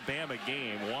Alabama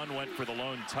game, one went for the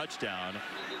lone touchdown,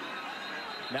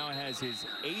 now has his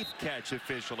 8th catch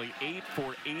officially, 8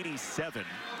 for 87.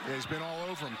 Yeah, he's been all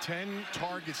over him. 10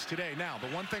 targets today. Now,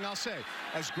 the one thing I'll say,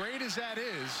 as great as that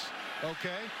is,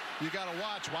 okay, you got to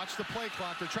watch the play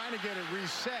clock. They're trying to get it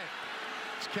reset.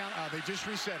 They just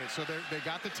reset it, so they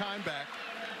got the time back.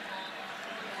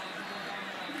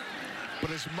 But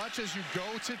as much as you go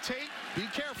to Tate, be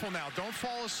careful now. Don't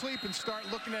fall asleep and start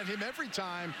looking at him every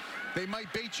time. They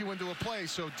might bait you into a play,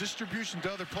 so distribution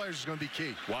to other players is going to be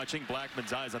key. Watching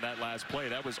Blackman's eyes on that last play,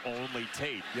 that was only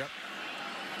Tate. Yep.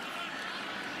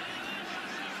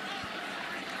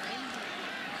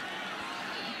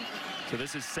 So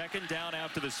this is second down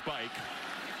after the spike.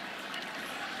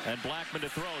 And Blackman to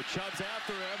throw. Chubb's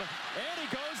after him, and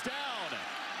he goes down.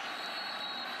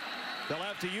 They'll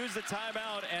have to use the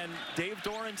timeout, and Dave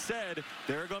Doran said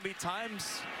there are going to be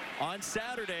times on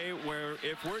Saturday where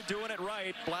if we're doing it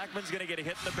right, Blackman's going to get a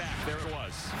hit in the back. There it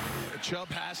was. Chubb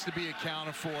has to be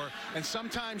accounted for, and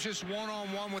sometimes just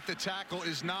one-on-one with the tackle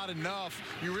is not enough.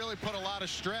 You really put a lot of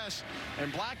stress,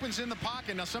 and Blackman's in the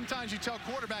pocket. Now, sometimes you tell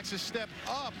quarterbacks to step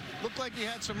up. Looked like he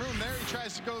had some room there. He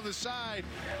tries to go to the side,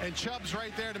 and Chubb's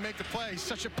right there to make the play. He's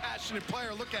such a passionate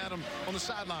player. Look at him on the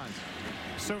sidelines.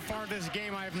 So far this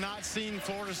game, I have not seen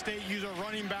Florida State use a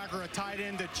running back or a tight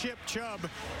end to chip Chubb.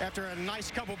 After a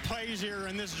nice couple plays here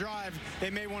in this drive,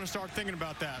 they may want to start thinking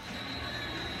about that.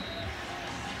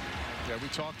 Yeah, we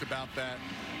talked about that.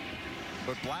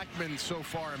 But Blackman, so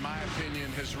far, in my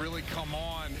opinion, has really come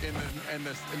on in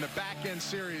the back-end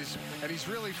series, and he's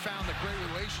really found a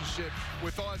great relationship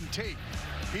with Auden Tate.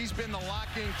 He's been the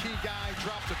lock-in key guy,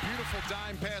 dropped a beautiful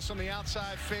dime pass on the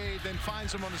outside fade, then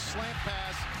finds him on the slant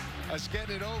pass as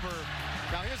getting it over.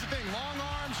 Now, here's the thing. Long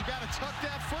arms, you got to tuck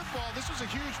that football. This was a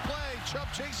huge play. Chubb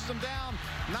chases him down,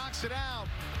 knocks it out,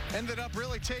 ended up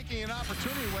really taking an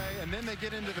opportunity away, and then they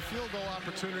get into the field goal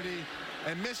opportunity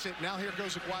and miss it. Now here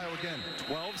goes Aguayo again.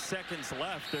 12 seconds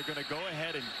left. They're going to go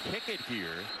ahead and kick it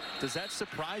here. Does that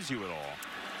surprise you at all?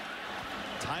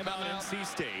 Timeout, NC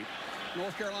State.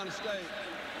 North Carolina State.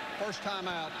 First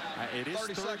timeout. It is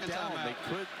third down. Timeout. They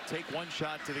could take one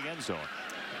shot to the end zone.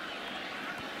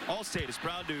 All-State is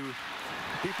proud to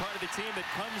be part of the team that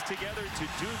comes together to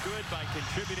do good by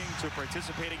contributing to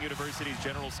participating universities'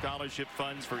 general scholarship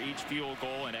funds for each field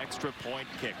goal and extra point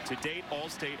kick. To date,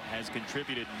 All-State has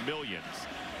contributed millions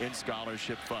in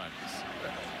scholarship funds.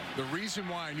 The reason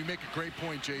why, and you make a great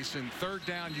point, Jason, third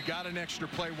down, you got an extra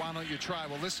play, why don't you try?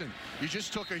 Well, listen, you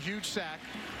just took a huge sack.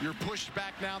 You're pushed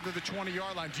back now to the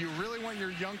 20-yard line. Do you really want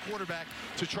your young quarterback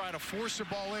to try to force the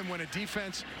ball in when a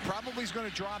defense probably is going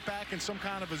to drop back in some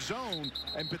kind of a zone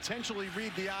and potentially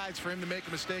read the eyes for him to make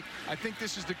a mistake? I think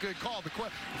this is the good call. The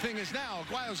thing is now,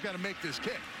 Aguayo's got to make this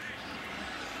kick.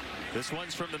 This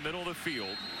one's from the middle of the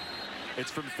field.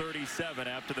 It's from 37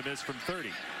 after the miss from 30.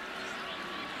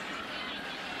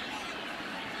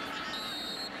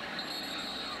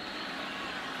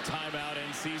 Timeout,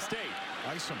 NC State.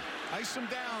 Ice him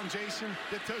down, Jason.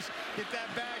 Get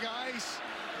that bag of ice.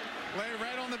 Lay it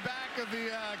right on the back of the,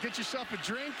 get yourself a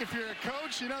drink. If you're a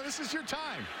coach, you know, this is your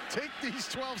time. Take these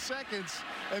 12 seconds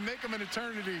and make them an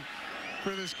eternity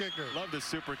for this kicker. Love the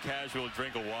super casual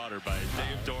drink of water by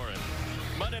Dave Doran.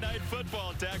 Monday Night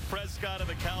Football, Dak Prescott and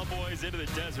the Cowboys into the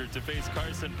desert to face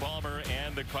Carson Palmer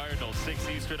and the Cardinals. 6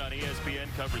 Eastern on ESPN.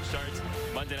 Coverage starts.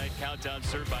 Monday Night Countdown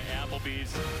served by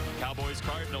Applebee's. Cowboys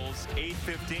Cardinals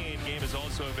 8:15. Game is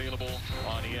also available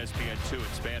on ESPN 2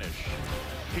 in Spanish.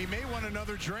 He may want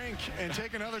another drink and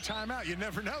take another timeout. You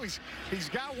never know. He's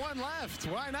got one left.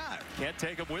 Why not? Can't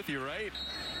take him with you, right?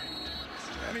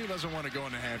 And he doesn't want to go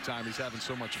into halftime. He's having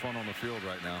so much fun on the field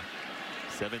right now.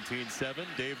 17-7.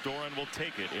 Dave Doran will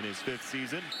take it in his 5th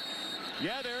season.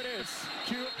 Yeah, there it is.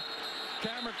 Cue,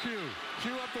 camera cue.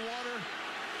 Cue up the water.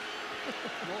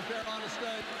 North Carolina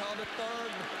State called it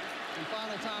third and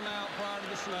final timeout prior to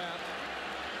the snap.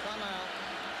 Timeout.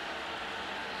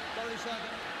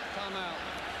 30-second timeout.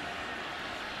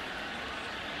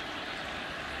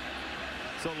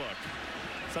 So look,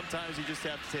 sometimes you just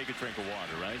have to take a drink of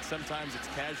water, right? Sometimes it's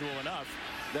casual enough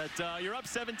that you're up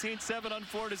 17-7 on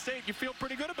Florida State. You feel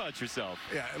pretty good about yourself.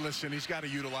 Yeah, listen, he's got to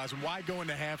utilize them. Why go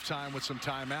into halftime with some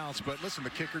timeouts? But listen,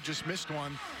 the kicker just missed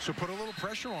one, so put a little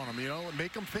pressure on him, you know, and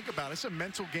make him think about it. It's a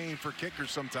mental game for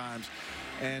kickers sometimes,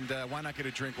 and why not get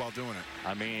a drink while doing it?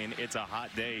 I mean, it's a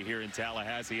hot day here in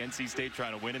Tallahassee. NC State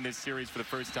trying to win in this series for the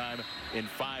first time in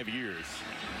 5 years.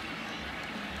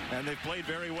 And they've played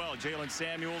very well. Jalen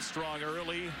Samuels strong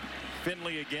early.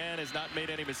 Finley again has not made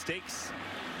any mistakes.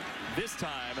 This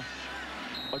time,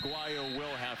 Aguayo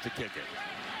will have to kick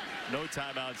it. No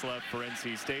timeouts left for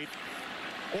NC State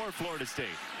or Florida State.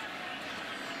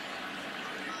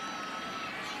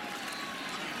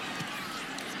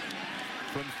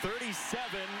 From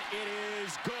 37, it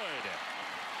is good.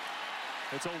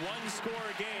 It's a one-score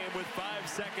game with 5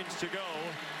 seconds to go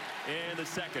in the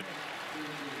second.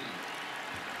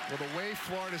 Well, the way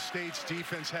Florida State's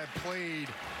defense had played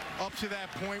up to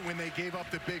that point when they gave up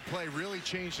the big play really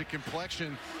changed the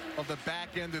complexion of the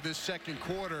back end of this second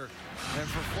quarter. And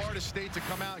for Florida State to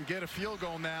come out and get a field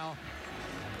goal now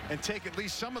and take at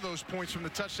least some of those points from the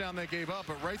touchdown they gave up,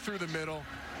 but right through the middle.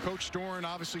 Coach Doran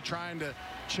obviously trying to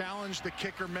challenge the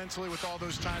kicker mentally with all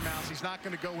those timeouts. He's not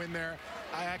going to go in there.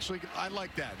 I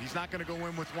like that. He's not going to go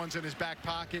in with ones in his back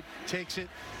pocket, takes it,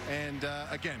 and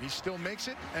again, he still makes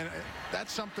it. And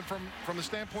that's something from the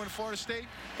standpoint of Florida State.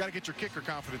 Got to get your kicker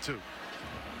confident too.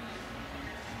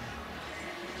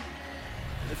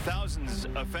 Thousands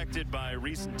affected by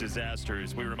recent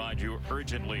disasters, we remind you,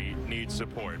 urgently need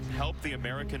support. Help the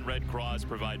American Red Cross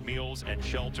provide meals and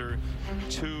shelter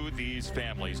to these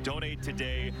families. Donate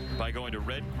today by going to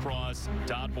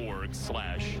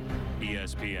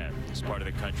redcross.org/ESPN. This part of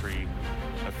the country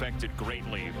affected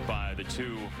greatly by the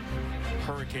two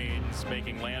hurricanes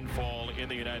making landfall in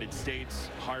the United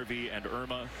States, Harvey and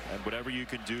Irma, and whatever you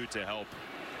can do to help,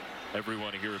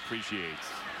 everyone here appreciates.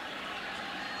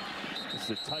 It's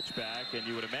a touchback, and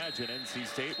you would imagine NC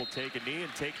State will take a knee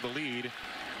and take the lead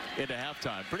into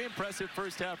halftime. Pretty impressive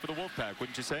first half for the Wolfpack,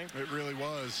 wouldn't you say? It really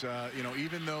was. You know,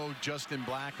 even though Justin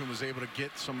Blackman was able to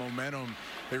get some momentum,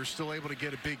 they were still able to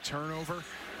get a big turnover,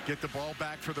 get the ball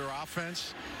back for their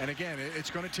offense. And again,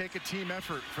 it's going to take a team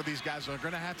effort for these guys. They're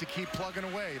going to have to keep plugging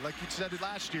away. Like you said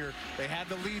last year, they had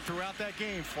the lead throughout that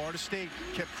game. Florida State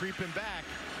kept creeping back.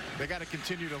 They got to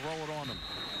continue to roll it on them.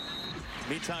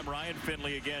 Meantime, Ryan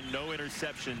Finley, again, no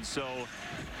interception, so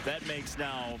that makes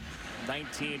now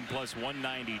 19 plus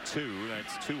 192.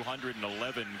 That's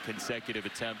 211 consecutive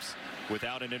attempts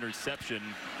without an interception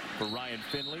for Ryan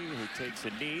Finley, who takes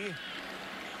a knee.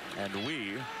 And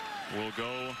we will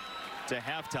go to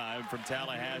halftime from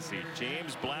Tallahassee.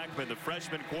 James Blackman, the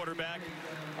freshman quarterback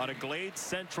out of Glade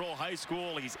Central High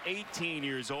School. He's 18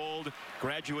 years old.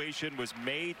 Graduation was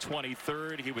May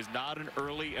 23rd. He was not an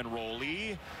early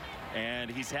enrollee,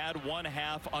 and he's had one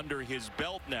half under his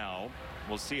belt now.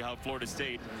 We'll see how Florida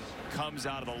State comes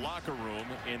out of the locker room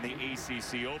in the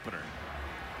ACC opener.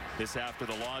 This after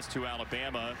the loss to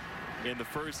Alabama in the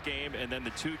first game, and then the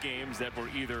two games that were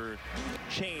either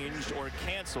changed or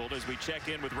canceled, as we check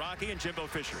in with Rocky and Jimbo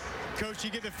Fisher. Coach, you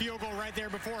get the field goal right there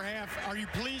before half. Are you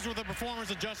pleased with the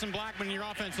performance of Justin Blackman in your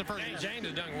offense the first half? James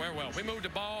has done very well. We moved the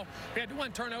ball. We had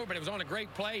one turnover, but it was on a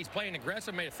great play. He's playing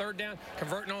aggressive, made a third down,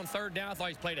 converting on third down. I thought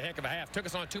he's played a heck of a half. Took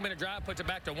us on a 2-minute drive, puts it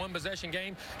back to a one-possession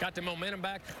game, got the momentum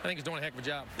back. I think he's doing a heck of a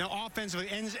job. Now, offensively,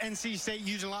 NC State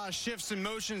using a lot of shifts and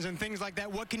motions and things like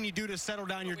that. What can you do to settle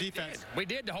down your defense? We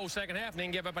did the whole second half and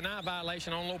then give up an eye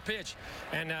violation on a little pitch.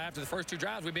 And after the first two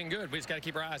drives, we've been good. We just got to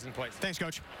keep our eyes in place. Thanks,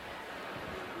 Coach.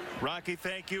 Rocky,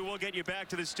 thank you. We'll get you back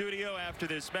to the studio after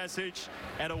this message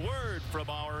and a word from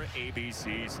our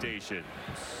ABC station.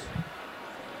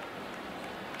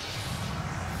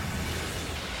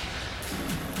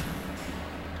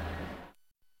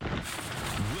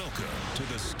 Welcome to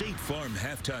the State Farm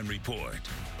Halftime Report.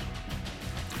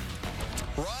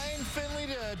 Ryan Finley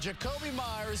to Jacoby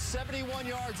Myers, 71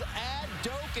 yards at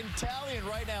Doak-Campbell, and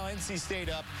right now NC State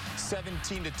up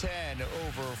 17-10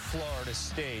 over Florida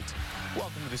State.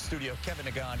 Welcome to the studio. Kevin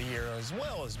Nagandi here, as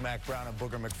well as Mac Brown and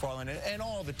Booger McFarland, and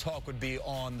all the talk would be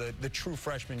on the true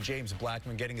freshman James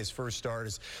Blackman getting his first start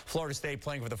as Florida State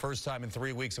playing for the first time in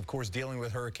 3 weeks, of course, dealing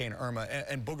with Hurricane Irma.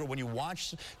 And Booger, when you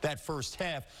watch that first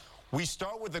half, we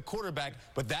start with the quarterback,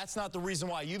 but that's not the reason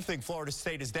why you think Florida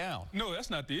State is down. No, that's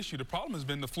not the issue. The problem has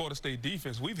been the Florida State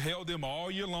defense. We've held them all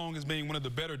year long as being one of the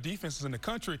better defenses in the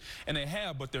country, and they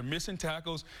have, but they're missing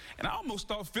tackles. And I almost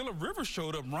thought Phillip Rivers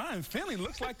showed up. Ryan Finley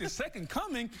looks like the second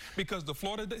coming because the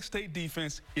Florida State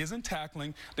defense isn't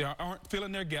tackling. They aren't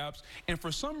filling their gaps, and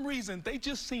for some reason, they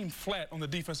just seem flat on the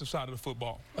defensive side of the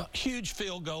football. A huge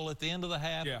field goal at the end of the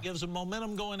half. Yeah. It gives them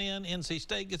momentum going in. NC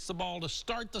State gets the ball to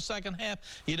start the second half.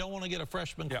 You don't want to get a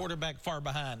freshman quarterback far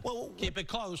behind. Well, keep it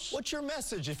close. What's your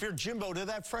message if you're Jimbo to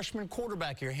that freshman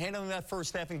quarterback here, handling that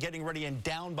first half and getting ready and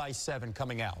down by 7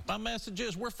 coming out? My message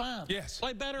is we're fine. Yes.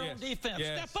 Play better on defense.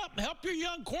 Yes. Step up and help your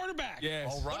young quarterback.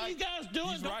 Yes. All right. What are you guys doing?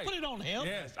 He's Don't right. put it on him.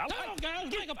 Yes. Come on, guys,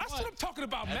 make a play. That's what I'm talking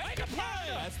about, man. Make a play.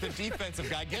 That's the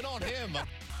defensive guy. Get on him.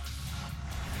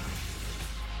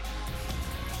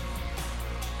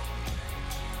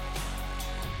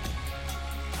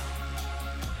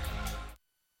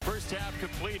 First half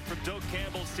complete from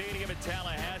Doak-Campbell Stadium in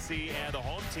Tallahassee, and the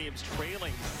home team's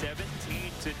trailing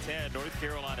 17-10. North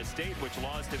Carolina State, which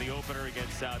lost in the opener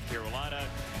against South Carolina,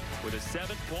 with a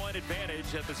 7-point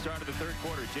advantage at the start of the third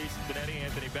quarter. Jason Benetti,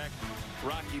 Anthony Beck,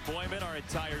 Rocky Boyman, our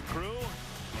entire crew.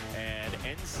 And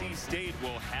NC State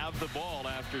will have the ball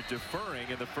after deferring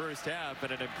in the first half,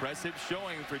 and an impressive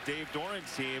showing for Dave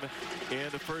Doran's team in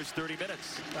the first 30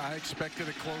 minutes. I expected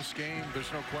a close game.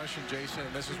 There's no question, Jason,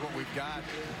 and this is what we've got.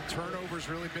 Turnovers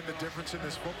really been the difference in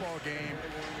this football game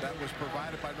that was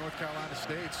provided by North Carolina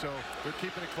State. So they're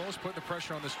keeping it close, putting the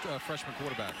pressure on this freshman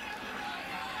quarterback.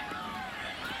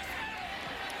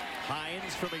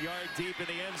 Hines from a yard deep in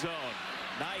the end zone.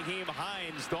 Nyheim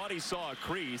Hines thought he saw a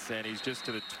crease, and he's just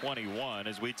to the 21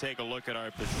 as we take a look at our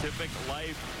Pacific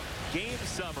Life game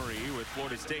summary with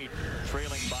Florida State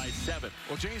trailing by 7.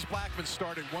 Well, James Blackman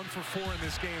started 1 for 4 in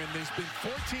this game, and he's been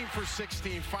 14 for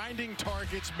 16, finding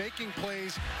targets, making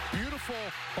plays, beautiful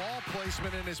ball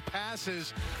placement in his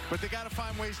passes, but they got to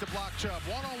find ways to block Chubb.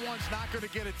 One-on-one's not going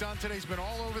to get it done today. He's been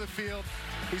all over the field.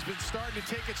 He's been starting to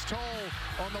take its toll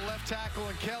on the left tackle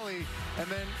and Kelly. And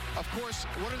then, of course,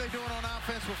 what are they doing on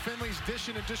offense? Well, Finley's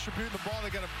dishing and distributing the ball.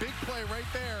 They got a big play right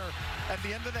there at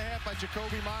the end of the half by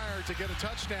Jacoby Meyer to get a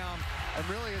touchdown, and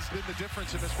really has been the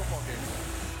difference in this football game.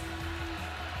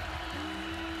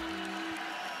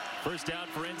 First down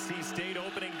for NC State,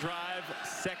 opening drive,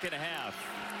 second half.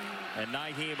 And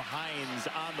Nyheim Hines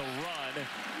on the run,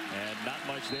 and not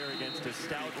much there against a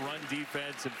stout run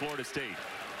defense in Florida State.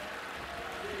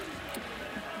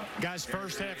 Guys,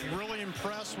 first half really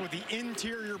impressed with the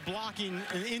interior blocking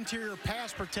and interior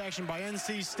pass protection by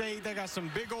NC State. They got some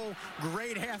big old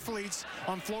great athletes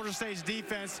on Florida State's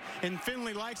defense, and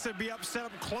Finley likes to be set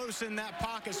up close in that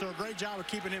pocket, so a great job of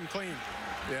keeping him clean.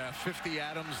 Yeah, 50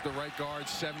 Adams, the right guard,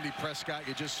 70 Prescott.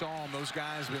 You just saw him. Those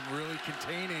guys have been really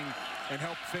containing and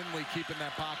helped Finley keeping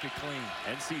that pocket clean.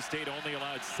 NC State only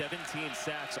allowed 17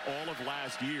 sacks all of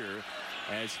last year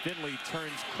as Finley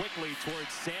turns quickly towards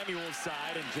Samuel's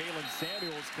side, and Jalen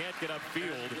Samuels can't get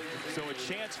upfield. So a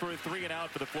chance for a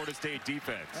 3-and-out for the Florida State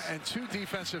defense. And 2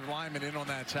 defensive linemen in on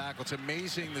that tackle. It's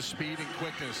amazing the speed and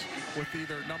quickness with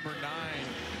either number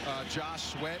 9,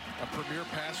 Josh Sweat, a premier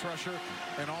pass rusher,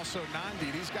 and also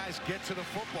Nandi. These guys get to the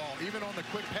football. Even on the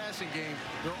quick passing game,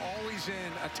 they're always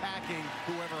in attacking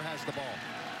whoever has the ball.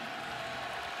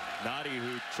 Nadi,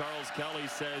 who Charles Kelly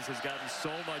says has gotten so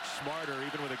much smarter,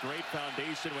 even with a great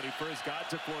foundation when he first got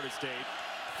to Florida State.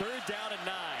 Third down and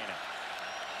 9.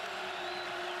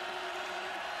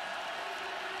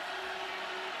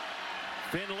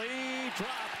 Finley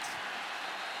dropped.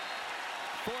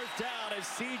 Fourth down as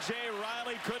C.J.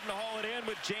 Riley couldn't haul it in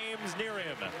with James near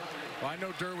him. Well, I know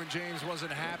Derwin James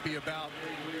wasn't happy about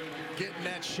getting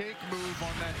that shake move on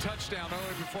that touchdown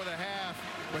early before the half,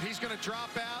 but he's going to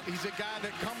drop out. He's a guy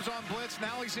that comes on blitz.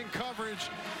 Now he's in coverage.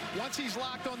 Once he's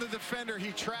locked on the defender,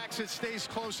 he tracks it, stays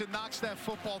close, and knocks that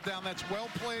football down. That's well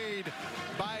played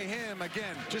by him.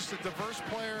 Again, just a diverse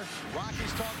player.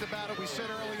 Rocky's talked about it. We said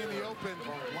early in the open,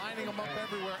 lining him up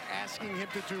everywhere, asking him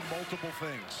to do multiple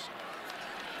things.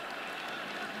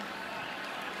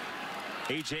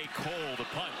 A.J. Cole to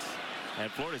punt,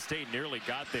 and Florida State nearly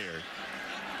got there.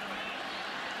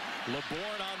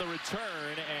 LeBourne on the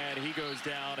return, and he goes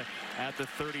down at the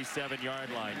 37-yard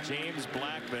line. James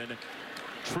Blackman,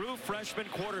 true freshman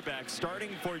quarterback, starting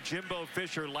for Jimbo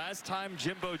Fisher. Last time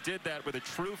Jimbo did that with a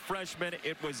true freshman,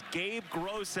 it was Gabe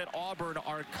Gross at Auburn,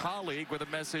 our colleague, with a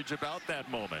message about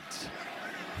that moment.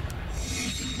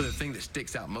 The thing that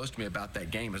sticks out most to me about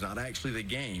that game is not actually the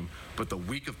game, but the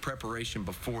week of preparation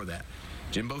before that.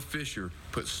 Jimbo Fisher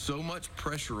put so much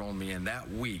pressure on me in that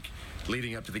week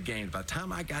leading up to the game. By the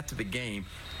time I got to the game,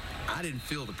 I didn't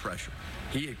feel the pressure.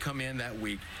 He had come in that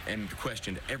week and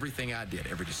questioned everything I did,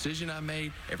 every decision I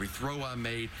made, every throw I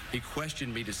made. He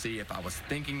questioned me to see if I was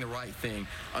thinking the right thing,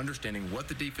 understanding what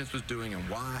the defense was doing and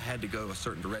why I had to go a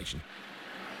certain direction.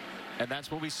 And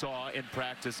that's what we saw in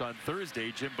practice on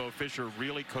Thursday. Jimbo Fisher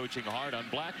really coaching hard on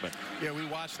Blackman. Yeah, we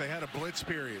watched. They had a blitz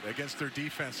period against their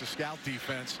defense, the scout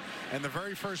defense. And the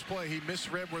very first play, he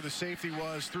misread where the safety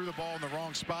was, threw the ball in the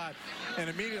wrong spot. And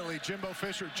immediately, Jimbo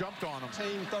Fisher jumped on him.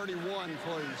 1331,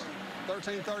 please.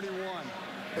 1331.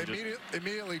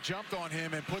 Immediately jumped on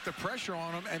him and put the pressure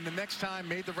on him, and the next time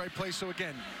made the right play. So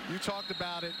again, you talked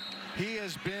about it. He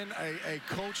has been a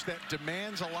coach that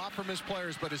demands a lot from his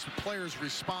players, but his players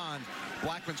respond.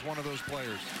 Blackman's one of those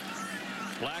players.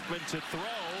 Blackman to throw,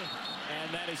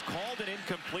 and that is called an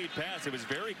incomplete pass. It was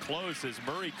very close as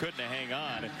Murray couldn't hang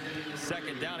on.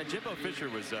 Second down, and Jimbo Fisher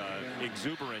was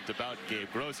exuberant about Gabe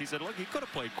Gross. He said, look, he could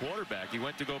have played quarterback. He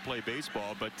went to go play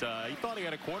baseball, but he thought he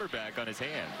had a quarterback on his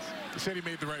hands. He said he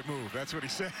made the right move. That's what he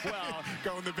said. Well,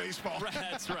 going to baseball.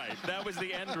 That's right. That was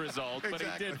the end result, but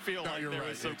Exactly. he did feel like there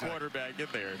was some quarterback in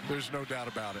there. There's no doubt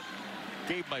about it.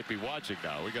 Gabe might be watching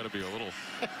now. We got to be a little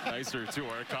nicer to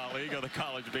our colleague on the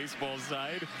college baseball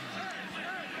side.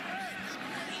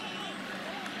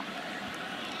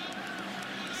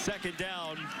 Second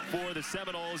down for the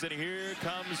Seminoles, and here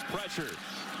comes pressure.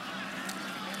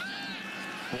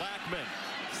 Blackman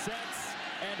sets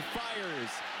and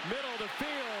fires. Middle to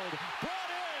field.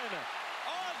 Brought in.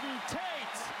 Auden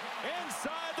Tate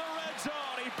inside the red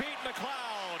zone. He beat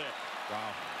McLeod.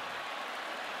 Wow.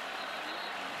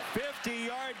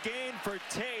 50-yard gain for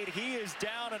Tate. He is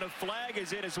down in a flag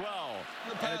is in as well.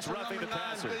 And it's roughing the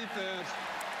passer. Defense.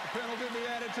 The penalty will be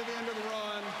added to the end of the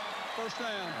run. First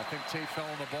down. I think Tate fell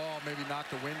on the ball, maybe knocked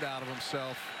the wind out of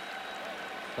himself.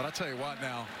 But I'll tell you what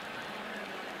now.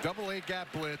 Double-A gap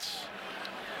blitz.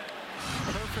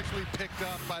 Perfectly picked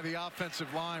up by the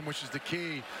offensive line, which is the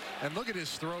key. And look at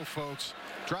his throw, folks.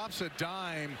 Drops a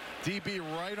dime. DB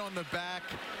right on the back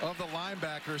of the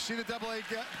linebacker. See the double-A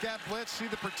gap blitz? See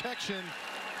the protection?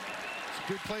 It's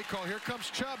a good play call. Here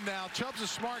comes Chubb now. Chubb's a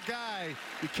smart guy.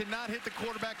 He cannot hit the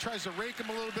quarterback. Tries to rake him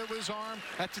a little bit with his arm.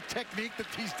 That's a technique that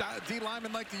these D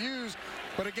linemen like to use.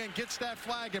 But again, gets that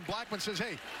flag, and Blackman says,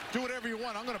 hey, do whatever you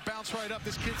want. I'm going to bounce right up.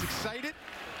 This kid's excited.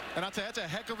 And I'll tell you, that's a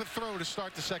heck of a throw to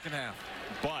start the second half.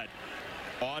 But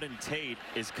Auden Tate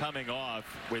is coming off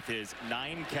with his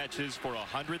 9 catches for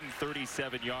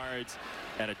 137 yards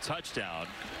and a touchdown.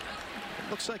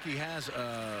 Looks like he has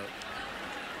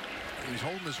he's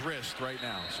holding his wrist right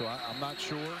now, so I'm not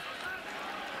sure.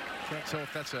 Can't tell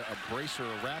if that's a brace or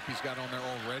a wrap he's got on there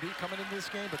already coming into this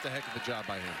game, but the heck of a job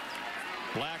by him.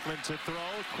 Blackman to throw,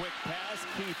 quick pass.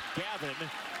 Keith Gavin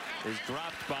is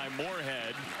dropped by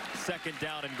Moorhead. Second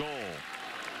down and goal.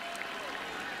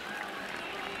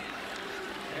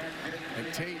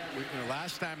 And Tate,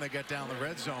 last time they got down the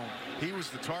red zone, he was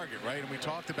the target, right? And we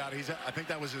talked about I think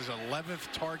that was his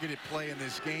 11th targeted play in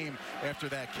this game after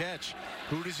that catch.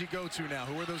 Who does he go to now?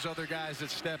 Who are those other guys that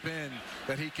step in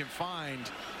that he can find?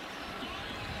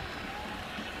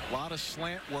 A lot of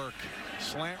slant work,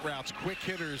 slant routes, quick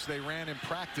hitters they ran in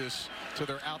practice to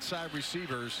their outside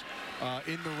receivers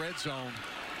in the red zone.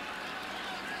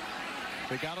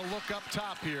 They got to look up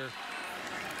top here.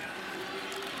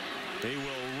 They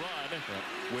will run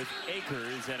with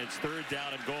Akers, and it's third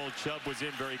down and goal. Chubb was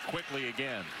in very quickly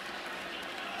again.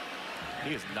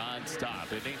 He is nonstop,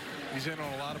 isn't he? He's in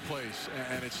on a lot of plays,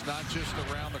 and it's not just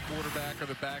around the quarterback or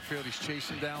the backfield. He's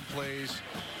chasing down plays.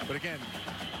 But again,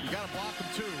 you got to block him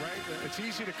too, right? It's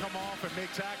easy to come off and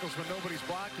make tackles when nobody's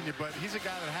blocking you, but he's a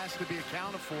guy that has to be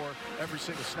accounted for every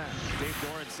single snap. Dave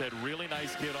Doran said, really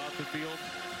nice kid off the field.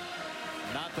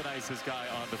 Not the nicest guy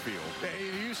on the field.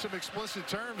 He used some explicit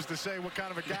terms to say what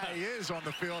kind of a guy he is on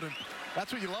the field, and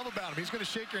that's what you love about him. He's going to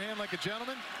shake your hand like a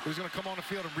gentleman. He's going to come on the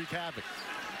field and wreak havoc.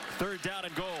 Third down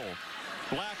and goal.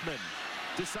 Blackman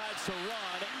decides to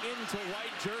run into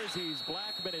white jerseys.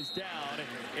 Blackman is down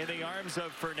in the arms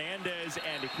of Fernandez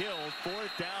and Hill.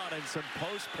 Fourth down and some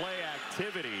post-play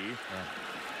activity.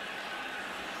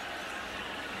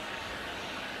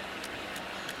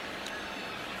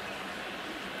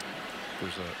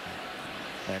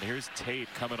 And here's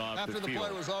Tate coming off after the field.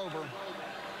 Play was over.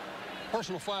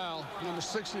 Personal foul, number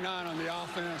 69 on the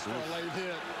offense for a late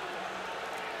hit.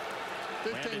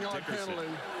 15-yard penalty.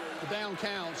 The down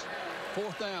counts.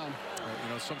 Fourth down.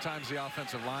 Sometimes the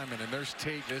offensive lineman, and there's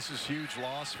Tate. This is huge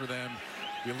loss for them.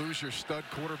 You lose your stud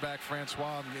quarterback,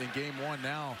 Francois, in game one.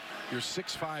 Now your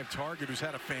 6'5" target who's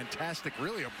had a fantastic,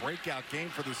 really a breakout game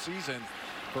for the season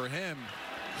for him.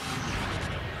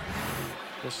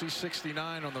 We'll see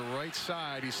 69 on the right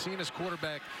side. He's seen his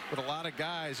quarterback with a lot of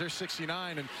guys. They're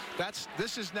 69, and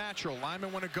this is natural.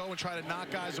 Linemen want to go and try to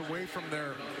knock guys away from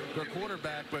their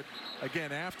quarterback, but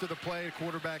again, after the play, the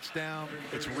quarterback's down.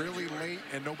 It's really late,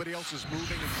 and nobody else is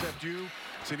moving except you.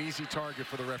 It's an easy target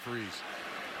for the referees.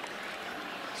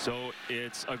 So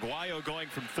it's Aguayo going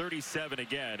from 37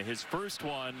 again. His first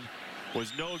one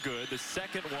was no good. The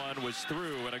second one was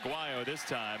through, and Aguayo this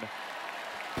time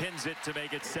pins it to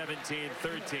make it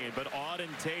 17-13. But Auden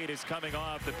Tate is coming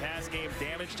off the pass game,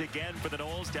 damaged again for the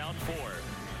Noles, down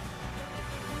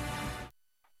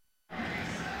 4.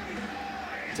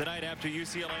 Tonight after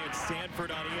UCLA and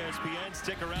Stanford on ESPN.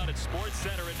 Stick around at Sports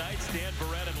Center at night. Stan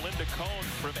Barrett and Linda Cohn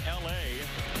from LA.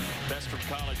 Best from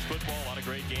college football. A lot of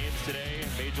great games today.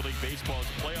 Major League Baseball's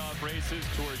playoff races,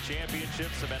 tour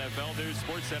championships, some NFL news.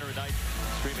 Sports Center at night,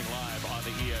 streaming live on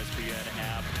the ESPN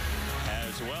app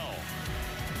as well.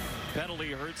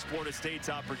 Penalty hurts Florida State's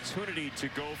opportunity to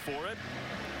go for it.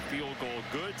 Field goal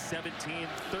good.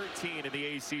 17-13 in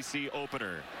the ACC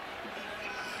opener.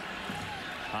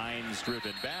 Hines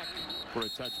driven back for a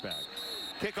touchback.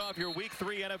 Kick off your Week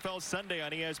 3 NFL Sunday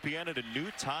on ESPN at a new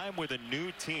time with a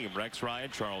new team. Rex Ryan,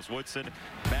 Charles Woodson,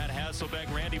 Matt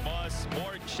Hasselbeck, Randy Moss,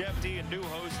 Mark Shefty, and new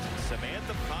host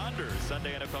Samantha Ponder.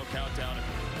 Sunday NFL Countdown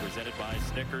presented by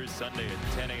Snickers. Sunday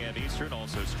at 10 a.m. Eastern.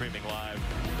 Also streaming live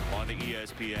on the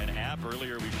ESPN app.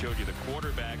 Earlier we showed you the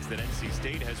quarterbacks that NC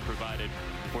State has provided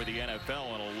for the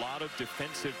NFL, and a lot of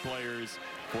defensive players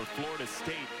for Florida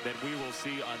State that we will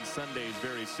see on Sundays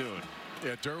very soon.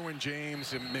 Yeah, Derwin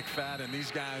James and McFadden, these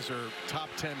guys are top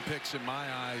 10 picks in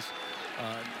my eyes.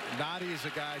 Noddy is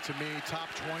a guy, to me, top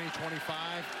 20,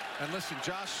 25. And listen,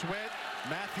 Josh Sweat,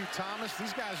 Matthew Thomas,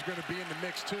 these guys are going to be in the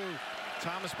mix, too.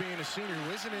 Thomas being a senior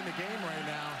who isn't in the game right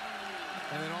now.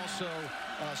 And then also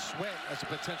Sweat as a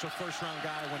potential first-round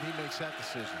guy when he makes that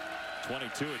decision.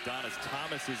 22, Adonis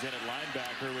Thomas is in at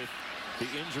linebacker with the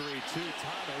injury to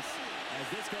Thomas. As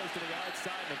this goes to the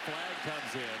outside, the flag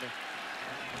comes in.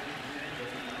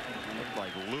 Looked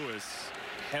like Lewis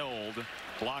held,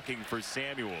 blocking for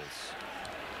Samuels.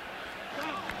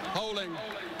 Holding.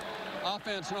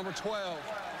 Offense number 12.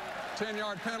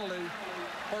 10-yard penalty.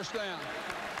 First down.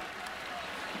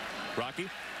 Rocky.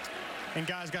 And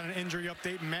guys, got an injury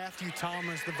update. Matthew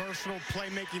Thomas, the versatile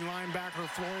playmaking linebacker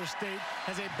of Florida State,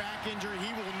 has a back injury.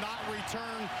 He will not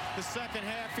return the second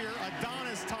half here.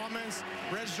 Adonis Thomas,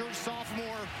 redshirt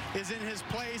sophomore, is in his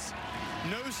place.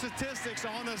 No statistics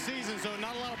on the season, so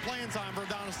not a lot of playing time for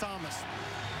Adonis Thomas.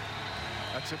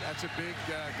 That's a big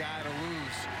guy to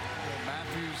lose.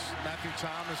 Matthew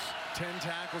Thomas, 10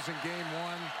 tackles in game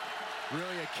one.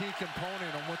 Really a key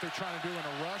component on what they're trying to do in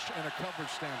a rush and a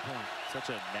coverage standpoint. Such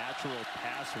a natural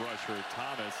pass rusher,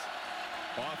 Thomas,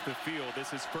 off the field.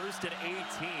 This is 1st and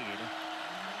 18.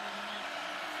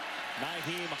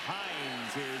 Nyheim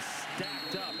Hines is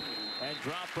stacked up and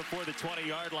dropped before the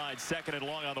 20-yard line. 2nd and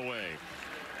long on the way.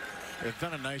 They've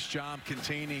done a nice job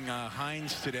containing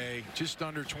Hines today, just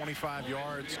under 25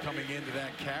 yards coming into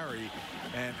that carry.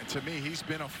 And to me, he's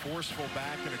been a forceful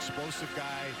back, an explosive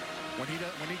guy. When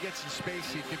he gets in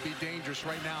space, he can be dangerous.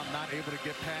 Right now, not able to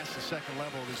get past the second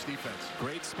level of this defense.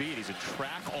 Great speed. He's a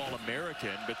track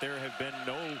All-American, but there have been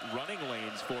no running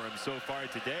lanes for him so far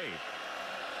today.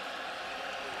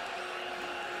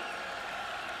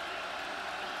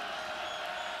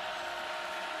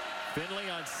 Finley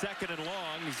on 2nd and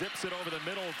long, zips it over the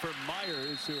middle for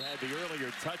Myers, who had the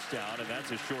earlier touchdown, and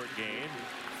that's a short gain.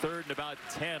 3rd and about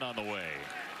 10 on the way.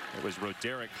 It was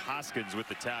Roderick Hoskins with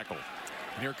the tackle.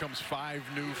 And here comes 5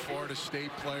 new Florida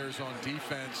State players on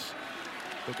defense.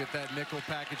 They'll get that nickel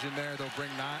package in there. They'll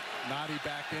bring Noddy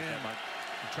back in and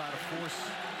try to force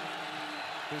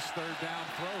this 3rd down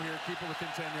throw here, keep it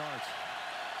within 10 yards.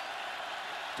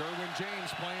 Derwin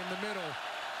James playing the middle.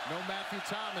 No Matthew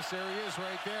Thomas. There he is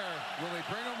right there. Will they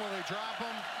bring him? Will they drop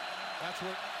him? That's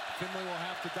what Finley will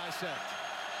have to dissect.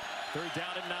 3rd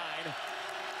down and 9.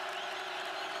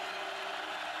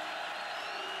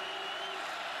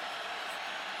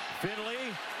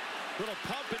 Finley, little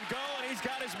pump and go, and he's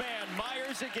got his man.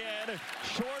 Myers again,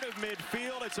 short of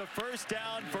midfield. It's a 1st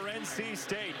down for NC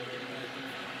State.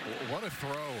 What a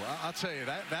throw. I'll tell you,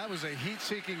 that was a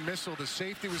heat-seeking missile. The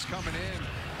safety was coming in.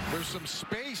 There's some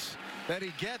space that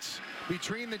he gets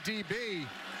between the DB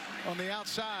on the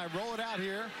outside. Roll it out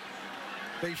here.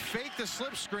 They fake the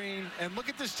slip screen, and look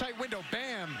at this tight window.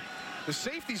 Bam. The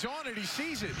safety's on it. He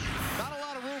sees it. Not a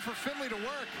lot of room for Finley to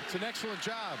work. It's an excellent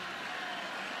job.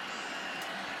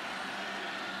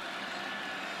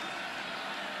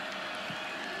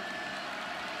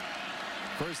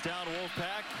 First down,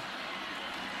 Wolfpack.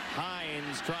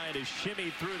 Hines trying to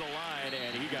shimmy through the line,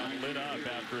 and he got lit up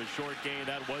after a short gain.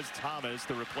 That was Thomas,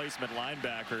 the replacement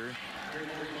linebacker.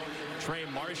 Trey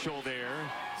Marshall there,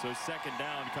 so 2nd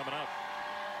down coming up.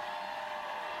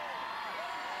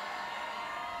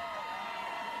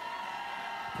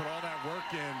 Put all that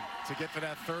work in to get to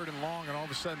that 3rd and long, and all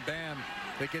of a sudden, bam,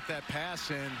 they get that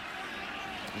pass in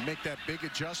and make that big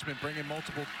adjustment, bringing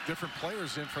multiple different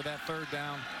players in for that 3rd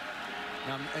down.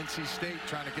 Now NC State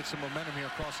trying to get some momentum here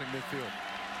crossing midfield.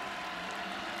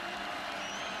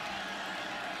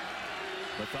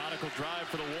 Methodical drive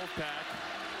for the Wolfpack.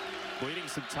 Bleeding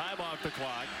some time off the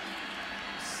clock.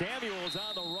 Samuels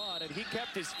on the run, and he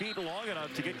kept his feet long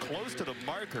enough to get close to the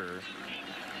marker.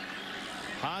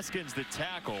 Hoskins the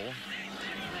tackle,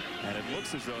 and it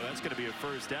looks as though that's going to be a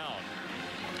 1st down.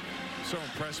 So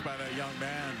impressed by that young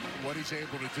man, what he's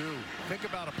able to do. Think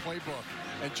about a playbook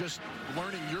and just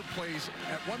learning your plays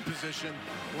at one position,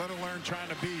 let alone trying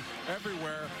to be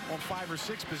everywhere on 5 or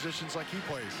 6 positions like he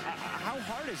plays. How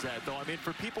hard is that, though? I mean,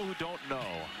 for people who don't know.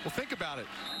 Well, think about it.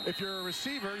 If you're a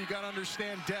receiver, you got to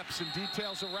understand depths and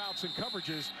details of routes and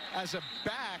coverages. As a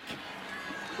back,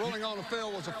 Ruling on the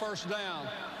field was a 1st down.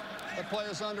 That play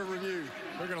is under review.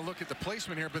 We're going to look at the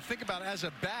placement here, but think about it, as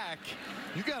a back,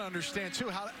 you got to understand, too,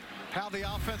 how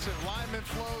the offensive lineman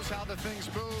flows, how the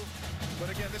things move. But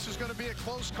again, this is going to be a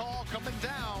close call coming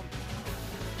down.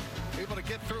 Able to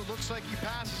get through. Looks like he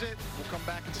passes it. We'll come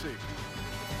back and see.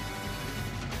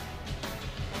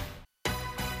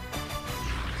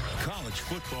 College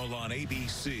football on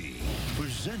ABC,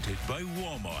 presented by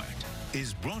Walmart,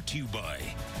 is brought to you by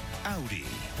Audi.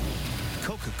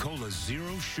 Coca-Cola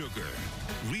Zero Sugar.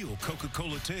 Real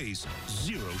Coca-Cola taste,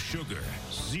 zero sugar,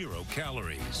 0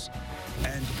 calories.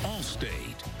 And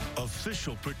Allstate,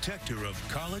 official protector of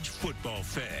college football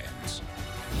fans.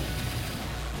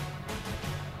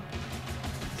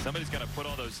 Somebody's got to put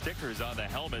all those stickers on the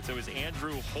helmets. It was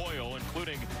Andrew Hoyle,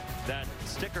 including that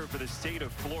sticker for the state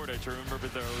of Florida to remember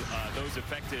those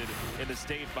affected in the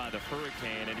state by the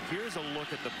hurricane. And here's a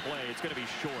look at the play. It's going to be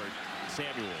short.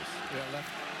 Seminoles. Yeah,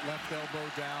 left elbow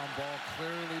down, ball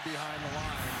clearly behind the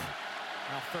line.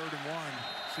 Now 3rd and 1.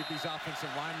 See if these offensive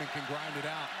linemen can grind it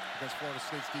out against Florida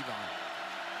State's D-line.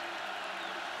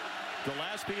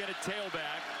 Gillespie at a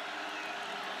tailback.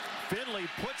 Finley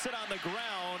puts it on the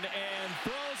ground and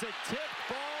throws a tipped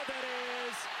ball that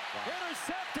is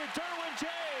intercepted. Derwin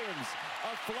James.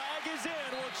 A flag is in.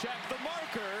 We'll check the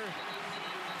marker.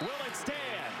 Will it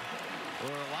stand?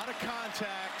 Well, a lot of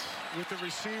contact with the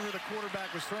receiver the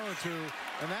quarterback was throwing to,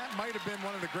 and that might have been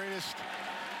one of the greatest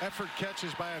effort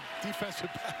catches by a defensive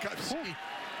back I've seen.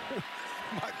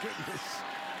 My goodness.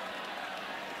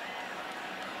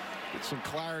 Get some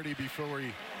clarity before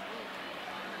he...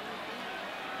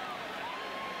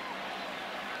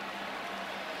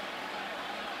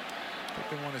 I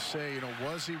think they want to say,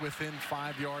 was he within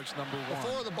 5 yards, number 1?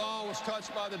 Before the ball was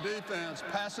touched by the defense,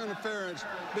 pass interference,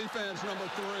 defense number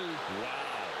 3. Wow.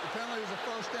 The penalty is a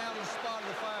first down and spot of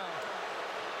the foul.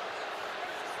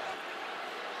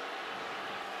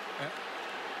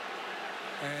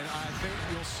 And I think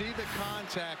you'll see the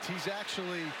contact. He's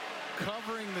actually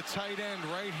covering the tight end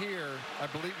right here. I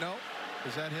believe, no,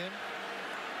 is that him?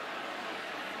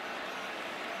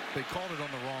 They called it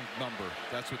on the wrong number.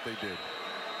 That's what they did.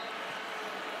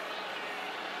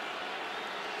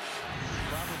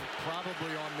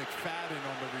 Probably on McFadden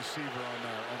on the receiver on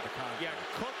the contact. Yeah,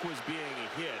 Cook was being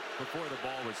hit before the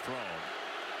ball was thrown.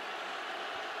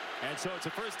 And so it's a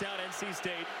first down, NC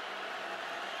State.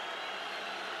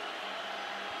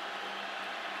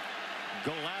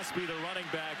 Gillespie, the running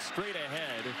back, straight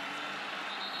ahead.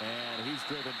 And he's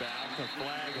driven back. The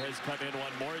flag has come in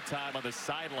one more time on the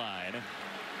sideline.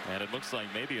 And it looks like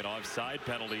maybe an offside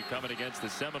penalty coming against the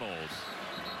Seminoles.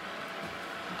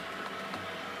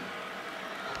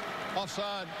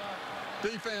 Offside,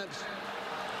 defense,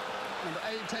 number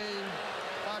 18,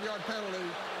 5-yard penalty,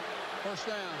 first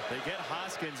down. They get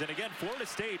Hoskins, and again, Florida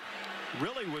State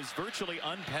really was virtually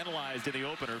unpenalized in the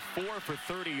opener, 4 for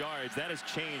 30 yards. That has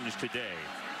changed today.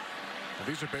 Well,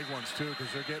 these are big ones, too,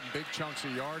 because they're getting big chunks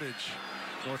of yardage.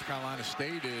 North Carolina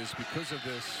State is because of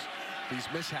these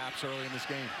mishaps early in this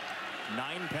game.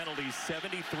 9 penalties,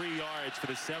 73 yards for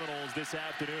the Seminoles this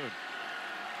afternoon.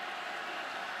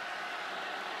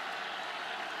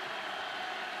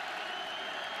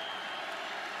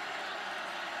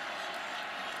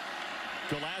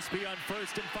 Gillespie on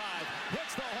 1st and 5.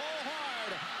 Hits the hole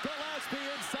hard. Gillespie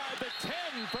inside the 10.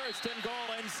 1st and goal,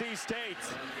 NC State.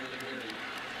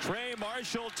 Trey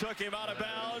Marshall took him out of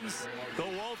bounds. The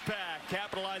Wolfpack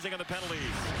capitalizing on the penalties.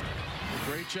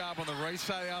 Great job on the right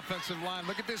side of the offensive line.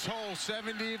 Look at this hole.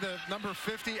 70, the number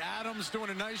 50, Adams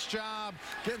doing a nice job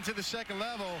getting to the second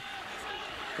level.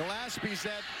 Gillespie's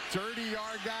that dirty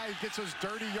yard guy. He gets those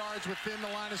dirty yards within the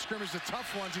line of scrimmage. The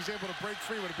tough ones, he's able to break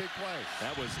free with a big play.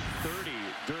 That was 30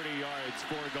 dirty yards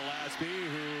for Gillespie,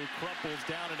 who crumples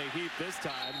down in a heap this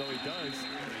time, though he does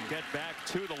get back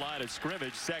to the line of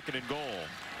scrimmage, 2nd and goal.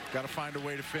 Got to find a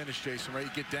way to finish, Jason, right?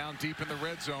 You get down deep in the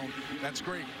red zone. That's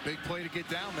great. Big play to get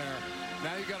down there.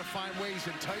 Now you got to find ways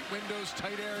in tight windows,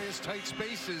 tight areas, tight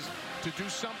spaces to do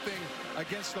something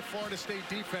against the Florida State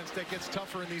defense that gets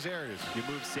tougher in these areas. You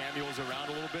move Samuels around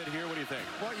a little bit here. What do you think?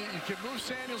 Well, you can move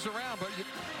Samuels around, but you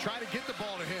try to get the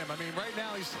ball to him. I mean, right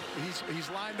now he's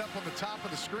lined up on the top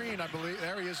of the screen, I believe.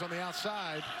 There he is on the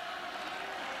outside.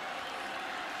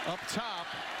 Up top.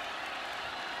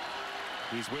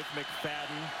 He's with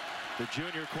McFadden, the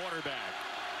junior quarterback.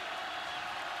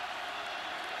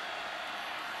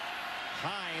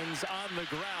 Hines on the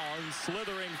ground,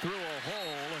 slithering through a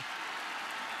hole.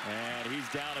 And he's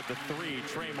down at the 3.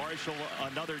 Trey Marshall,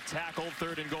 another tackle,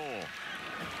 3rd and goal.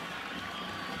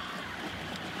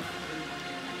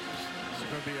 It's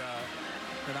going to be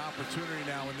an opportunity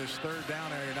now in this 3rd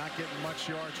down area. Not getting much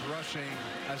yards rushing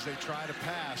as they try to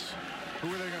pass. Who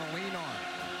are they going to lean on?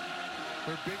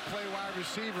 Their big play wide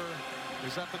receiver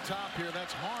is at the top here.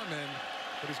 That's Harmon,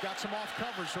 but he's got some off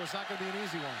coverage, so it's not going to be an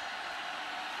easy one.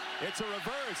 It's a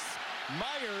reverse.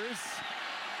 Myers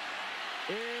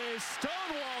is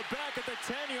stonewalled back at the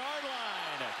 10-yard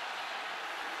line.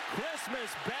 Christmas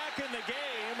back in the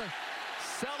game.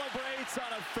 Celebrates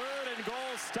on a 3rd and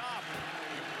goal stop.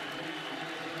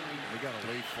 We got a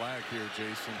late flag here,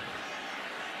 Jason.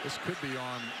 This could be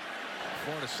on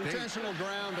Florida State. Intentional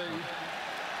grounding.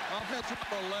 Offensive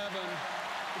number 11.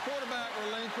 The quarterback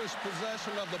relinquished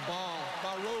possession of the ball.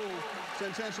 By rule, it's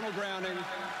intentional grounding.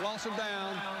 Loss of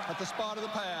down at the spot of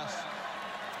the pass.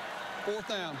 4th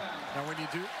down. Now, when you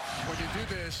do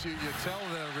this, you tell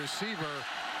the receiver,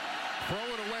 throw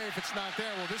it away if it's not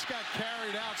there. Well, this got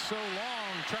carried out so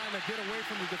long trying to get away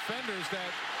from the defenders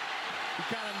that he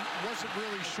kind of wasn't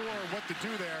really sure what to do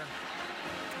there.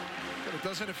 But it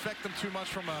doesn't affect them too much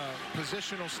from a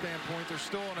positional standpoint. They're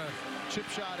still in a chip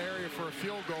shot area for a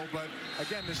field goal. But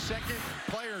again, the second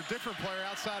player, different player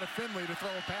outside of Finley to throw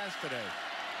a pass today.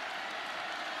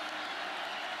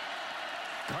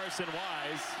 Carson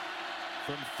Wise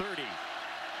from 30.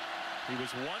 He was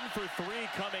 1 for 3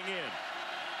 coming in.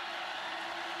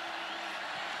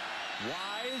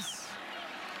 Wise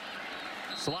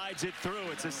slides it through.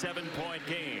 It's a 7-point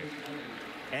game.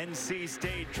 NC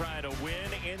State trying to win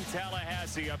in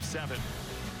Tallahassee, up 7.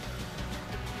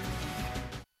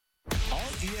 All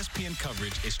ESPN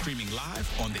coverage is streaming live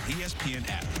on the ESPN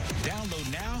app.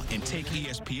 Download now and take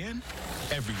ESPN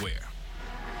everywhere.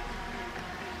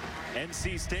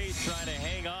 NC State trying to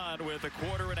hang on with a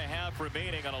quarter and a half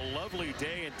remaining on a lovely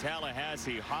day in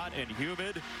Tallahassee. Hot and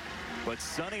humid, but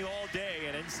sunny all day.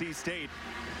 And NC State,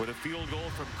 with a field goal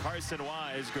from Carson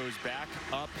Wise, goes back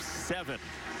up 7.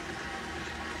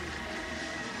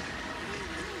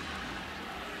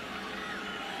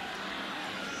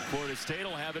 Florida State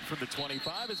will have it from the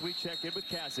 25 as we check in with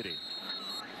Cassidy.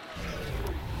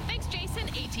 Thanks, Jason.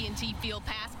 AT&T Field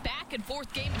Pass. Back and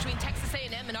forth game between Texas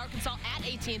A&M and Arkansas at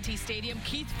AT&T Stadium.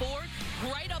 Keith Ford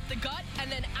right up the gut and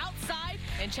then outside.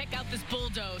 And check out this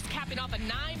bulldoze, capping off a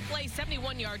 9-play,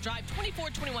 71-yard drive.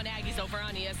 24-21 Aggies over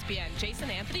on ESPN. Jason,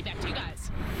 Anthony, back to you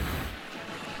guys.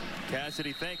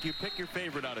 Cassidy, thank you. Pick your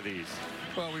favorite out of these.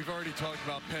 Well, we've already talked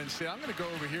about Penn State. I'm going to go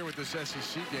over here with this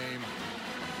SEC game.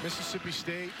 Mississippi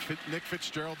State, Nick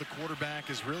Fitzgerald, the quarterback,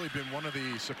 has really been one of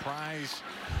the surprise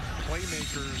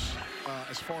playmakers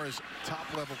as far as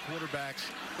top-level quarterbacks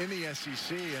in the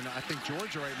SEC. And I think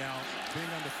Georgia right now, being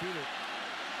undefeated.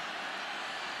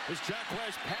 It's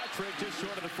Jacquez Patrick just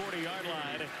short of the 40-yard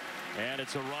line. And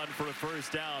it's a run for a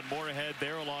first down. Moorhead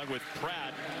there along with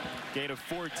Pratt. Gain of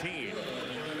 14.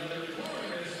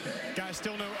 Guys,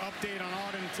 still no update on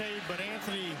Auden Tate, but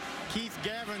Anthony, Keith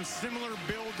Gavin, similar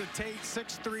build to Tate,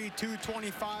 6'3",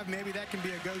 225. Maybe that can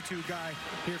be a go-to guy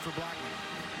here for Blackman.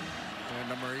 And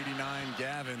number 89,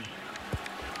 Gavin.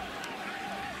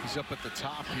 He's up at the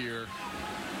top here.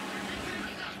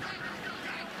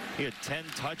 He had 10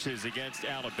 touches against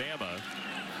Alabama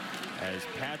as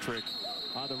Patrick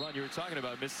on the run. You were talking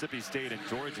about Mississippi State and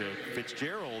Georgia.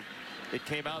 Fitzgerald, it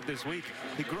came out this week,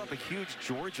 he grew up a huge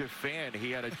Georgia fan.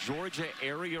 He had a Georgia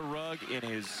area rug in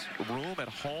his room at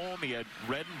home. He had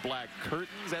red and black curtains.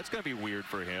 That's going to be weird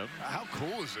for him. How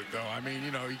cool is it, though? I mean,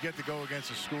 you know, you get to go against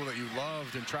a school that you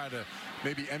loved and try to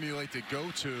maybe emulate the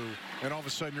go-to, and all of a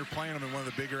sudden you're playing them in one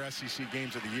of the bigger SEC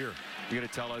games of the year. You're going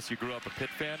to tell us you grew up a Pitt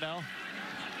fan now?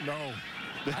 No,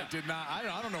 I did not.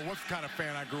 I don't know what kind of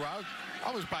fan I grew up.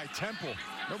 I was by Temple.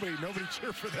 Nobody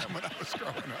cheered for them when I was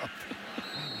growing up.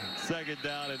 2nd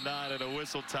down and 9 and a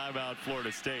whistle timeout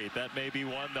Florida State. That may be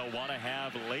one they'll want to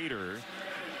have later.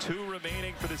 2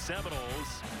 remaining for the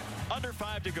Seminoles. Under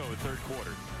 5 to go, 3rd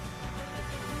quarter.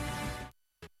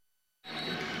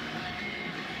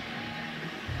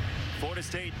 Florida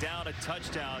State down a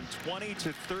touchdown,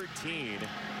 20-13.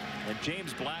 And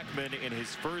James Blackman, in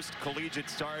his first collegiate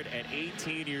start at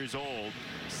 18 years old,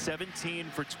 17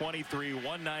 for 23,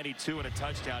 192 and a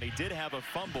touchdown. He did have a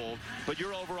fumble, but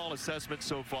your overall assessment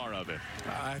so far of it?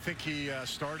 I think he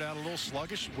started out a little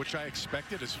sluggish, which I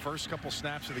expected his first couple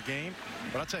snaps of the game.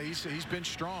 But I'll tell you, he's been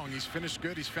strong. He's finished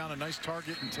good. He's found a nice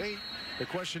target in Tate. The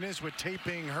question is, with Tate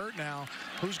being hurt now,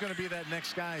 who's going to be that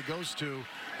next guy he goes to?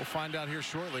 We'll find out here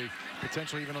shortly,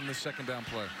 potentially even on this 2nd down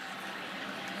play.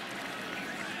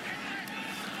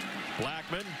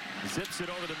 Blackman zips it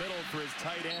over the middle for his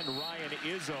tight end, Ryan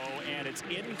Izzo, and it's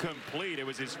incomplete. It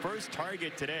was his first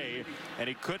target today, and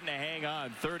he couldn't hang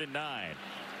on. 3rd and 9.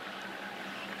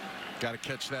 Got to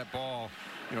catch that ball.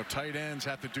 You know, tight ends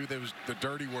have to do the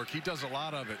dirty work. He does a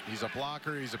lot of it. He's a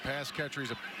blocker. He's a pass catcher.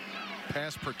 He's a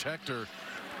pass protector.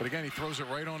 But again, he throws it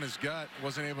right on his gut.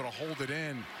 Wasn't able to hold it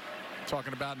in.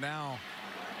 Talking about now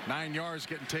 9 yards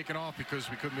getting taken off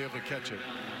because we couldn't be able to catch it.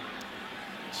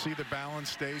 See the balance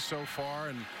stay so far,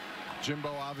 and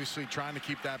Jimbo obviously trying to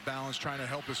keep that balance, trying to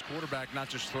help his quarterback not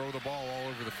just throw the ball all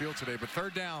over the field today. But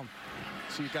 3rd down,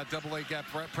 so you've got double A gap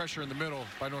pressure in the middle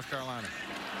by North Carolina.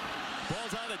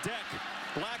 Ball's on the deck.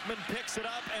 Blackman picks it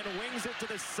up and wings it to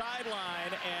the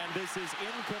sideline, and this is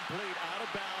incomplete, out of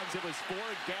bounds. It was for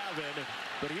Gavin,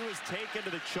 but he was taken to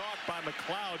the chalk by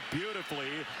McLeod beautifully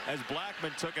as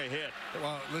Blackman took a hit.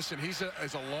 Well, listen, he's a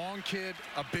long kid,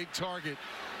 a big target.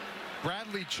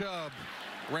 Bradley Chubb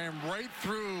ran right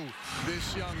through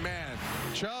this young man.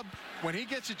 Chubb, when he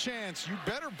gets a chance, you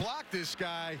better block this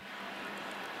guy.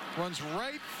 Runs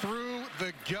right through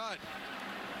the gut.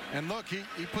 And look, he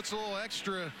puts a little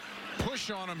extra push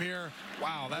on him here.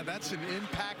 Wow, that's an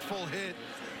impactful hit.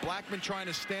 Blackman trying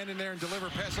to stand in there and deliver a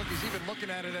pass. Look, he's even looking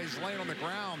at it as he's laying on the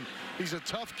ground. He's a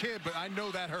tough kid, but I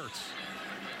know that hurts.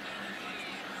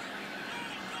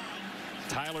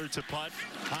 Tyler to punt.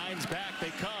 Hines back, they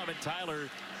come, and Tyler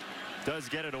does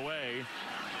get it away.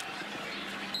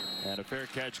 And a fair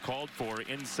catch called for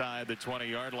inside the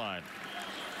 20-yard line.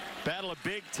 Battle of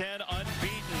Big Ten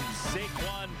unbeaten.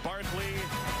 Saquon Barkley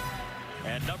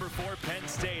and number 4 Penn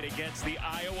State against the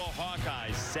Iowa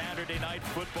Hawkeyes. Saturday night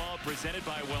football presented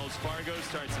by Wells Fargo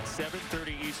starts at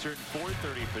 7:30 Eastern,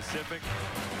 4:30 Pacific.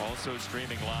 Also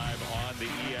streaming live on the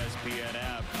ESPN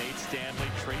app. Nate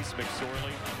Stanley, Trace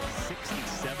McSorley,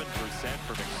 67%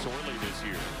 for McSorley this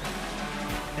year.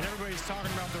 And everybody's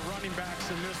talking about the running backs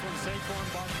in this one. Saquon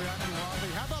Barkley,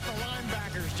 how about the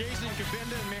linebackers? Jason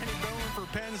Kabinda and Manny Bowen for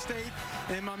Penn State,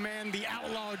 and my man, the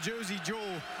outlaw Josie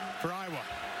Jewell for Iowa.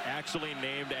 Actually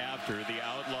named after the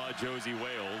outlaw Josie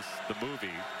Wales, the movie.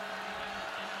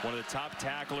 One of the top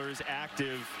tacklers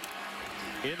active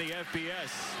in the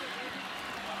FBS.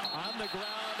 On the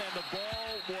ground, and the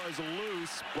ball was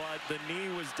loose, but the knee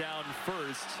was down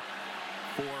first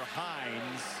for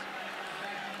Hines.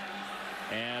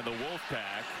 And the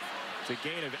Wolfpack, it's a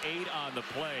gain of 8 on the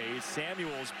play.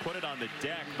 Samuels put it on the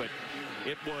deck, but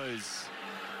it was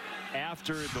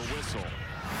after the whistle.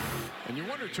 And you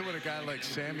wonder, too, with a guy like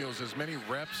Samuels, as many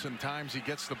reps and times he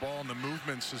gets the ball in the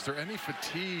movements, is there any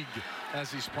fatigue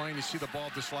as he's playing? You see the ball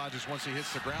dislodges once he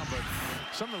hits the ground, but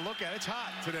something to look at. It's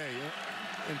hot today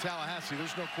in Tallahassee.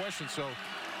 There's no question, so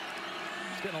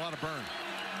he's getting a lot of burn.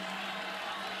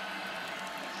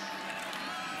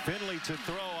 Finley to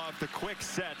throw off the quick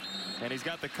set, and he's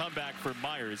got the comeback for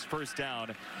Myers. First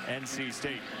down, NC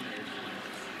State.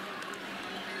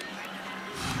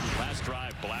 Last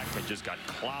drive, Blackman just got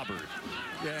clobbered.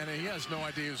 Yeah, and he has no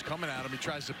idea who's coming at him. He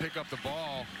tries to pick up the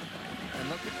ball, and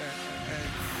look at that.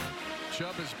 And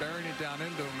Chubb is burying it down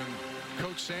into him, and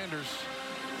Coach Sanders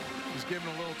is giving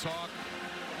a little talk,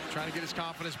 trying to get his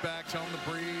confidence back, telling him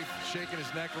to breathe, shaking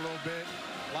his neck a little bit.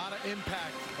 A lot of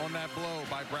impact on that blow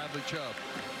by Bradley Chubb.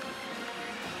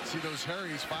 See those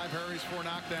hurries, 5 hurries, 4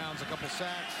 knockdowns, a couple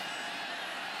sacks.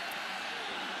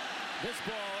 This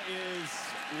ball is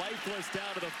lifeless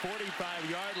down to the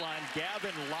 45-yard line.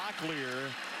 Gavin Locklear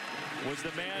was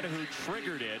the man who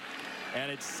triggered it, and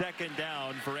it's second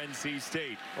down for NC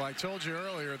State. Well, I told you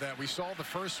earlier that we saw the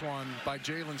first one by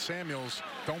Jalen Samuels.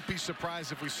 Don't be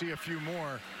surprised if we see a few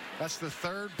more. That's the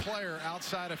 3rd player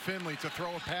outside of Finley to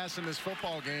throw a pass in this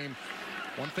football game.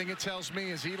 One thing it tells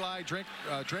me is Eli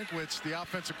Drinkwitz, the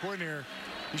offensive coordinator,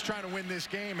 he's trying to win this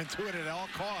game and do it at all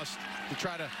costs to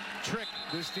try to trick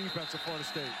this defense of Florida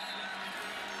State.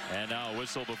 And now a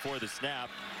whistle before the snap.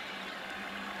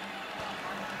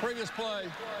 Previous play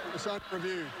is under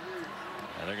review.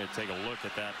 And they're going to take a look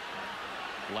at that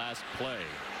last play.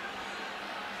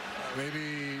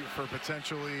 Maybe for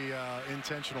potentially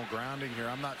intentional grounding here.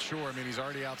 I'm not sure. I mean, he's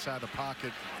already outside the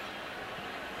pocket.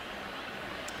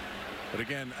 But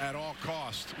again, at all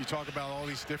costs, you talk about all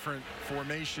these different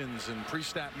formations and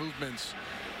pre-snap movements.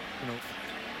 You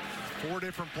know, 4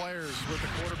 different players with the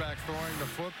quarterback throwing the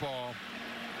football.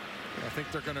 I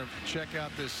think they're going to check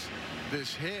out this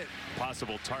hit.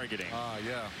 Possible targeting.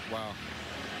 Yeah, wow.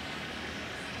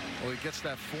 Well, he gets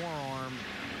that forearm.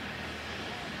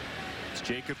 It's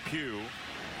Jacob Pugh.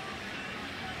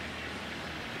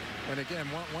 And again,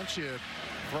 once you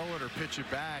throw it or pitch it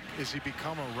back, is he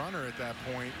become a runner at that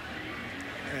point?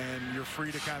 And you're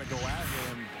free to kind of go at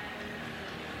him.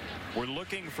 We're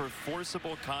looking for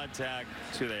forcible contact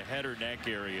to the head or neck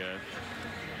area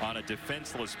on a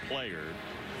defenseless player.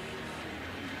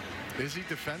 Is he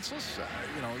defenseless?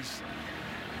 You know, he's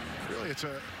really, it's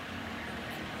a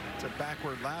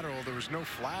backward lateral. There was no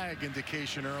flag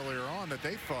indication earlier on that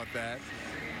they thought that.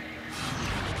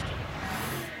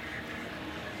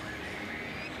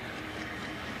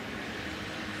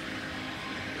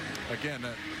 Again,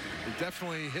 it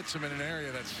definitely hits him in an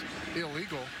area that's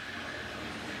illegal,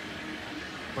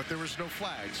 but there was no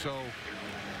flag. So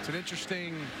it's an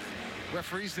interesting,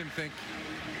 referees didn't think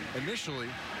initially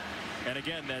And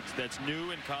again, that's new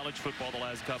in college football the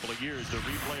last couple of years. The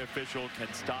replay official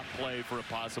can stop play for a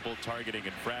possible targeting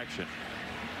infraction.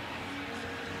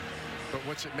 But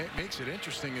what makes it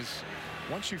interesting is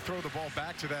once you throw the ball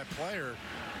back to that player,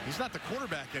 he's not the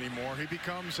quarterback anymore. He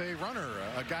becomes a runner,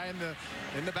 a guy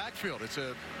in the backfield. It's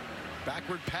a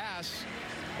backward pass.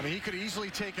 I mean, he could have easily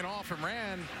taken off and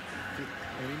ran,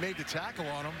 and he made the tackle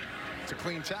on him. It's a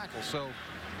clean tackle. So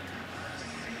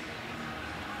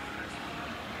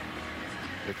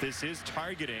if this is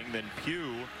targeting, then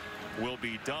Pugh will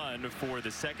be done for the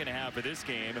second half of this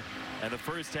game and the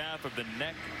first half of the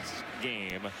next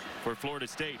game for Florida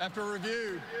State. After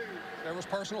review, there was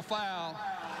personal foul,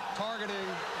 targeting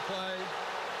play,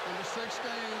 number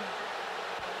 16,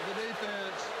 the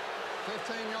defense,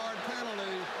 15-yard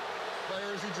penalty,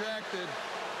 player is ejected.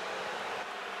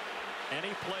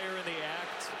 Any player in the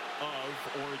act of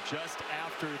or just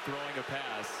after throwing a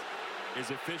pass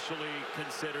is officially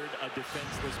considered a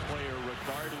defenseless player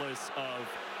regardless of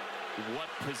what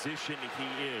position he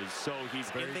is. So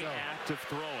he's in the act of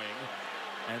throwing,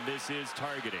 and this is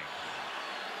targeting.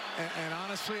 And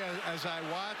honestly, as I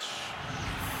watch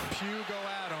Pugh go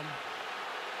at him,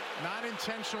 not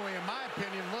intentionally, in my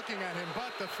opinion, looking at him,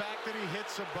 but the fact that he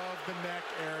hits above the neck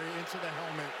area into the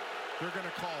helmet, they're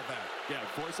going to call that. Yeah,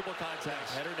 forcible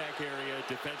contact, head or neck area,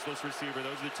 defenseless receiver.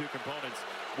 Those are the two components.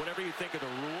 Whatever you think of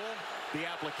the rule, the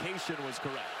application was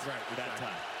correct at that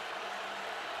time.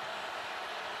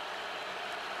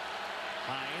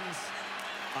 Hines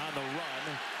on the run,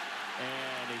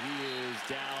 and he is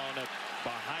down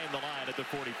behind the line at the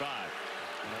 45.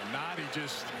 Noddy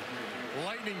just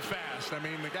lightning fast. I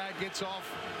mean, the guy gets off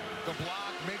the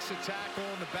block, makes a tackle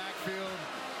in the backfield.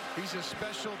 He's a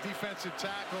special defensive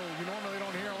tackle. You normally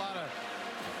don't hear a lot of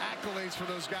accolades for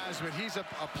those guys, but he's a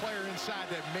player inside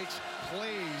that makes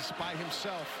plays by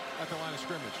himself at the line of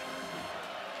scrimmage.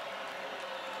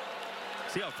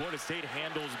 See how Florida State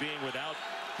handles being without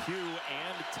Pugh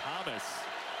and Thomas,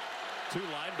 two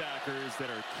linebackers that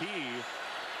are key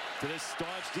to this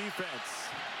staunch defense.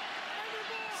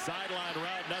 Sideline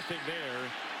route, nothing there.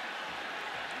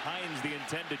 Hines, the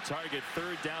intended target,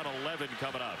 3rd down 11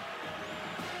 coming up.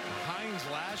 Hines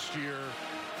last year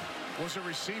was a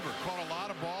receiver, caught a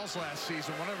lot of balls last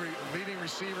season. One of the leading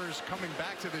receivers coming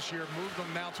back to this year, moved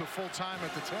them now to full-time at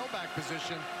the tailback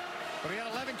position. But he had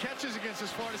 11 catches against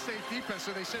this Florida State defense,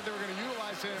 so they said they were going to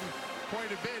utilize him quite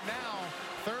a bit. Now,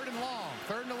 3rd and long,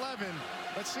 3rd and 11.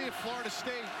 Let's see if Florida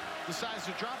State decides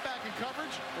to drop back in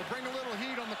coverage or bring a little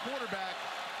heat on the quarterback,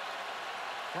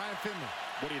 Ryan Finley.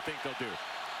 What do you think they'll do?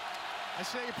 I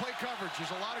say you play coverage.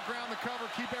 There's a lot of ground to cover.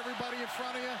 Keep everybody in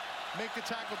front of you. Make the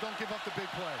tackle. Don't give up the big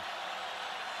play.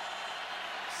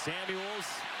 Samuels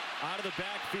out of the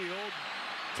backfield.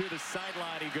 To the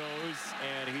sideline he goes,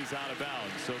 and he's out of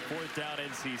bounds. So 4th down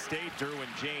NC State.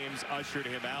 Derwin James ushered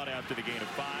him out after the gain of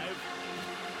 5.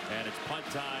 And it's punt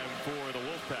time for the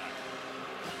Wolfpack.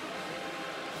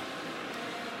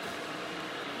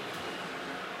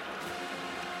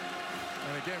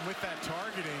 And again, with that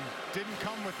targeting, didn't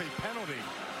come with a penalty,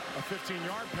 a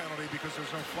 15-yard penalty, because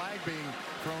there's no flag being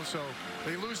thrown. So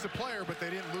they lose the player, but they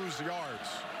didn't lose the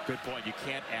yards. Good point. You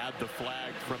can't add the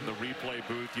flag from the replay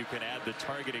booth. You can add the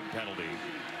targeting penalty.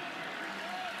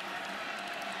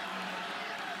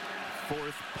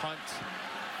 4th punt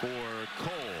for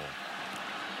Cole.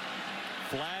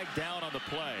 Flag down on the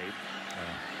play.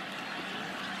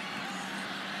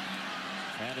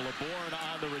 And LeBourne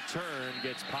on the return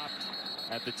gets popped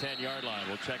at the 10-yard line.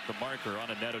 We'll check the marker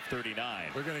on a net of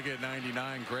 39. We're going to get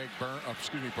 99. Brian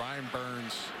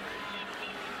Burns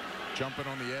jumping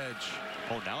on the edge.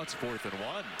 Oh, now it's 4th and 1.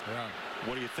 Yeah.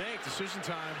 What do you think? Decision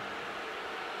time.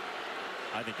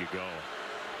 I think you go.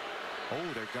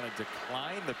 Oh, they're going to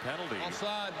decline the penalty.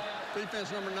 Offside,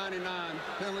 defense number 99.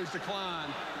 Penalties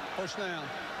decline. Push down.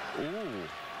 Ooh.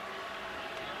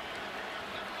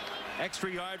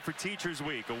 Extra Yard for Teachers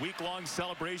Week, a week-long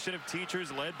celebration of teachers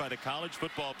led by the College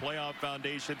Football Playoff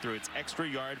Foundation through its Extra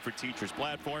Yard for Teachers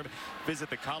platform.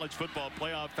 Visit the College Football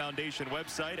Playoff Foundation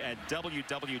website at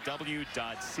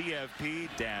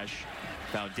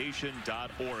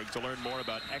www.cfp-foundation.org to learn more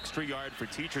about Extra Yard for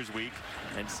Teachers Week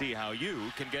and see how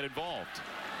you can get involved.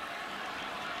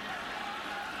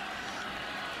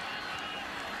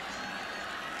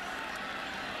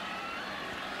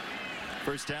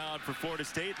 First down for Florida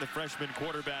State, the freshman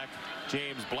quarterback,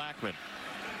 James Blackman.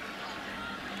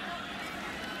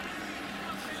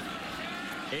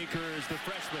 Akers, the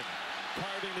freshman,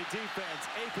 carving the defense.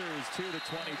 Akers to the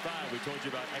 25. We told you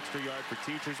about Extra Yard for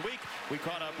Teachers Week. We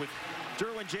caught up with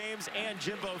Derwin James and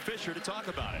Jimbo Fisher to talk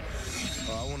about it.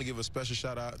 I want to give a special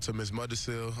shout out to Ms.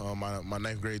 Muddersill, my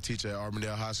 9th grade teacher at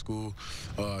Auburndale High School.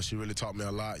 She really taught me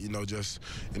a lot, you know, just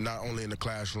not only in the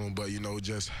classroom, but, you know,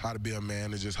 just how to be a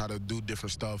man and just how to do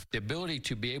different stuff. The ability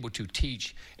to be able to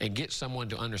teach and get someone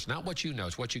to understand, not what you know,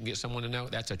 it's what you can get someone to know,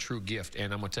 that's a true gift.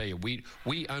 And I'm going to tell you,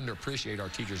 we underappreciate our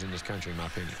teachers in this country, in my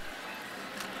opinion.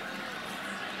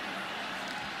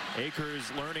 Akers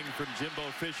learning from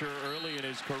Jimbo Fisher early in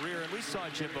his career, and we saw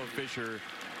Jimbo Fisher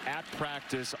at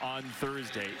practice on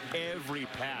Thursday. Every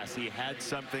pass, he had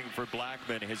something for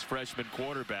Blackman, his freshman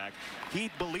quarterback.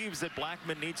 He believes that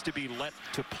Blackman needs to be let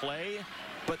to play,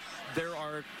 but there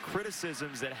are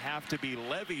criticisms that have to be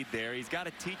levied there. He's got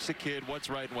to teach the kid what's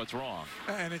right and what's wrong.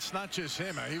 And it's not just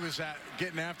him. He was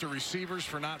getting after receivers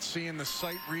for not seeing the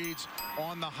sight reads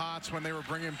on the hots when they were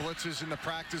bringing blitzes into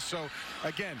practice. So,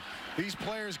 again, these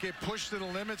players get pushed to the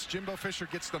limits. Jimbo Fisher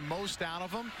gets the most out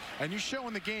of them. And you show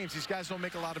in the games, these guys don't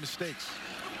make a lot of mistakes.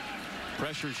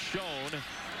 Pressure's shown.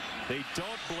 They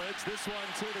don't blitz. This one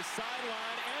to the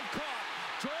sideline and caught.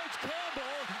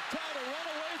 Doak-Campbell trying to run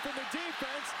away from the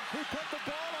defense. He put the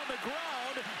ball on the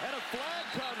ground, and a flag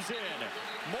comes in.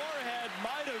 Moorhead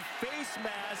might have face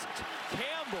masked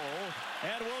Campbell,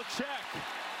 and we'll check.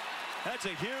 That's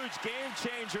a huge game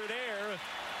changer there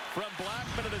from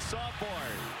Blackman to the sophomore.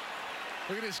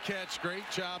 Look at his catch. Great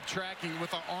job tracking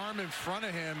with the arm in front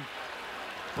of him.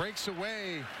 Breaks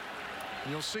away.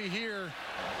 You'll see here.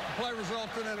 The play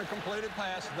resulted in a completed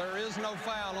pass. There is no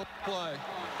foul on the play.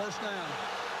 First down.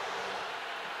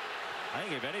 I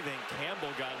think if anything,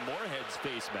 Campbell got Moorhead's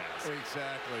face mask.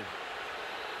 Exactly.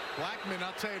 Blackman,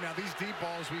 I'll tell you now, these deep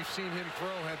balls we've seen him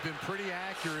throw have been pretty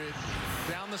accurate.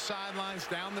 Down the sidelines,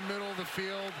 down the middle of the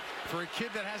field. For a kid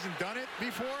that hasn't done it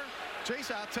before,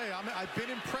 Chase, I'll tell you, I've been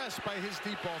impressed by his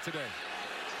deep ball today.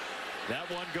 That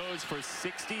one goes for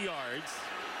 60 yards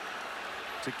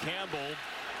to Campbell,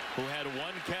 who had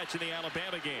one catch in the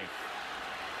Alabama game.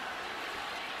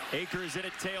 Akers in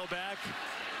at tailback.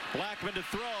 Blackman to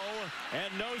throw,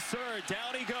 and no, sir,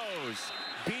 down he goes.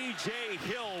 B.J.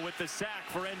 Hill with the sack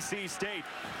for NC State.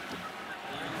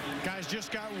 Guys,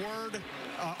 just got word,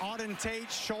 Auden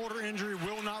Tate's shoulder injury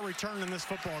will not return in this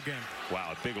football game.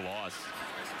 Wow, big loss.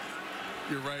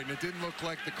 You're right, and it didn't look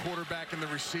like the quarterback and the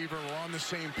receiver were on the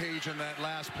same page on that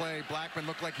last play. Blackman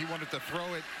looked like he wanted to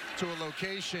throw it to a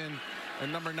location,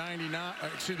 and number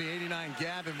 89,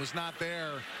 Gavin, was not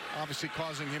there, obviously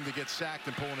causing him to get sacked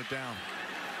and pulling it down.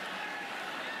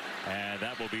 And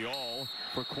that will be all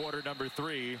for quarter number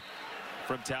 3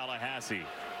 from Tallahassee.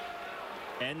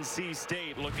 NC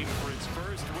State looking for its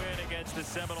first win against the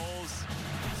Seminoles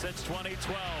since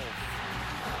 2012.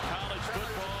 College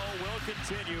football will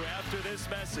continue after this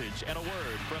message and a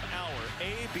word from our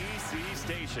ABC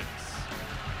stations.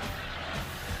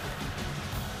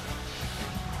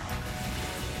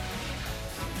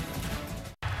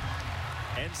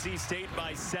 NC State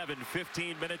by 7,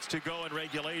 15 minutes to go in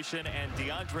regulation, and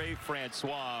DeAndre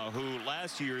Francois, who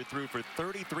last year threw for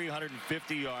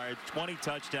 3,350 yards, 20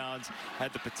 touchdowns,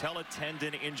 had the patella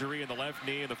tendon injury in the left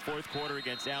knee in the fourth quarter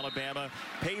against Alabama,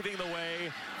 paving the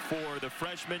way for the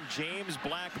freshman James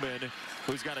Blackman,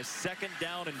 who's got a second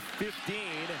down and 15,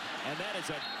 and that is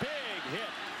a big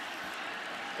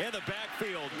hit in the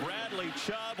backfield. Bradley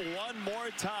Chubb one more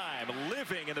time,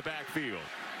 living in the backfield.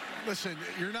 Listen,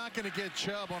 you're not going to get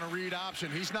Chubb on a read option.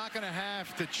 He's not going to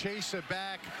have to chase it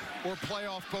back or play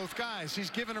off both guys. He's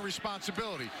given a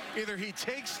responsibility. Either he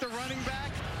takes the running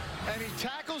back and he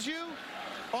tackles you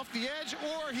off the edge,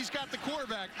 or he's got the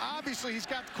quarterback. Obviously, he's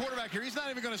got the quarterback here. He's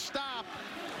not even going to stop.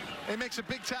 He makes a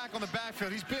big tackle on the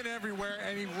backfield. He's been everywhere,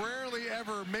 and he rarely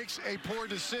ever makes a poor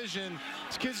decision.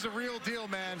 This kid's the real deal,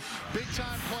 man.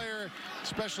 Big-time player,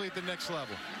 especially at the next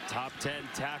level. Top 10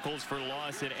 tackles for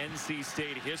loss in NC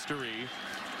State history.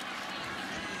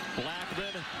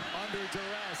 Blackman under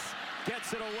duress.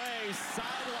 Gets it away.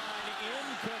 Sideline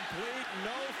incomplete.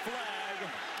 No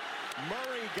flag.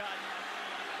 Murray got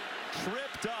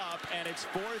tripped up, and it's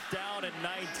 4th down and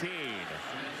 19.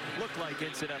 Looked like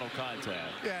incidental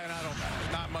contact. Yeah,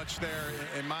 and not much there,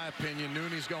 in my opinion.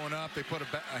 Nooney's going up. They put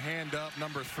a hand up,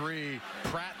 number 3.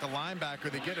 Pratt, the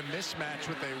linebacker, they get a mismatch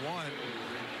what they want.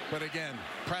 But again,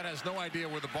 Pratt has no idea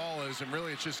where the ball is, and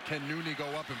really it's just, can Nooney go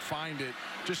up and find it?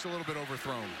 Just a little bit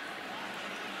overthrown.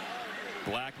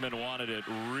 Blackman wanted it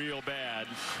real bad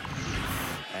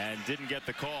and didn't get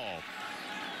the call.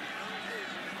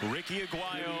 Ricky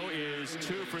Aguayo is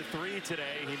 2 for 3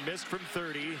 today. He missed from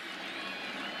 30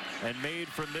 and made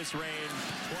from this range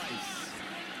twice.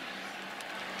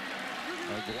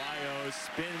 Aguayo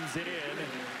spins it in.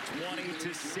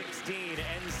 20-16.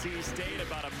 NC State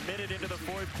about a minute into the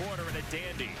fourth quarter and a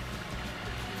dandy.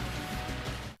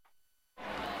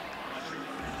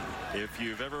 If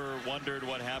you've ever wondered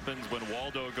what happens when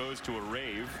Waldo goes to a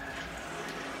rave,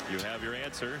 you have your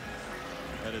answer.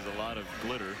 That is a lot of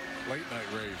glitter. Late night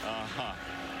rave.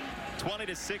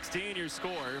 20-16 your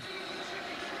score.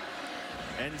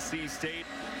 NC State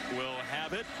will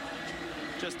have it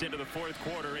just into the fourth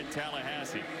quarter in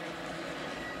Tallahassee.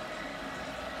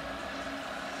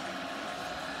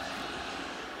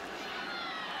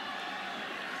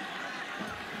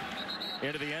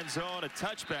 Into the end zone, a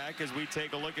touchback as we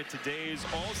take a look at today's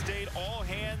All-State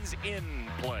all-hands-in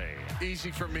play. Easy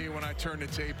for me when I turn the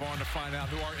tape on to find out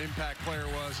who our impact player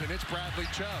was, and it's Bradley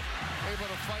Chubb. Able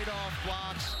to fight off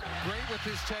blocks, great with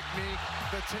his technique,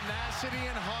 the tenacity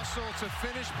and hustle to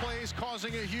finish plays,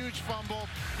 causing a huge fumble.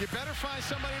 You better find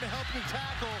somebody to help you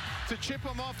tackle to chip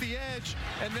him off the edge,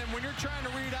 and then when you're trying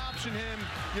to read option him,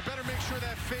 you better make sure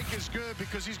that fake is good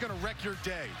because he's going to wreck your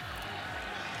day.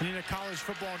 And in a college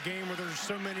football game where there's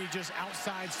so many just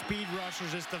outside speed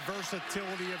rushers, it's the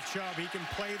versatility of Chubb. He can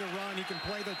play the run. He can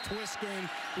play the twist game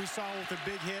we saw with the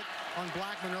big hit on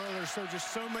Blackman earlier. So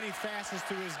just so many facets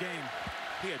to his game.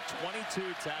 He had 22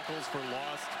 tackles for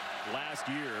loss last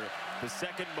year, the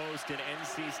second most in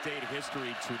NC State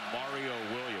history to Mario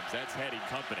Williams. That's heady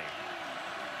company.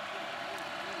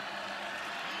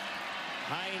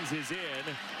 Hines is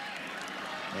in.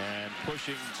 And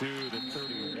pushing to the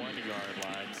 31-yard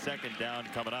line. Second down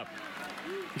coming up.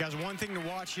 Guys, one thing to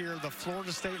watch here, the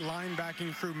Florida State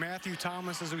linebacking crew. Matthew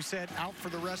Thomas, as we said, out for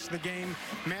the rest of the game.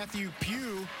 Jacob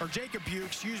Pugh,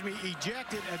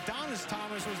 ejected. Adonis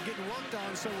Thomas was getting worked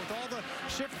on. So with all the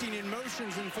shifting in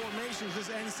motions and formations this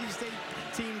NC State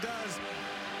team does,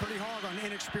 pretty hard on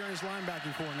inexperienced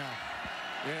linebacking core now.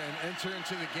 Yeah, and enter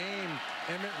into the game,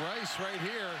 Emmett Rice right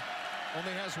here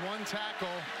only has one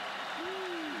tackle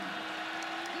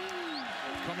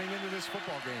coming into this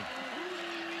football game.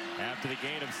 After the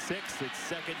gain of 6, it's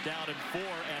second down and 4,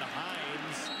 and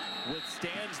Hines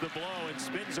withstands the blow and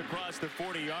spins across the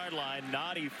 40-yard line.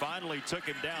 Noddy finally took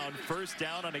him down. First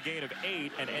down on a gain of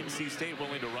 8, and NC State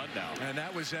willing to run now. And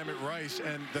that was Emmett Rice.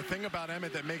 And the thing about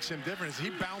Emmett that makes him different is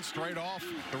he bounced right off.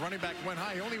 The running back went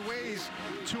high. He only weighs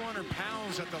 200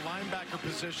 pounds at the linebacker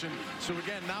position. So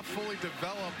again, not fully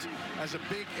developed as a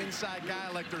big inside guy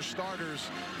like their starters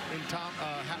in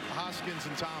Hoskins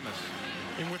and Thomas.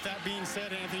 And with that being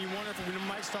said, Anthony, you wonder if we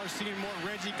might start seeing more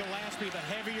Reggie Gillespie, the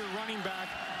heavier running back,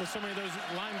 with so many of those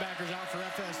linebackers out for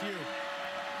FSU.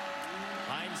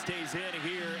 Hines stays in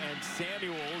here, and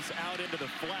Samuels out into the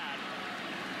flat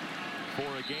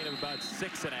for a gain of about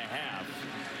 6.5.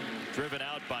 Driven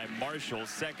out by Marshall,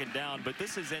 second down. But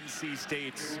this is NC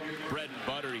State's bread and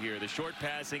butter here. The short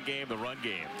passing game, the run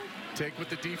game. Take what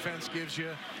the defense gives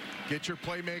you. Get your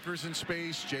playmakers in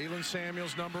space. Jalen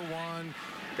Samuels, number 1.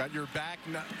 Got your back,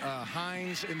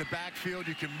 Hines in the backfield.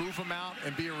 You can move him out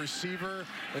and be a receiver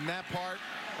in that part.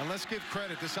 And let's give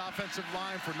credit. This offensive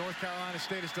line for North Carolina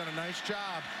State has done a nice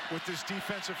job with this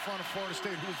defensive front of Florida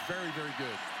State, who is very, very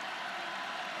good.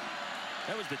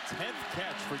 That was the 10th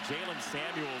catch for Jalen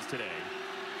Samuels today.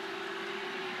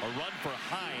 A run for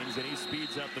Hines, and he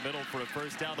speeds up the middle for a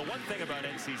first down. The one thing about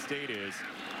NC State is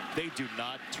they do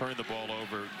not turn the ball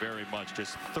over very much.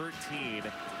 Just 13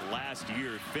 last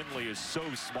year. Finley is so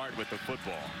smart with the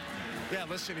football. Yeah,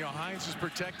 listen, Hines has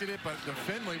protected it, but the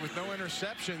Finley with no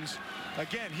interceptions.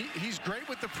 Again, he's great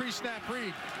with the pre-snap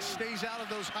read. Stays out of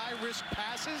those high-risk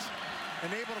passes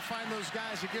and able to find those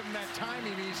guys to give him that time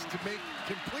he needs to make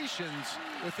completions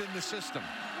within the system.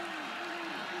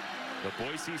 The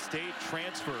Boise State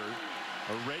transfer,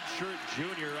 a redshirt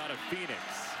junior out of Phoenix.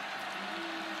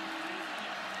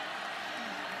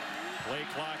 Play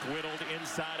clock whittled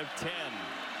inside of 10.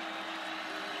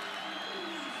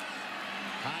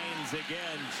 Hines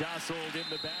again jostled in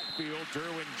the backfield.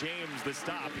 Derwin James the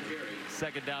stop.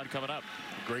 Second down coming up.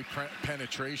 Great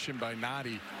penetration by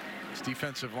Noddy. His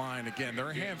defensive line, again,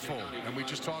 they're a handful. And we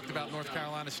just talked about North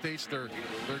Carolina State's their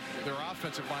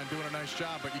offensive line doing a nice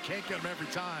job, but you can't get them every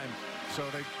time. So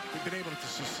they've been able to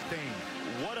sustain.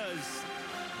 What does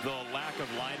the lack of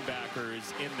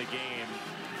linebackers in the game,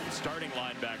 starting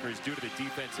linebackers, do to the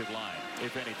defensive line,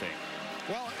 if anything?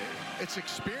 Well, it's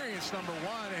experience, number 1,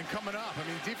 and coming up. I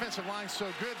mean, the defensive line's so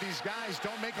good. These guys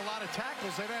don't make a lot of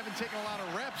tackles. They haven't taken a lot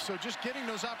of reps. So just getting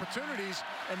those opportunities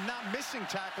and not missing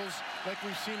tackles like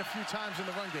we've seen a few times in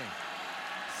the run game.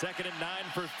 Second and 9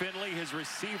 for Finley. His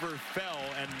receiver fell,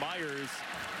 and Myers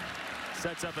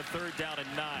Sets up a 3rd down and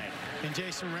 9. And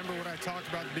Jason, remember what I talked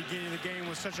about at the beginning of the game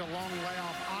was such a long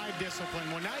layoff, eye discipline.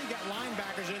 Well, now you got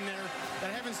linebackers in there that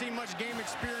haven't seen much game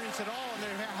experience at all, and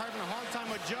they're having a hard time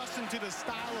adjusting to the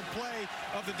style of play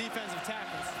of the defensive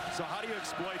tackles. So how do you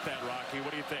exploit that, Rocky? What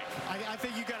do you think? I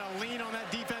think you got to lean on that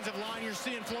defensive line. You're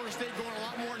seeing Florida State going a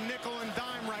lot more nickel and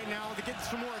dime right now to get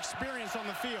some more experience on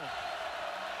the field.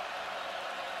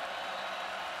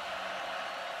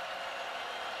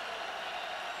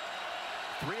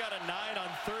 Three out of 9 on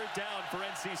 3rd down for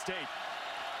NC State.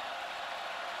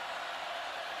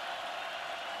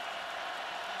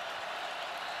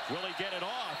 Will he get it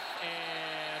off?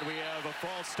 And we have a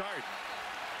false start.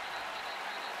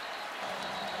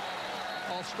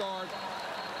 False start.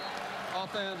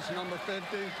 Offense, number 50.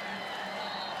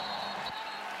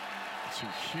 It's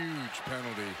a huge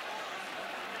penalty.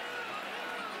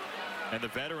 And the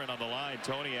veteran on the line,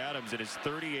 Tony Adams, in his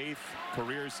 38th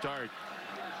career start.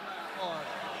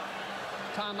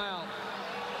 Timeout,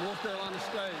 North Carolina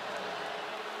State.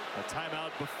 A timeout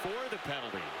before the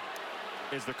penalty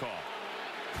is the call.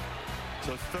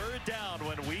 So 3rd down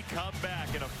when we come back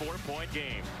in a 4-point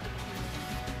game.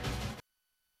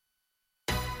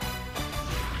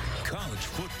 College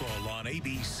football on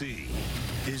ABC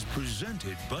is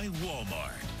presented by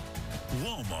Walmart.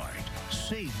 Walmart.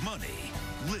 Save money.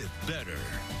 Live better.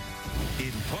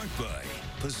 In part by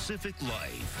Pacific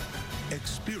Life.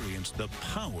 Experience the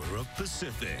power of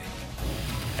Pacific.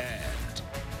 And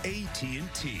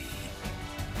AT&T.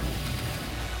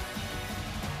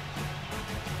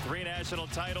 3 national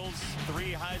titles,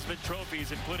 3 Heisman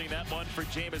trophies, including that one for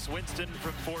Jameis Winston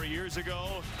from 4 years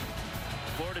ago.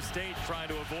 Florida State trying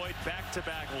to avoid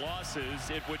back-to-back losses.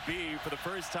 It would be for the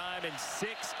first time in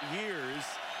 6 years,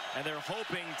 and they're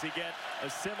hoping to get a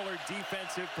similar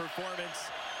defensive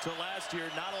performance to last year,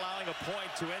 not allowing a point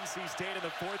to NC State in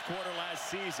the 4th quarter last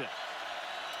season.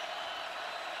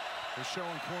 They're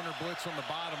showing corner blitz on the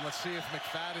bottom. Let's see if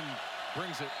McFadden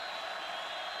brings it.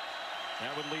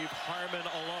 That would leave Harmon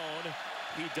alone.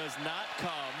 He does not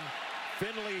come.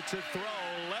 Finley to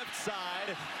throw left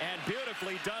side, and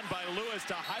beautifully done by Lewis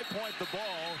to high point the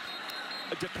ball.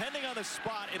 Depending on the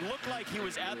spot, it looked like he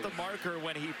was at the marker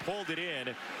when he pulled it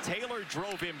in. Taylor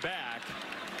drove him back,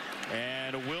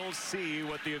 and we'll see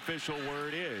what the official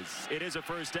word is. It is a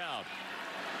 1st down.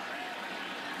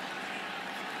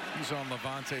 He's on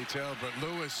Levante Taylor, but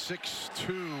Lewis,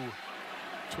 6'2",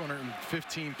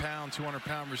 215-pound,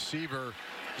 200-pound receiver,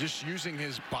 just using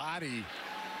his body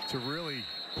to really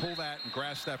pull that and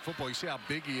grasp that football. You see how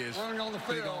big he is. Running on the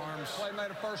field. Big arms. Play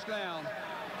made a 1st down.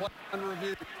 Play under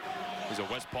review. He's a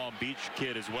West Palm Beach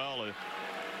kid as well, a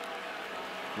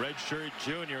redshirt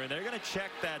junior, and they're going to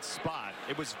check that spot.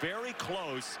 It was very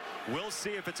close. We'll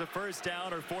see if it's a 1st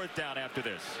down or 4th down after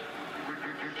this.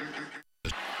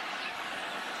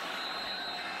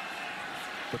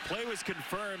 The play was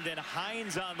confirmed, and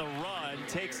Hines on the run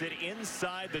takes it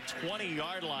inside the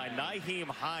 20-yard line. Nyheim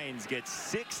Hines gets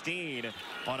 16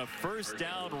 on a 1st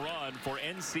down run for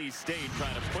NC State,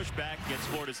 trying to push back against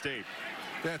Florida State.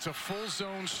 Yeah, it's a full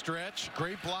zone stretch.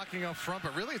 Great blocking up front,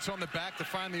 but really it's on the back to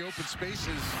find the open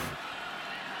spaces.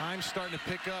 Hines starting to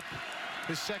pick up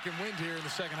his 2nd wind here in the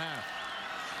 2nd half.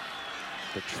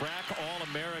 The track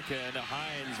All-American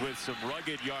Hines with some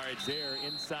rugged yards there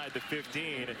inside the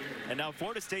 15. And now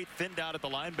Florida State thinned out at the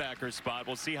linebacker spot.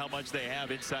 We'll see how much they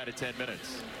have inside of 10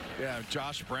 minutes. Yeah,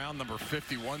 Josh Brown, number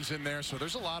 51's in there. So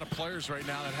there's a lot of players right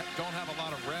now that don't have a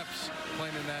lot of reps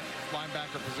playing in that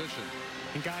linebacker position.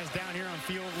 And guys, down here on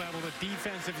field level, the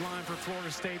defensive line for Florida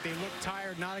State, they look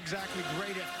tired, not exactly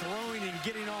great at throwing and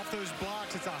getting off those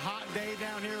blocks. It's a hot day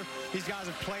down here. These guys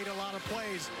have played a lot of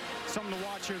plays. Something to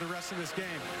watch here the rest of this game.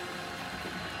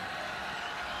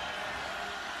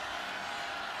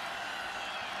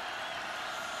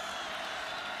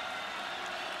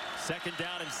 Second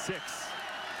down and 6.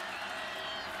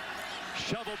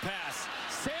 Shovel pass.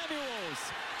 Samuels.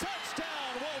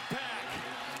 Touchdown, Wolfpack.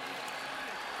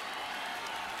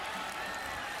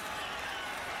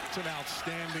 It's an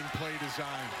outstanding play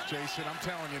design, Jason. I'm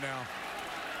telling you now.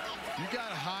 You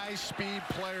got high-speed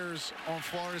players on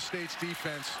Florida State's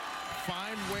defense.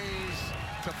 Find ways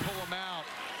to pull them out.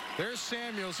 There's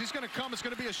Samuels. He's going to come. It's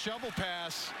going to be a shovel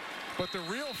pass. But the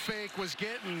real fake was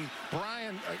getting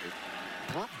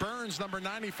Burns, number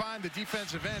 95, the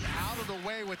defensive end, out of the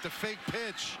way with the fake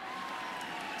pitch.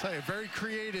 I'll tell you, very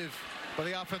creative by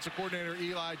the offensive coordinator,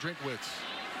 Eli Drinkwitz.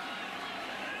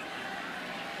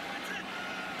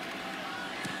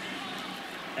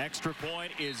 Extra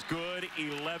point is good.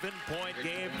 11-point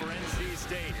game for NC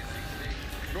State.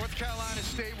 North Carolina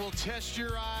State will test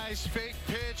your eyes. Fake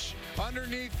pitch,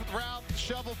 underneath route,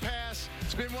 shovel pass.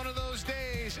 It's been one of those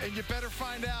days, and you better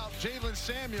find out Jalen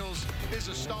Samuels is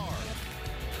a star.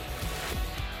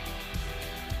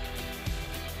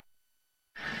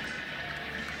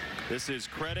 This is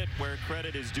credit where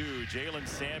credit is due. Jalen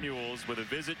Samuels with a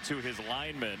visit to his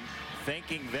linemen,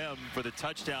 thanking them for the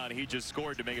touchdown he just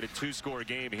scored to make it a 2-score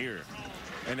game here.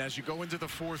 And as you go into the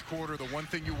fourth quarter, the one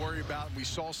thing you worry about, and we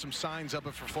saw some signs of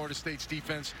it for Florida State's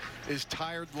defense, is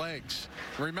tired legs.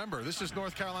 Remember, this is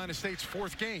North Carolina State's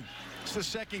fourth game. It's the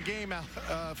second game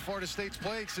Florida State's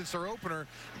played since their opener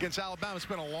against Alabama. It's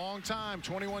been a long time,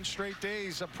 21 straight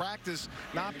days of practice,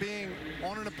 not being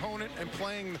on an opponent and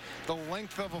playing the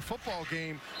length of a football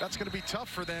game. That's going to be tough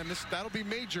for them. That'll be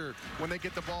major when they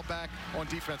get the ball back on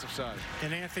defensive side.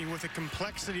 And Anthony, with the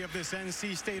complexity of this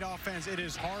NC State offense, it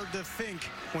is hard to think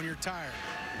when you're tired.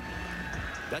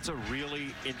 That's a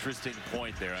really interesting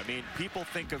point there. I mean, people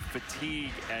think of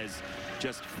fatigue as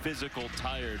just physical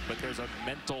tired, but there's a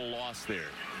mental loss there.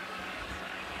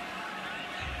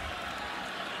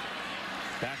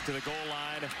 Back to the goal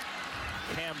line.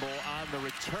 Campbell on the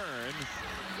return,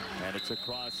 and it's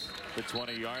across the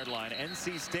 20-yard line.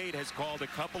 NC State has called a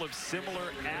couple of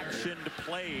similar actioned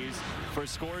plays for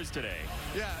scores today.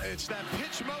 Yeah, it's that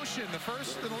pitch motion. The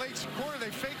first in the late quarter, they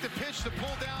fake the pitch to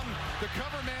pull down the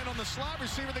cover man on the slot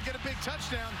receiver. They get a big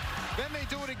touchdown. Then they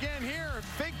do it again here.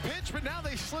 Fake pitch, but now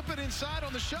they slip it inside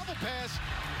on the shovel pass.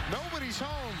 Nobody's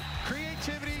home.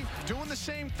 Creativity, doing the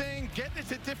same thing, getting it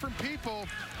to different people.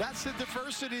 That's the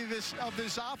diversity of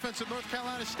this offense at North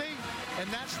Carolina State, and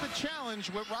that's the challenge,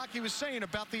 what Rocky was saying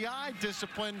about the eye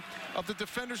discipline of the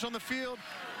defenders on the field,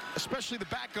 especially the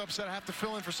backups that have to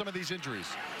fill in for some of these injuries.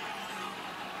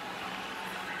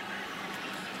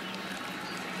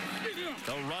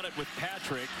 They'll run it with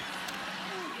Patrick,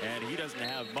 and he doesn't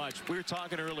have much. We were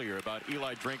talking earlier about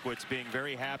Eli Drinkwitz being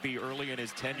very happy early in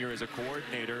his tenure as a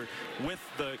coordinator with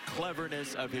the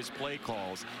cleverness of his play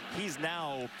calls. He's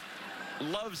now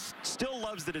still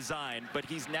loves the design, but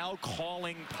he's now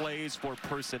calling plays for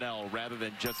personnel rather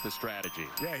than just the strategy.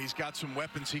 Yeah, he's got some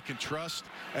weapons he can trust,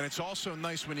 and it's also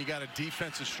nice when you got a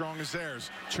defense as strong as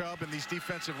theirs. Chubb and these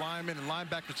defensive linemen and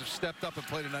linebackers have stepped up and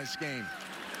played a nice game.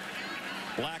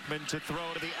 Blackman to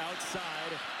throw to the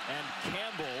outside, and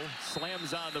Campbell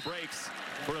slams on the brakes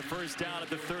for a first down at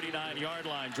the 39-yard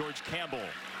line. George Campbell.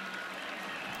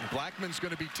 Blackman's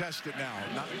going to be tested now.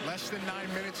 Not less than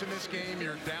 9 minutes in this game.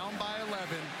 You're down by 11.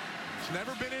 He's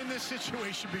never been in this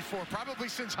situation before, probably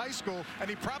since high school, and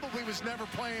he probably was never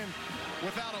playing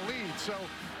without a lead. So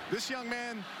this young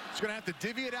man is going to have to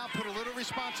divvy it out, put a little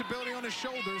responsibility on his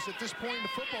shoulders. At this point in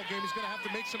the football game, he's going to have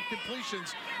to make some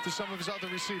completions to some of his other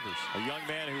receivers. A young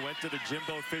man who went to the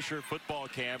Jimbo Fisher football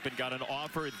camp and got an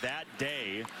offer that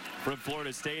day from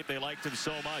Florida State. They liked him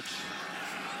so much.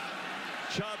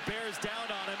 Chubb bears down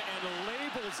on him and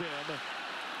labels him.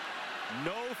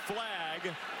 No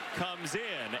flag comes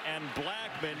in, and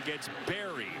Blackman gets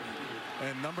buried.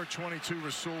 And number 22,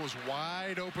 Rasul, is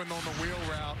wide open on the wheel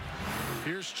route.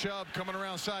 Here's Chubb coming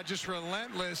around side, just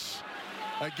relentless.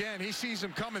 Again, he sees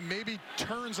him coming, maybe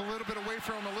turns a little bit away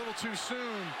from him a little too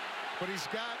soon, but he's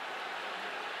got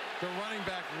the running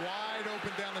back wide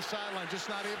open down the sideline, just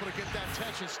not able to get that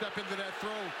touch and step into that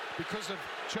throw because of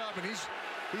Chubb, and he's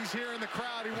here in the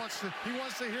crowd. He wants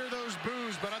to hear those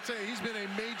boos, but I'll tell you, he's been a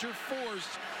major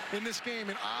force in this game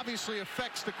and obviously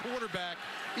affects the quarterback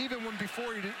even when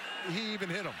before he even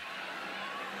hit him.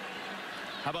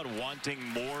 How about wanting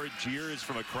more jeers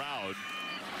from a crowd?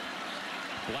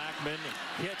 Blackman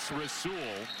hits Rasul,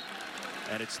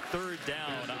 and it's third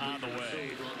down on the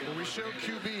way. Well, we showed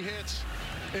QB hits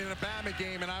in a Bama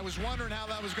game, and I was wondering how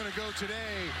that was going to go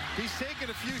today. He's taken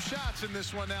a few shots in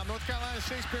this one now. North Carolina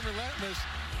State's been relentless.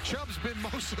 Chubb's been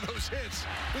most of those hits.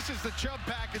 This is the Chubb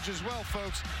package as well,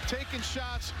 folks. Taking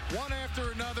shots one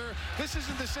after another. This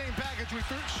isn't the same package we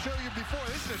showed you before.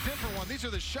 This is a different one. These are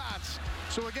the shots.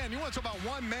 So again, you want to talk about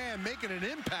one man making an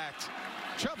impact.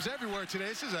 Chubb's everywhere today.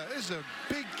 This is a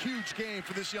big, huge game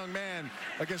for this young man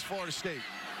against Florida State.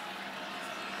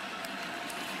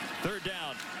 Third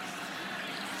down.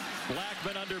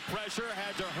 Blackman under pressure,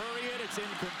 had to hurry it. It's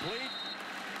incomplete.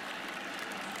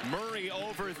 Murray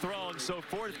overthrown, so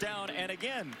fourth down. And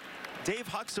again, Dave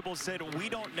Huxtable said we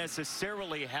don't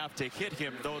necessarily have to hit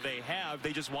him, though they have.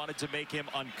 They just wanted to make him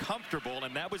uncomfortable,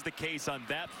 and that was the case on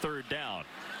that third down.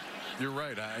 You're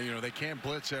right. You know, they can't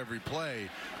blitz every play,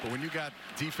 but when you got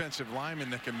defensive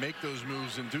linemen that can make those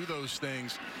moves and do those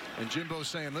things, and Jimbo's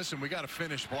saying, listen, we got to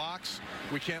finish blocks.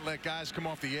 We can't let guys come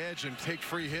off the edge and take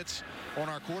free hits on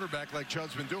our quarterback like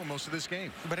Chubb's been doing most of this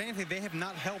game. But Anthony, they have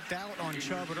not helped out on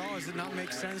Chubb at all. Does it not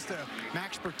make sense to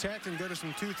max protect and go to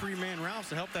some 2-3 man routes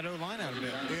to help that O-line out a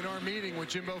bit? In our meeting with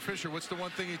Jimbo Fisher, what's the one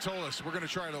thing he told us? We're going to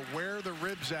try to wear the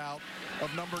ribs out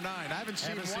of number 9. I haven't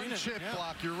seen one chip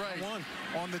block, you're right,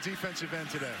 on the defensive end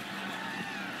today.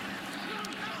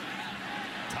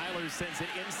 Tyler sends it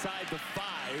inside the 5.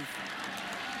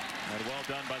 And well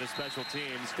done by the special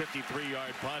teams.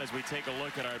 53-yard punt as we take a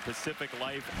look at our Pacific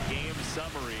Life game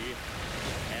summary.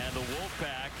 And the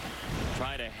Wolfpack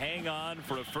try to hang on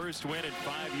for a first win in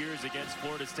 5 years against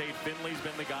Florida State. Finley's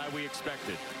been the guy we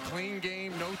expected. Clean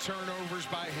game, no turnovers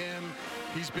by him.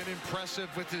 He's been impressive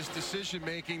with his decision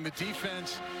making. The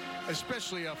defense,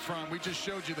 especially up front, we just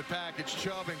showed you the package.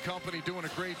 Chubb and company doing a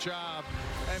great job.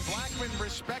 And Blackman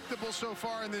respectable so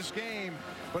far in this game.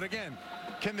 But again,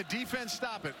 can the defense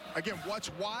stop it? Again,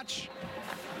 watch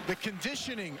the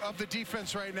conditioning of the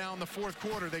defense right now in the fourth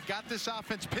quarter. They got this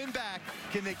offense pinned back.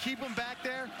 Can they keep them back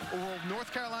there, or will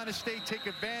North Carolina State take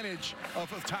advantage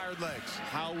of tired legs?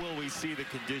 How will we see the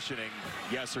conditioning,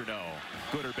 yes or no,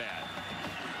 good or bad?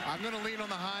 I'm going to lean on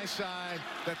the high side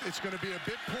that it's going to be a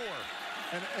bit poor,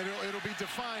 and it'll be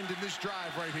defined in this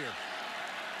drive right here.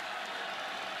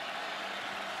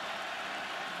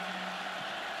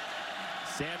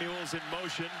 Samuels in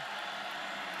motion.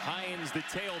 Hines the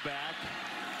tailback.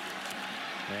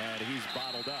 And he's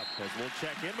bottled up as we'll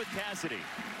check in with Cassidy.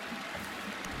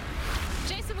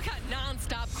 Jason, we got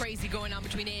nonstop crazy going on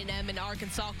between A&M and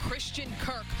Arkansas. Christian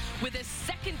Kirk with his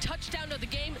second touchdown of the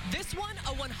game. This one,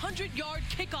 a 100-yard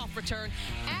kickoff return.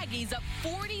 Aggies up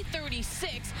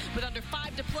 40-36 with under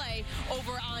 5 to play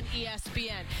over on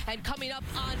ESPN. And coming up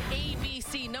on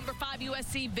ABC, number 5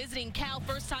 USC visiting Cal.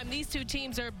 First time these two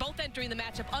teams are both entering the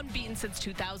matchup unbeaten since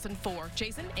 2004.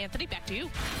 Jason, Anthony, back to you.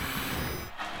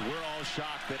 We're all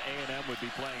shocked that A&M would be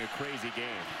playing a crazy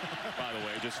game. By the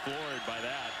way, just floored by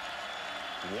that.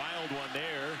 Wild one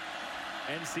there.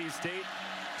 NC State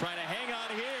trying to hang on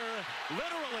here.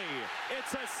 Literally,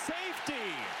 it's a safety.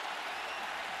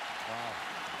 Wow.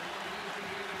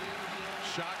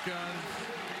 Shotgun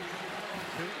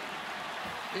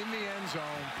in the end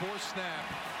zone. Poor snap.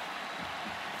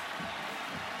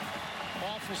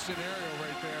 Awful scenario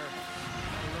right there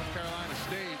for North Carolina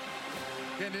State.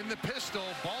 And in the pistol,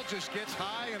 ball just gets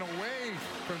high and away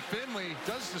from Finley.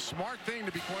 Does the smart thing,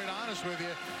 to be quite honest with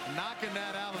you, knocking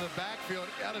that out of the backfield,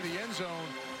 out of the end zone.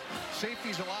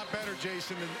 Safety's a lot better,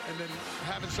 Jason, and then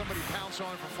having somebody pounce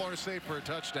on for Florida State for a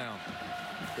touchdown.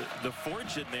 The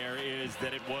fortune there is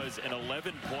that it was an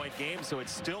 11-point game, so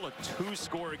it's still a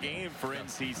 2-score game for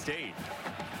NC State.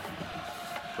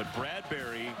 But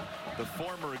Bradbury, the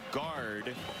former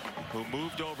guard who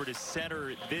moved over to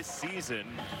center this season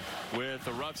with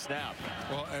a rough snap.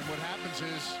 Well, and what happens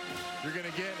is you're going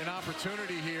to get an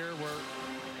opportunity here where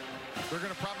they're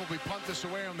going to probably punt this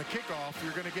away on the kickoff.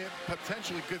 You're going to get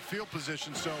potentially good field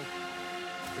position. So,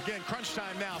 again, crunch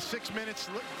time now. 6 minutes,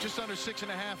 just under 6.5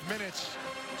 minutes.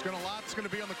 It's going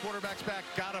to be on the quarterback's back.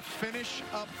 Got to finish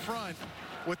up front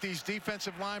with these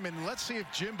defensive linemen. Let's see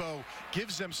if Jimbo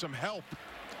gives them some help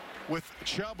with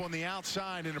Chubb on the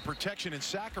outside in a protection and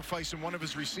sacrificing one of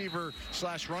his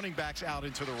receiver/running backs out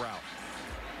into the route.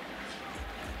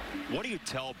 What do you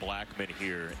tell Blackman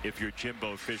here if you're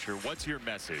Jimbo Fisher? What's your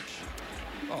message?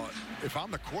 Oh, if I'm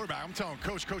the quarterback, I'm telling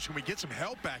Coach, can we get some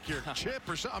help back here? Chip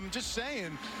or something. I'm just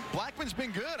saying, Blackman's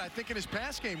been good, I think, in his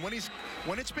pass game. When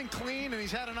it's been clean and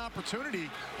he's had an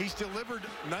opportunity, he's delivered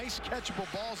nice catchable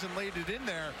balls and laid it in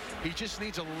there. He just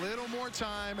needs a little more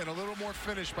time and a little more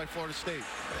finish by Florida State.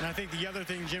 And I think the other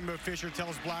thing Jimbo Fisher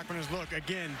tells Blackman is, look,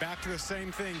 again, back to the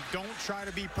same thing. Don't try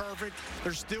to be perfect.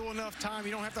 There's still enough time.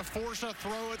 You don't have to force a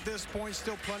throw at this point.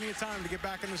 Still plenty of time to get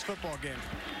back in this football game.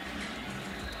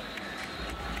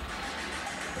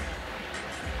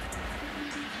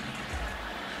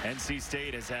 NC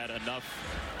State has had enough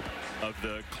of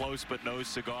the close but no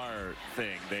cigar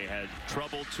thing. They had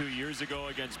trouble 2 years ago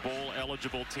against bowl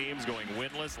eligible teams going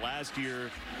winless. Last year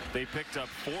they picked up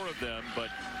 4 of them but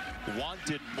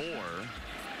wanted more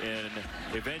in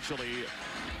eventually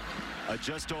a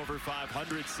just over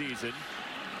 500 season.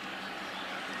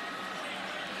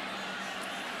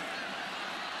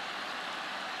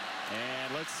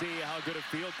 And let's see how good a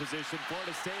field position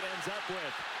Florida State ends up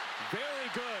with. Very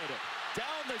good.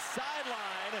 Down the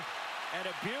sideline, and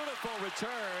a beautiful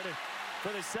return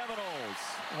for the Seminoles.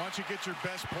 Why don't you get your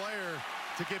best player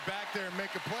to get back there and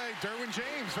make a play. Derwin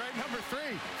James, right, number 3.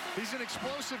 He's an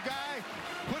explosive guy.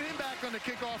 Put him back on the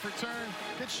kickoff return.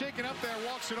 Gets shaken up there,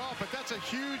 walks it off. But that's a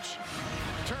huge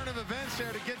turn of events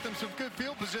there to get them some good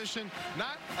field position.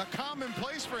 Not a common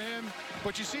place for him,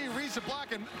 but you see he reads the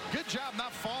block, and good job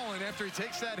not falling after he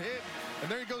takes that hit. And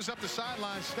there he goes up the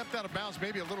sideline, stepped out of bounds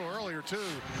maybe a little earlier too.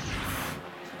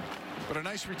 But a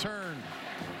nice return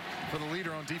for the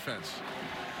leader on defense.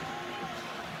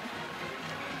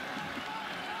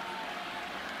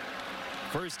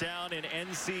 First down in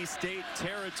NC State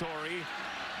territory.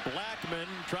 Blackman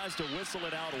tries to whistle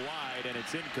it out wide, and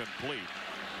it's incomplete.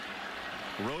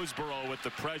 Roseborough with the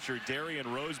pressure. Darian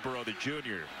Roseborough, the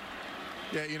junior.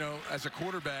 Yeah, you know, as a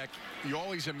quarterback, you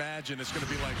always imagine it's going to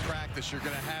be like practice. You're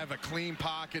going to have a clean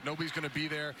pocket. Nobody's going to be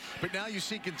there. But now you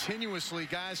see continuously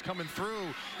guys coming through.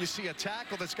 You see a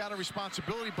tackle that's got a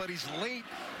responsibility, but he's late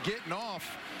getting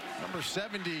off. Number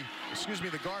 70,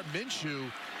 the guard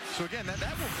Minshew. So again, that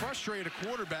will frustrate a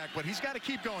quarterback, but he's got to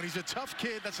keep going. He's a tough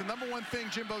kid. That's the number one thing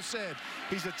Jimbo said.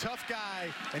 He's a tough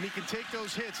guy, and he can take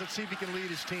those hits. Let's see if he can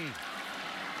lead his team.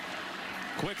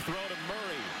 Quick throw to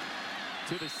Murray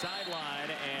to the sideline,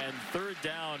 and third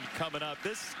down coming up.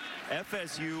 This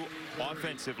FSU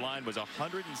offensive line was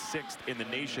 106th in the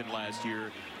nation last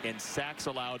year in sacks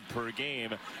allowed per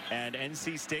game, and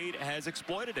NC State has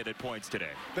exploited it at points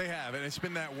today. They have, and it's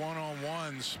been that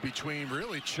one-on-ones between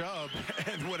really Chubb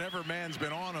and whatever man's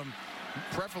been on him,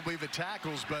 preferably the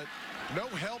tackles, but no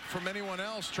help from anyone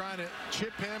else trying to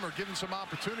chip him or give him some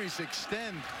opportunities to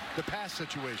extend the pass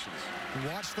situations.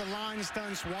 Watch the line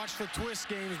stunts, watch the twist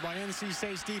games by NC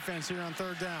State's defense here on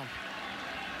third down.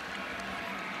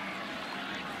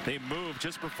 They move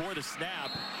just before the snap,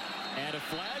 and a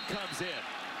flag comes in.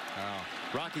 Wow.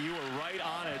 Rocky, you were right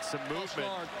on it. Some movement.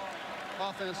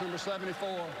 Offense number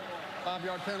 74,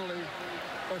 5-yard penalty,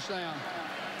 first down.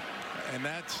 And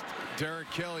that's Derek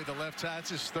Kelly, the left tackle.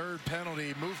 That's his third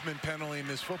penalty, movement penalty in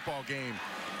this football game.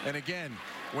 And again,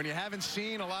 when you haven't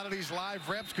seen a lot of these live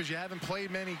reps because you haven't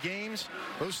played many games,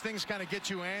 those things kind of get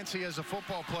you antsy as a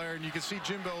football player. And you can see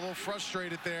Jimbo a little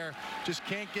frustrated there. Just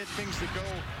can't get things to go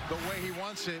the way he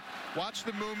wants it. Watch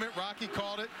the movement. Rocky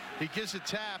called it. He gives a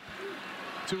tap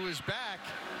to his back,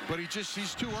 but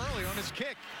he's too early on his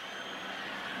kick.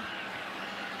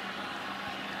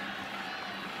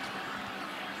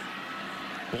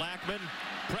 Blackman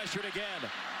pressured again.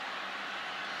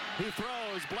 He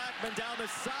throws. Blackman down the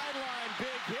sideline. Big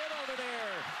hit over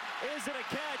there. Is it a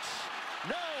catch?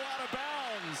 No, out of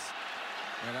bounds.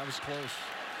 And that was close.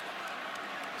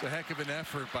 It's a heck of an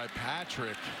effort by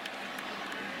Patrick.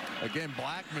 Again,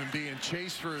 Blackman being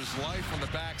chased for his life on the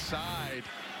backside.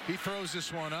 He throws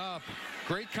this one up.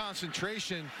 Great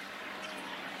concentration.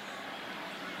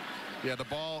 Yeah, the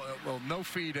ball, well, no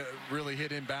feet really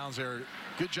hit inbounds there.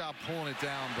 Good job pulling it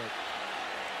down, but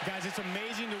guys, it's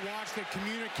amazing to watch the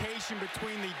communication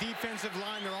between the defensive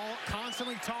line. They're all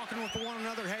constantly talking with one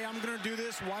another. Hey, I'm going to do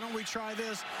this. Why don't we try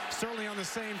this? Certainly on the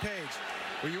same page.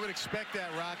 Well, you would expect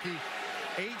that, Rocky.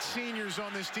 8 seniors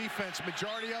on this defense,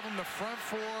 majority of them the front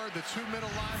 4, the 2 middle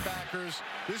linebackers.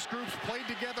 This group's played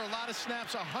together a lot of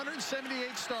snaps,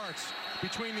 178 starts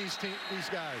between these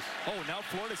guys. Oh, now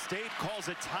Florida State calls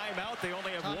a timeout. They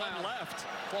only have one left.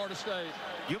 Florida State.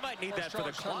 You might need that for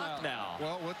the clock now.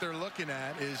 Well, what they're looking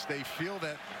at is they feel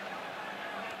that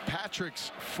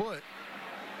Patrick's foot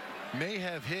may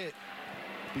have hit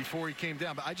before he came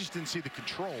down, but I just didn't see the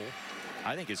control.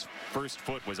 I think his first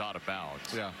foot was out of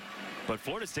bounds. Yeah. But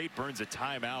Florida State burns a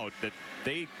timeout that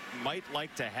they might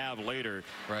like to have later.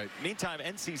 Right. Meantime,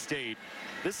 NC State,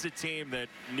 this is a team that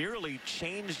nearly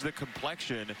changed the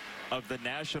complexion of the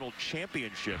national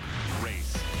championship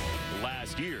race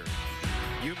last year.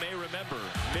 You may remember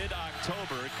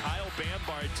mid-October, Kyle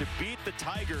Bambard to beat the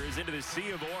Tigers into the sea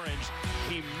of orange.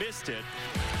 He missed it.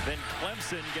 Then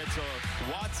Clemson gets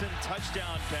a Watson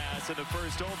touchdown pass in the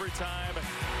first overtime.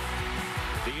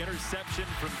 The interception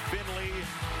from Finley,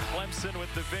 Clemson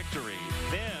with the victory.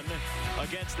 Then,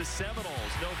 against the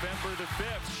Seminoles, November the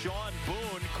 5th, Sean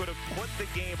Boone could have put the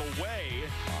game away.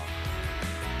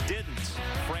 Didn't.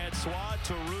 Francois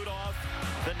to Rudolph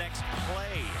the next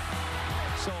play.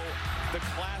 So, the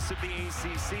class of the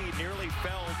ACC nearly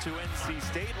fell to NC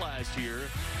State last year.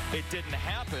 It didn't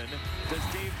happen. Does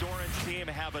Dave Doran's team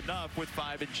have enough with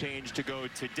 5 and change to go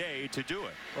today to do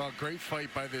it? Well, great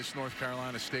fight by this North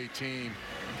Carolina State team.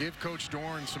 Give Coach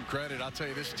Doran some credit. I'll tell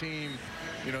you, this team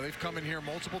You know, they've come in here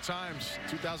multiple times.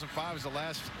 2005 is the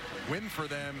last win for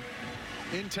them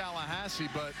in Tallahassee,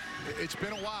 but it's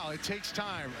been a while. It takes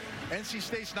time. NC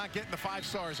State's not getting the 5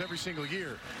 stars every single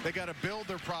year. They got to build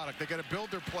their product. They got to build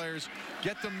their players,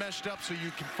 get them meshed up so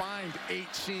you can find 8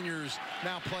 seniors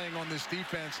now playing on this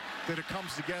defense, that it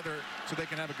comes together so they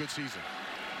can have a good season.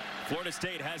 Florida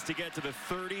State has to get to the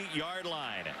 30-yard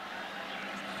line.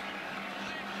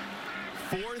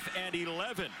 4th and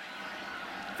 11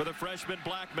 for the freshman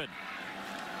Blackman.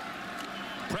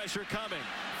 Pressure coming.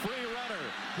 Free runner.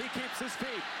 He keeps his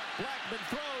feet. Blackman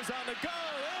throws on the go.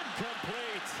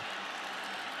 Incomplete.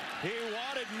 He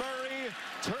wanted Murray.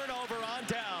 Turnover on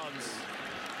downs.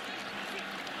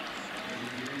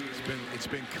 It's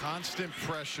been constant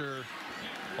pressure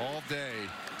all day.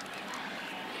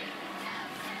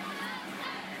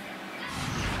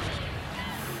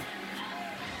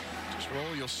 Just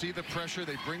roll. You'll see the pressure.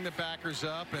 They bring the backers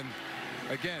up, and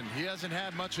again, he hasn't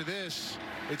had much of this.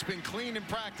 It's been clean in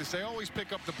practice. They always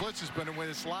pick up the blitzes, but when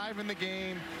it's live in the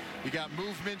game, you got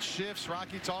movement, shifts.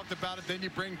 Rocky talked about it. Then you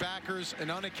bring backers, an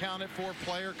unaccounted for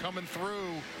player coming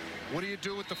through. What do you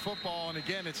do with the football? And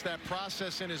again, it's that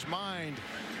process in his mind.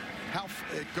 How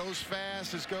it goes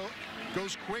fast, it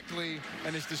goes quickly,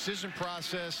 and his decision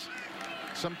process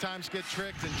sometimes get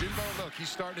tricked. And Jimbo, look, he's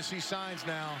starting to see signs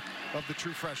now of the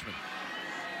true freshman.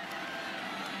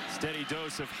 Steady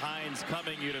dose of Hines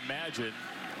coming, you'd imagine,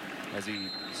 as he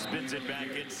spins it back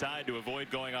inside to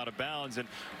avoid going out of bounds. And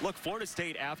look, Florida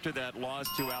State, after that loss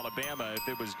to Alabama, if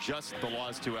it was just the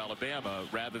loss to Alabama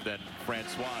rather than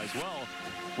Francois as well,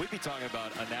 we'd be talking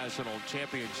about a national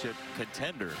championship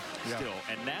contender still.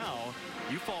 And now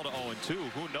you fall to 0-2.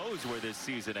 Who knows where this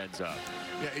season ends up?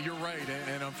 Yeah, you're right.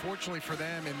 And unfortunately for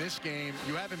them in this game,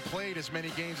 you haven't played as many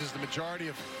games as the majority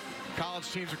of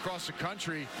college teams across the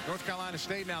country. North Carolina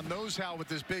State now knows how, with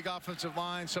this big offensive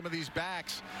line, some of these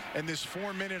backs, and this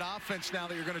 4-minute offense now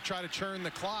that you're going to try to churn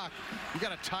the clock. You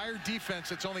got a tired defense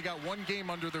that's only got 1 game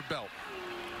under their belt.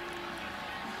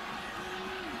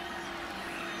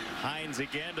 Hines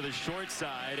again to the short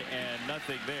side, and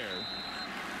nothing there.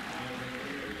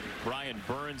 Brian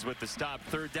Burns with the stop.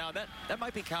 3rd down. That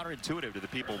might be counterintuitive to the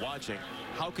people watching.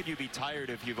 How could you be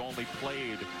tired if you've only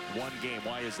played 1 game?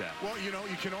 Why is that? Well, you know,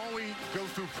 you can only go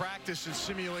through practice and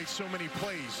simulate so many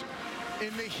plays.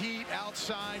 In the heat,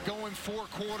 outside, going 4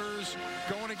 quarters,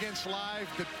 going against live,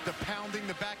 the pounding,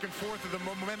 the back and forth of the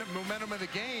momentum of the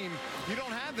game, you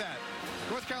don't have that.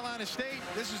 North Carolina State,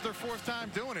 this is their 4th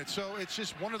time doing it, so it's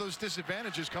just one of those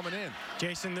disadvantages coming in.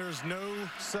 Jason, there's no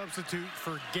substitute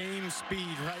for game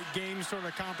speed, right? Game sort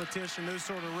of competition, those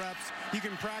sort of reps. You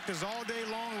can practice all day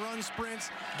long, run sprints.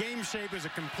 Game shape is a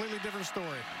completely different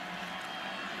story.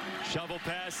 Shovel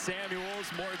pass,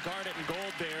 Samuels, more garnet and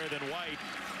gold there than white,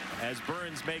 as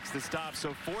Burns makes the stop.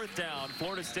 So 4th down.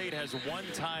 Florida State has 1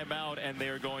 timeout, and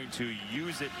they're going to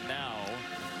use it now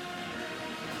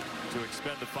to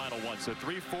expend the final one. So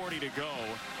 3:40 to go,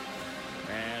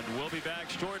 and we'll be back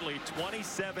shortly.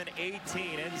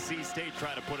 27-18, NC State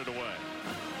trying to put it away.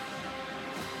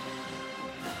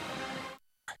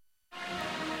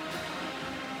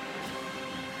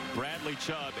 Bradley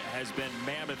Chubb has been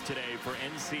mammoth today for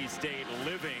NC State,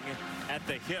 living at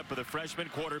the hip of the freshman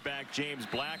quarterback James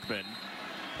Blackman.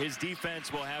 His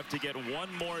defense will have to get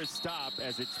 1 more stop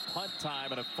as it's punt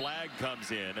time, and a flag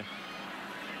comes in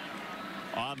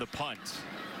on the punt.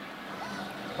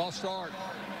 False start.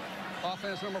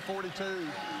 Offense number 42.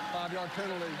 5-yard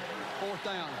penalty. 4th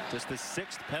down. Just the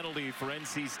 6th penalty for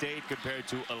NC State compared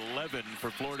to 11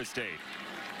 for Florida State.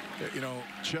 You know,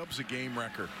 Chubb's a game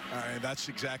wrecker. That's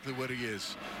exactly what he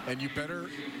is. And you better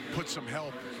put some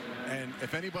help. And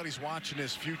if anybody's watching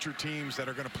this, future teams that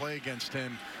are going to play against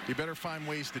him, you better find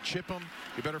ways to chip him.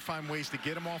 You better find ways to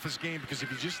get him off his game, because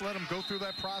if you just let him go through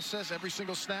that process every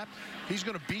single snap, he's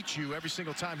going to beat you every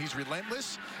single time. He's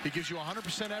relentless. He gives you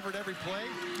 100% effort every play.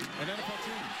 And NFL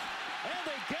teams. And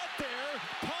they get there.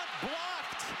 Punt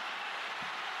blocked.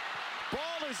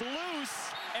 Ball is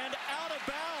loose and out of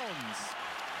bounds.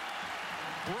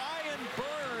 Brian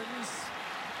Burns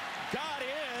got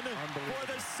in for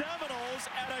the Seminoles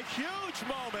at a huge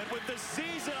moment with the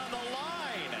season on the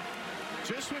line.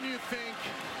 Just when you think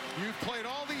you've played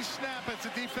all these snaps at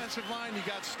the defensive line, you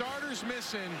got starters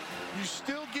missing, you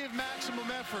still give maximum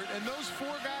effort. And those 4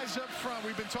 guys up front,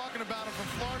 we've been talking about them from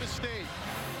Florida State.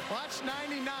 Watch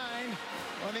 99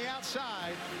 on the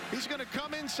outside. He's going to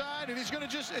come inside, and he's going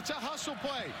to it's a hustle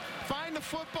play. Find the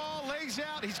football, lays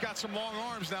out. He's got some long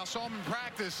arms now. Saw him in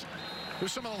practice.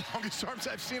 There's some of the longest arms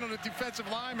I've seen on a defensive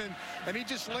lineman, and he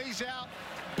just lays out.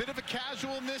 Bit of a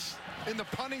casualness in the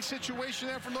punting situation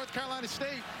there from North Carolina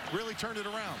State. Really turned it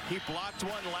around. He blocked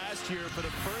one last year for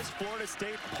the first Florida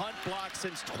State punt block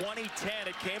since 2010.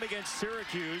 It came against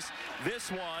Syracuse. This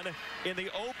one in the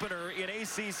opener in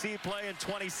ACC play in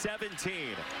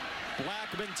 2017.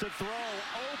 Blackman to throw.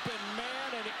 Open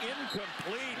man and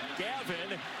incomplete.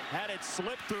 Gavin had it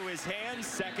slip through his hands.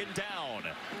 Second down.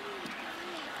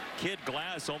 Kid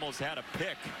Glass almost had a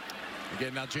pick.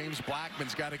 Again, now James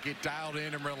Blackman's got to get dialed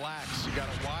in and relax. You got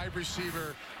a wide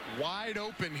receiver wide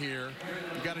open here.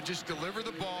 You got to just deliver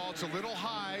the ball. It's a little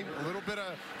high, a little bit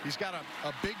of, he's got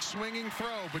a big swinging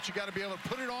throw, but you got to be able to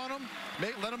put it on him,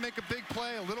 let him make a big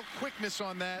play, a little quickness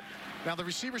on that. Now the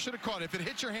receiver should have caught it. If it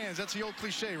hits your hands, that's the old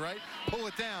cliche, right? Pull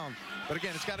it down. But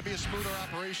again, it's got to be a smoother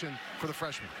operation for the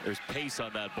freshman. There's pace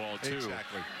on that ball too.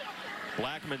 Exactly.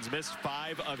 Blackman's missed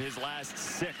 5 of his last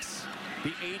 6.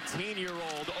 The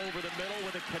 18-year-old over the middle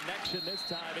with a connection this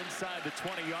time inside the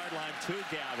 20-yard line to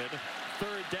Gavin.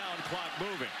 Third down, clock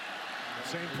moving.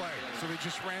 Same play. So they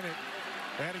just ran it.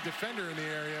 They had a defender in the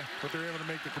area, but they're able to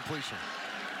make the completion.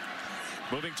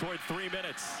 Moving toward 3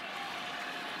 minutes.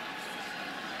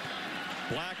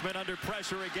 Blackman under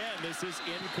pressure again. This is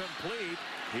incomplete.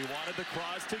 He wanted the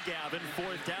cross to Gavin.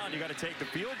 Fourth down. You got to take the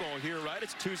field goal here, right?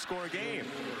 It's a 2-score game.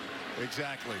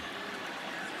 Exactly.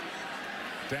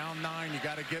 Down 9, you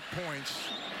got to get points.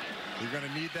 You're going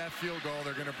to need that field goal.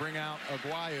 They're going to bring out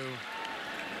Aguayo.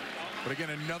 But again,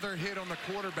 another hit on the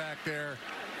quarterback there.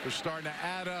 They're starting to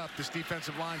add up. This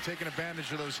defensive line taking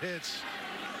advantage of those hits.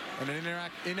 And an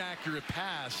inaccurate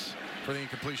pass for the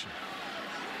incompletion.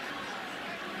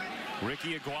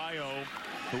 Ricky Aguayo,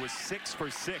 who was 6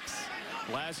 for 6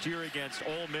 last year against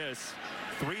Ole Miss.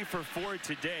 3 for 4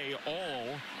 today,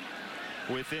 all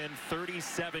within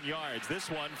 37 yards.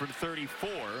 This one from 34.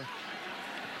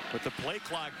 With the play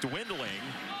clock dwindling,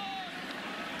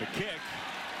 the kick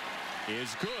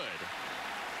is good.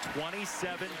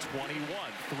 27-21.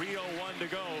 3:01 to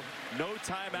go. No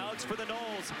timeouts for the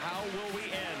Noles. How will we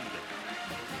end?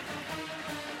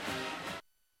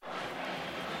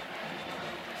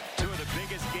 Two of the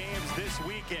biggest games this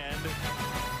weekend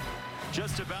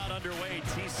just about underway.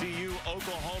 TCU,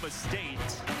 Oklahoma State,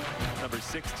 number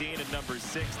 16 and number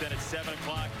 6. Then at 7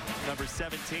 o'clock, number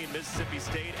 17, Mississippi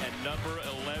State, and number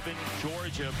 11,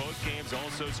 Georgia. Both games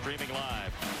also streaming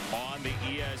live on the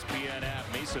ESPN app.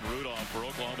 Mason Rudolph for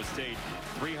Oklahoma State,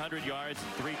 300 yards,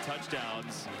 3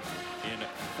 touchdowns in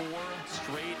 4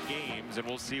 straight games, and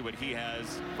we'll see what he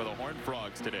has for the Horned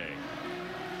Frogs today.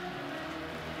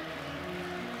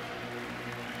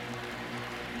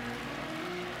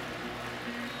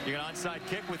 You get an onside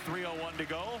kick with 3:01 to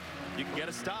go. You can get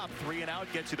a stop. 3 and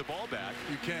out gets you the ball back.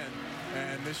 You can.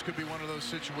 And this could be one of those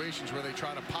situations where they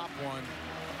try to pop one.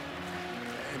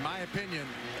 In my opinion,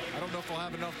 I don't know if they'll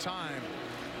have enough time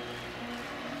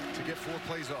to get 4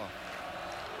 plays off.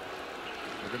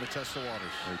 They're going to test the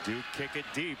waters. They do kick it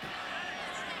deep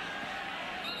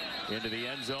into the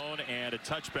end zone and a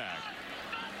touchback.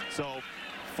 So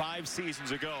 5 seasons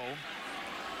ago,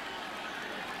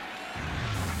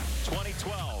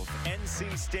 2012,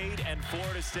 NC State and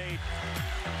Florida State.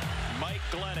 Mike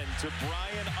Glennon to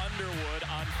Brian Underwood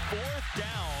on 4th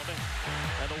down,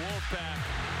 and the Wolfpack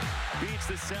beats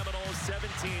the Seminoles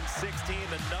 17-16.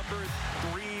 The number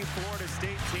 3 Florida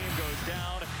State team goes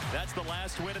down. That's the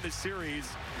last win in the series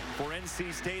for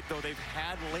NC State, though they've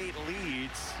had late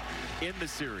leads in the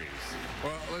series.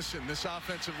 Well, listen, this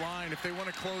offensive line, if they want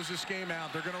to close this game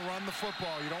out, they're going to run the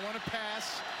football. You don't want to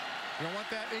pass. You don't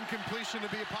want that incompletion to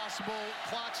be a possible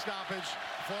clock stoppage.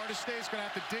 Florida State's going to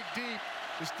have to dig deep.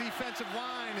 This defensive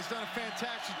line has done a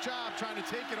fantastic job trying to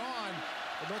take it on.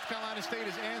 But North Carolina State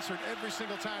has answered every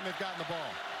single time they've gotten the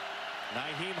ball.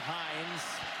 Nyheim Hines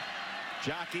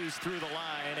jockeys through the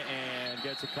line and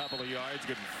gets a couple of yards,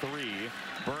 getting 3.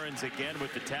 Burns again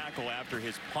with the tackle after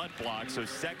his punt block. So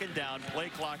 2nd down, play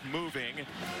clock moving,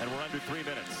 and we're under 3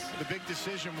 minutes. The big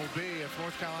decision will be if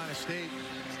North Carolina State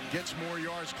gets more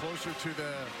yards closer to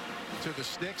the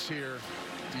sticks here,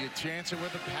 do you chance it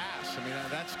with a pass? I mean,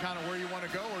 that's kind of where you want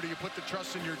to go, or do you put the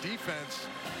trust in your defense?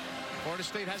 Florida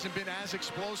State hasn't been as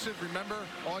explosive. Remember,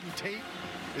 Auden Tate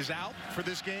is out for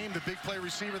this game, the big play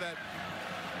receiver that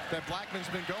Blackman's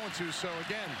been going to. So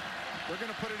again, they're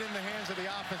going to put it in the hands of the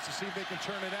offense to see if they can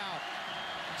turn it out.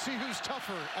 See who's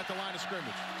tougher at the line of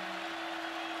scrimmage.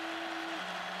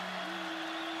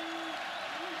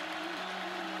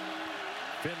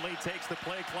 Finley takes the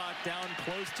play clock down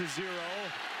close to 0,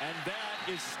 and that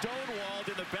is stonewalled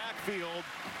in the backfield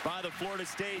by the Florida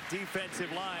State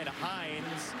defensive line.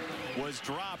 Hines was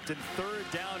dropped, and 3rd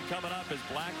down coming up as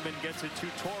Blackman gets a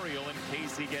tutorial in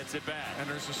case he gets it back. And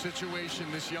there's a situation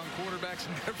this young quarterback's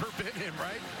never been in,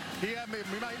 right? We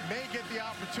may get the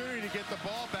opportunity to get the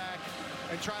ball back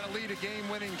and try to lead a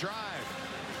game-winning drive.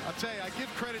 I'll tell you, I give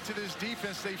credit to this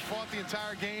defense. They fought the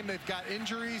entire game. They've got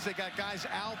injuries. They got guys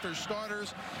out. They're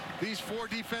starters. These 4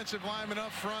 defensive linemen up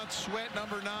front, Sweat,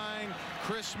 number 9,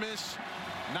 Christmas,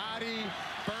 Noddy,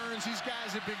 Burns. These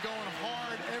guys have been going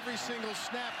hard every single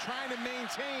snap, trying to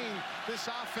maintain this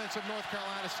offense of North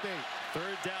Carolina State.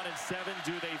 3rd down and 7.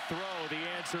 Do they throw? The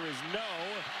answer is no.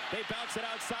 They bounce it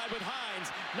outside with Hines.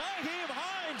 Nyheim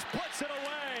Hines puts it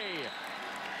away.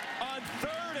 On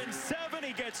 3rd and 7,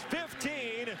 he gets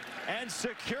 15 and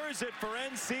secures it for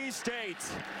NC State.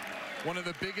 One of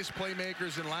the biggest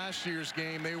playmakers in last year's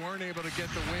game. They weren't able to get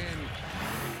the win.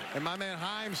 And my man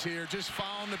Himes here just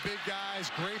following the big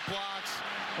guys, great blocks.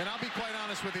 And I'll be quite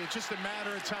honest with you, it's just a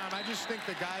matter of time. I just think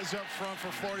the guys up front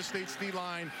for Florida State's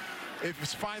D-line, it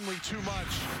was finally too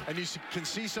much. And you can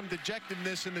see some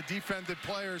dejectedness in the defensive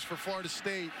players for Florida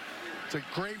State. It's a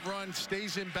great run,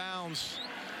 stays in bounds.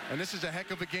 And this is a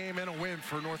heck of a game and a win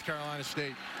for North Carolina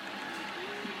State.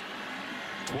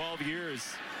 12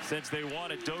 years since they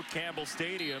won at Doak-Campbell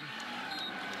Stadium.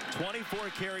 24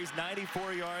 carries,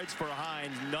 94 yards for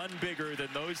Hines. None bigger than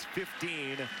those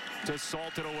 15 to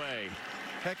salt it away.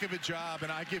 Heck of a job,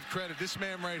 and I give credit. This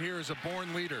man right here is a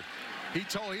born leader. He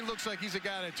looks like he's a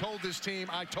guy that told this team,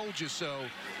 I told you so.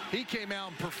 He came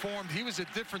out and performed. He was a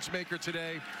difference maker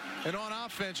today. And on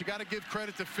offense, you got to give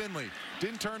credit to Finley.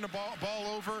 Didn't turn the ball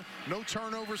over. No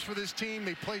turnovers for this team.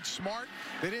 They played smart.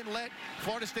 They didn't let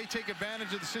Florida State take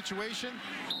advantage of the situation.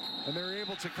 And they were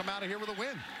able to come out of here with a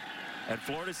win. And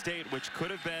Florida State, which could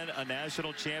have been a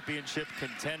national championship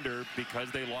contender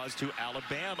because they lost to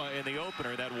Alabama in the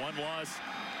opener, that one loss,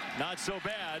 not so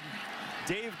bad.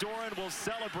 Dave Doran will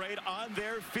celebrate on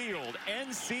their field.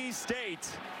 NC State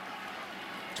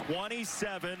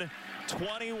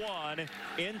 27-21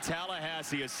 in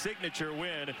Tallahassee, a signature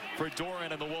win for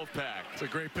Doran and the Wolfpack. It's a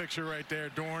great picture right there.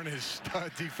 Doran, his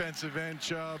stud defensive end,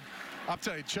 Chubb. I'll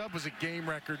tell you, Chubb was a game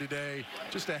record today.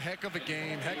 Just a heck of a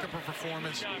game, heck of a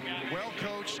performance. Well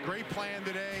coached, great plan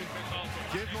today.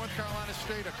 Give North Carolina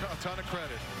State a ton of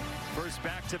credit. First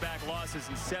back-to-back losses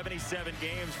in 77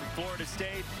 games for Florida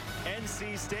State.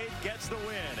 NC State gets the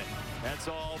win. That's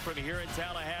all from here in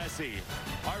Tallahassee.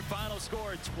 Our final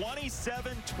score,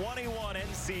 27-21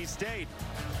 NC State.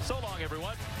 So long,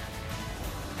 everyone.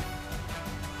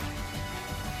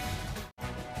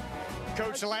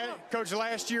 Coach,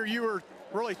 last year you were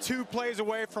really 2 plays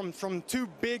away from 2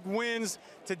 big wins.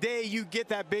 Today you get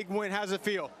that big win. How does it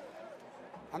feel?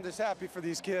 I'm just happy for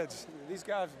these kids. These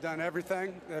guys have done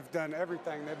everything. They've done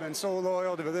everything. They've been so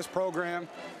loyal to this program,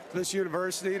 to this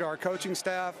university, to our coaching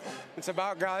staff. It's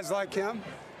about guys like him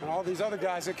and all these other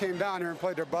guys that came down here and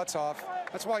played their butts off.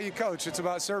 That's why you coach. It's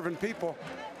about serving people.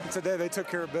 And today they took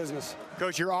care of business.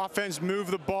 Coach, your offense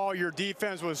moved the ball. Your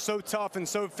defense was so tough and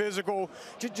so physical.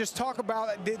 Just talk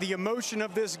about the emotion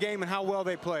of this game and how well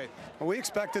they played. Well, we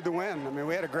expected to win. I mean,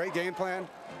 we had a great game plan.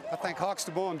 I think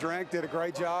Huxtable and Drink did a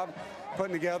great job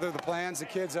putting together the plans the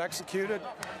kids executed.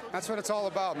 That's what it's all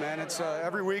about, man. It's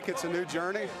every week it's a new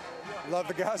journey. Love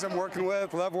the guys I'm working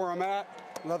with. Love where I'm at.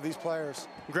 Love these players.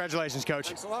 Congratulations, Coach.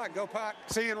 Thanks a lot. Go Pack.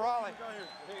 See you in Raleigh.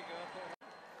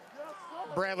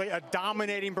 Bradley, a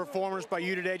dominating performance by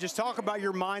you today. Just talk about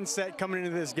your mindset coming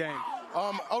into this game.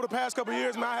 Over the past couple of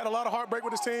years, man, I had a lot of heartbreak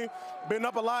with this team. Been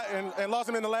up a lot and lost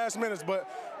them in the last minutes. But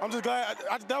I'm just glad.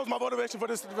 That was my motivation for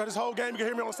this whole game. You can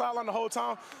hear me on the sideline the whole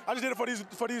time. I just did it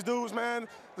for these dudes, man.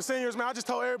 The seniors, man. I just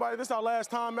told everybody this is our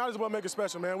last time. Man, I just want to make it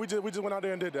special, man. We just went out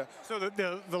there and did that. So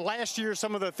the last year,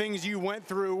 some of the things you went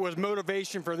through was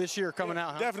motivation for this year coming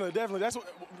out. Huh? Definitely. That's the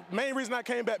main reason I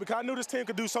came back, because I knew this team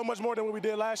could do so much more than what we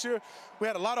did last year. We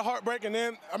had a lot of heartbreak, and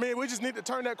then we just need to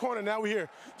turn that corner. Now we're here.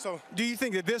 So, do you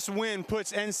think that this win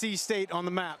puts NC State on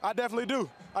the map? I definitely do.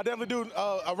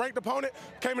 A ranked opponent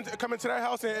come into their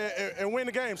house and win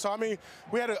the game. So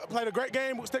we had to play a great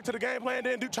game, stick to the game plan,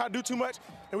 didn't try to do too much,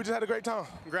 and we just had a great time.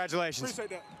 Congratulations. Appreciate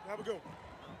that. Have a good one.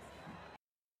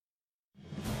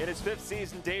 In his 5th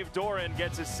season, Dave Doran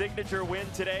gets a signature win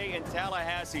today in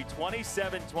Tallahassee.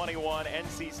 27-21.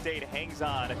 NC State hangs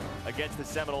on against the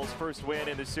Seminoles' first win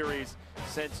in the series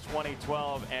since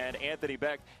 2012. And Anthony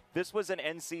Beck, This was an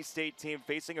NC State team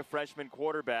facing a freshman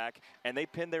quarterback, and they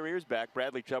pinned their ears back.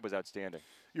 Bradley Chubb was outstanding.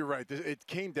 You're right. It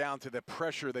came down to the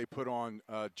pressure they put on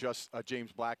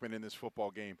James Blackman in this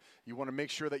football game. You want to make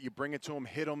sure that you bring it to him,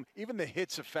 hit him. Even the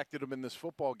hits affected him in this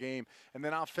football game. And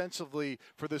then offensively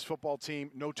for this football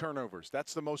team, no turnovers.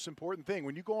 That's the most important thing.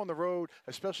 When you go on the road,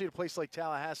 especially at a place like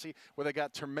Tallahassee where they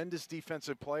got tremendous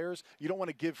defensive players, you don't want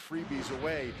to give freebies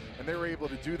away. And they were able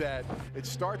to do that. It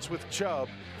starts with Chubb.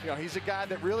 You know, he's a guy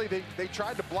that really, they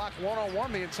tried to block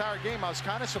one-on-one the entire game. I was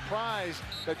kind of surprised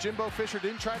that Jimbo Fisher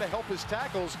didn't try to help his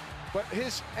tackles. But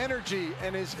his energy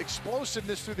and his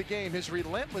explosiveness through the game, his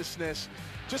relentlessness,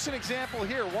 just an example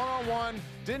here, one-on-one,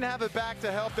 didn't have it back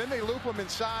to help, then they loop him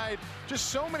inside.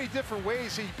 Just so many different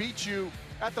ways he beats you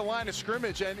at the line of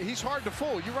scrimmage, and he's hard to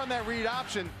fool. You run that read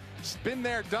option, been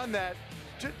there, done that.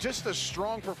 Just a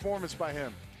strong performance by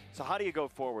him. So how do you go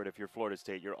forward if you're Florida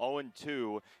State? You're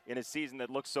 0-2 in a season that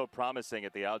looks so promising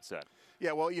at the outset.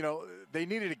 Yeah, well, you know, they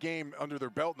needed a game under their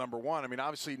belt, number one. I mean,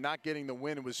 obviously not getting the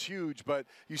win was huge, but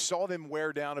you saw them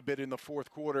wear down a bit in the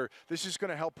fourth quarter. This is going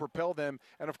to help propel them.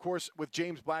 And, of course, with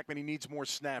James Blackman, he needs more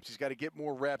snaps. He's got to get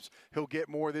more reps. He'll get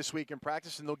more this week in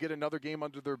practice, and they'll get another game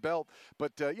under their belt.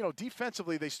 But, you know,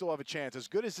 defensively, they still have a chance. As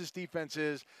good as this defense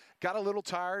is, got a little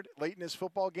tired late in this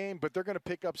football game, but they're going to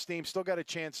pick up steam. Still got a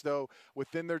chance, though,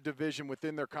 within their division,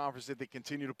 within their conference, that they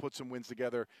continue to put some wins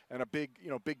together, and a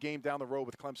big game down the road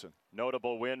with Clemson.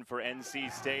 Notable win for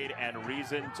NC State and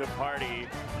reason to party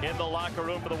in the locker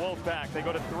room for the Wolfpack. They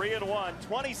go to 3-1,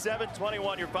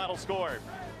 27-21 your final score.